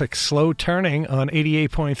classic Slow Turning on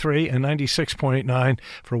 88.3 and 96.9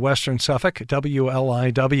 for Western Suffolk,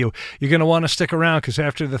 WLIW. You're going to want to stick around because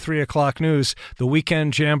after the 3 o'clock news, the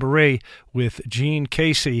Weekend Jamboree with Gene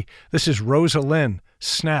Casey. This is Rosa Lynn,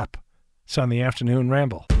 Snap. It's on the Afternoon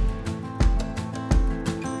Ramble.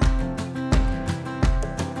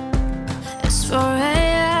 It's 4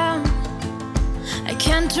 a.m. I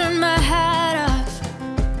can't turn my head off,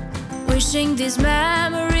 wishing these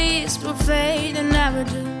memories will fade and never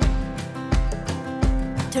do.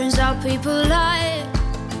 Turns out people lie.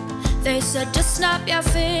 They said just snap your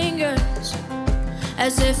fingers,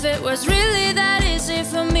 as if it was really that easy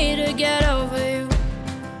for me to get over you.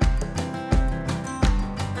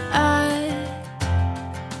 I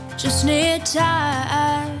just need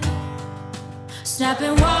time.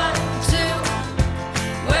 Snapping 1, 2.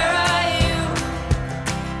 Where are you?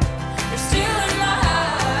 You're still in my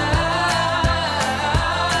heart.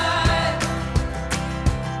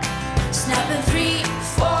 Snapping 3,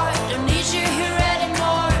 4. Don't need you here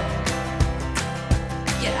anymore.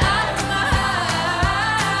 Get out of my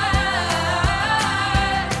heart.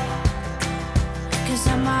 'Cause I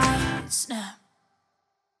might snap.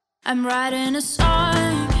 I'm writing a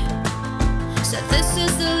song. Said this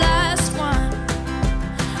is the last one.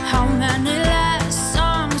 How many last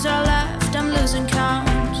songs are left? I'm losing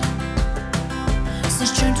count.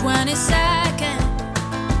 Since June 22nd,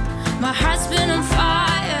 my heart's been on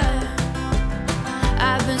fire.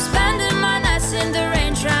 I've been spending my nights in the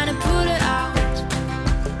rain trying to put it out.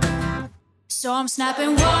 So I'm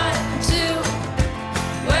snapping 1, 2.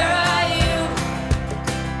 Where are you?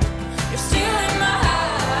 You're still in my heart.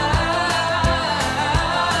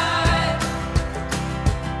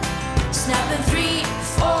 Snapping 3,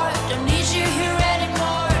 4. Don't need you here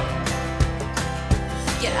anymore.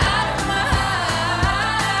 Get out of my heart.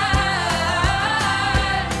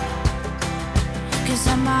 'Cause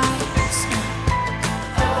I might snap.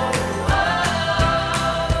 Oh, oh.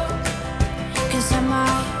 'Cause I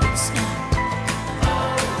might snap. Oh,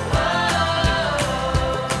 oh.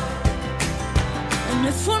 And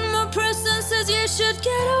if one more person says you should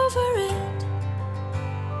get over it,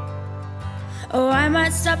 oh, I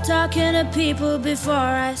might stop talking to people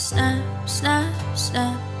before I snap, snap,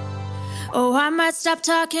 snap. Oh, I might stop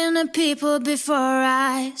talking to people before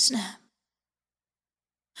I snap.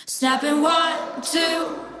 Snapping 1,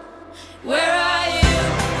 2. Where are you?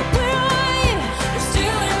 Where are you? You're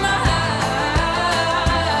still in my heart.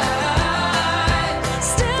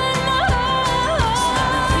 Still in my heart.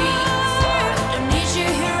 Snapping 3, 4. Don't need you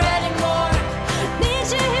here anymore. Need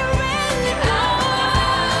you here anymore.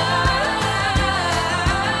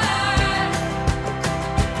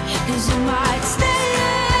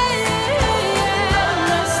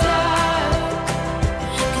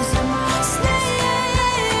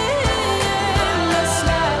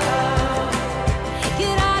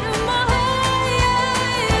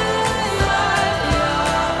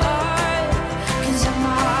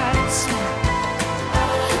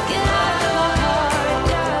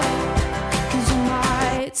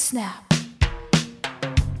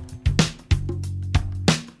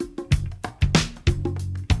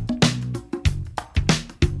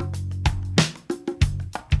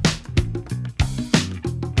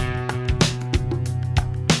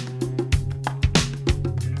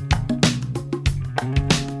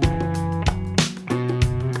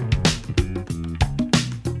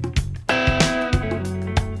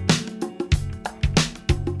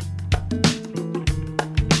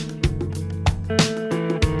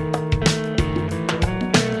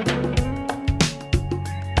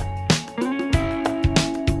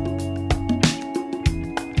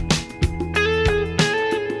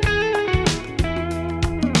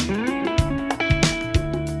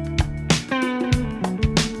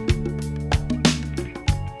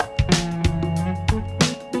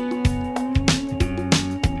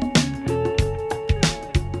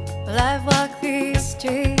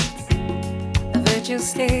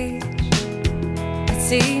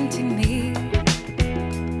 seem to me.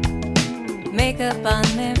 Makeup on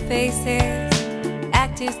their faces,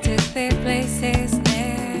 actors took their places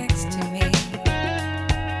next to me.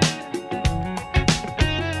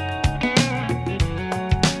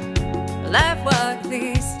 Well, I've walked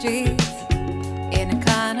these streets in a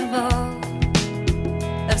carnival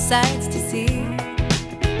of sights to see.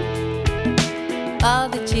 All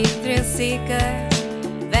the cheap thrill seekers,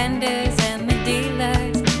 vendors and the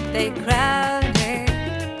dealers, they crowded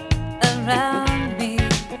around me.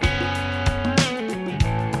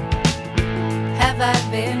 Have I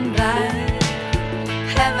been blind?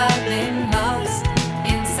 Have I been lost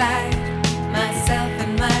inside myself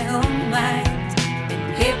and my own mind?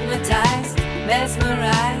 Been hypnotized,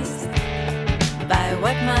 mesmerized by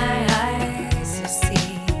what my eyes have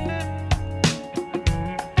seen.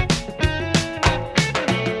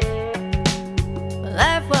 Well,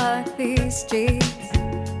 I've walked these streets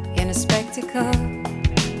in a spectacle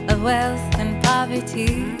of wealth and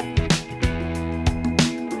poverty.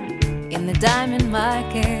 In the diamond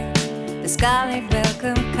market, the scarlet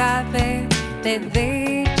welcome carpet that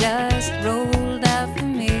they just rolled out for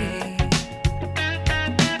me.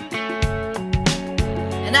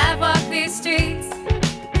 And I've walked these streets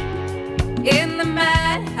in the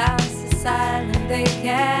madhouse, asylum they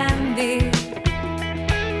can be,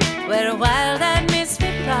 where a wild-eyed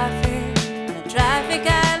misfit prophet on a traffic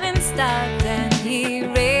island stopped and he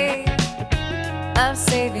raved of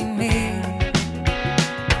saving me.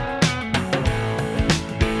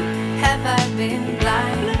 Have I been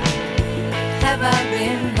blind? Have I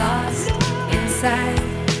been lost inside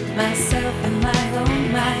myself and my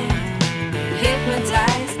own mind?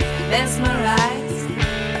 Hypnotized, mesmerized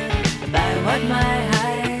by what my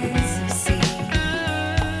eyes have seen.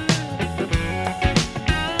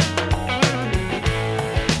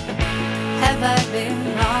 Have I been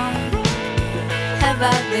wrong? Have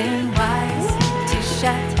I been wise to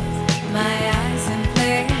shut my eyes and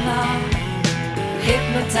play along?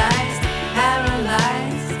 Hypnotized,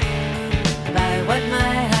 paralyzed by what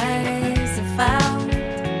my eyes have found,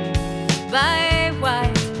 by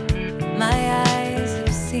what my eyes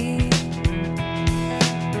have seen,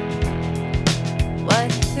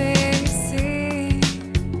 what they see.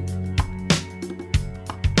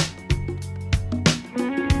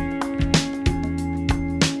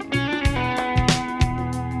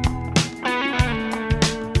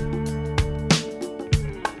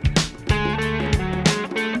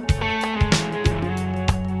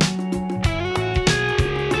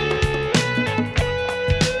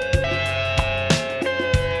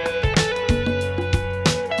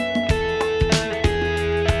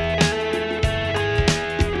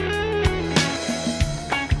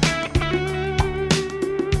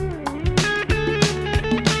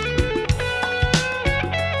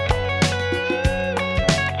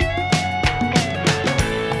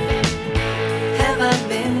 Have I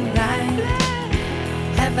been blind?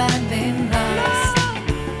 Have I been lost?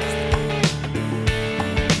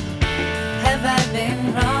 Have I been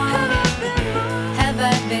wrong? Have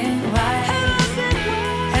I been wise?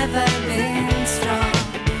 Have I been strong?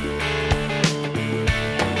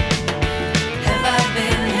 Have I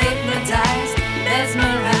been hypnotized,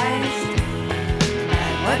 mesmerized by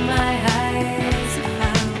what my eyes have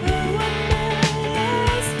found?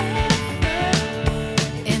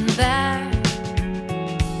 In that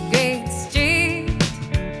great street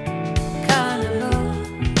carnival,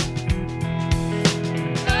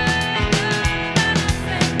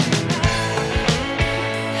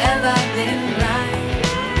 have I been blind?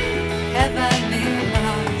 Have I been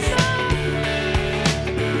lost?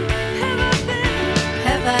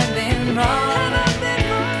 Have I been wrong?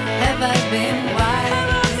 Have I been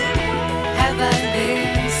wise? Have I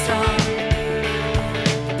been strong?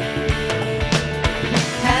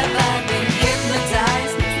 Have I been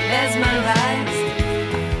hypnotized, mesmerized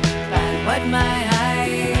by what my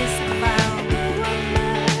eyes have found?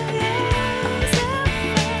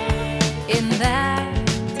 In that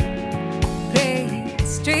great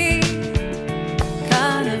street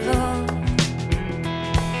carnival,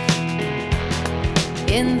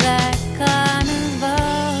 in that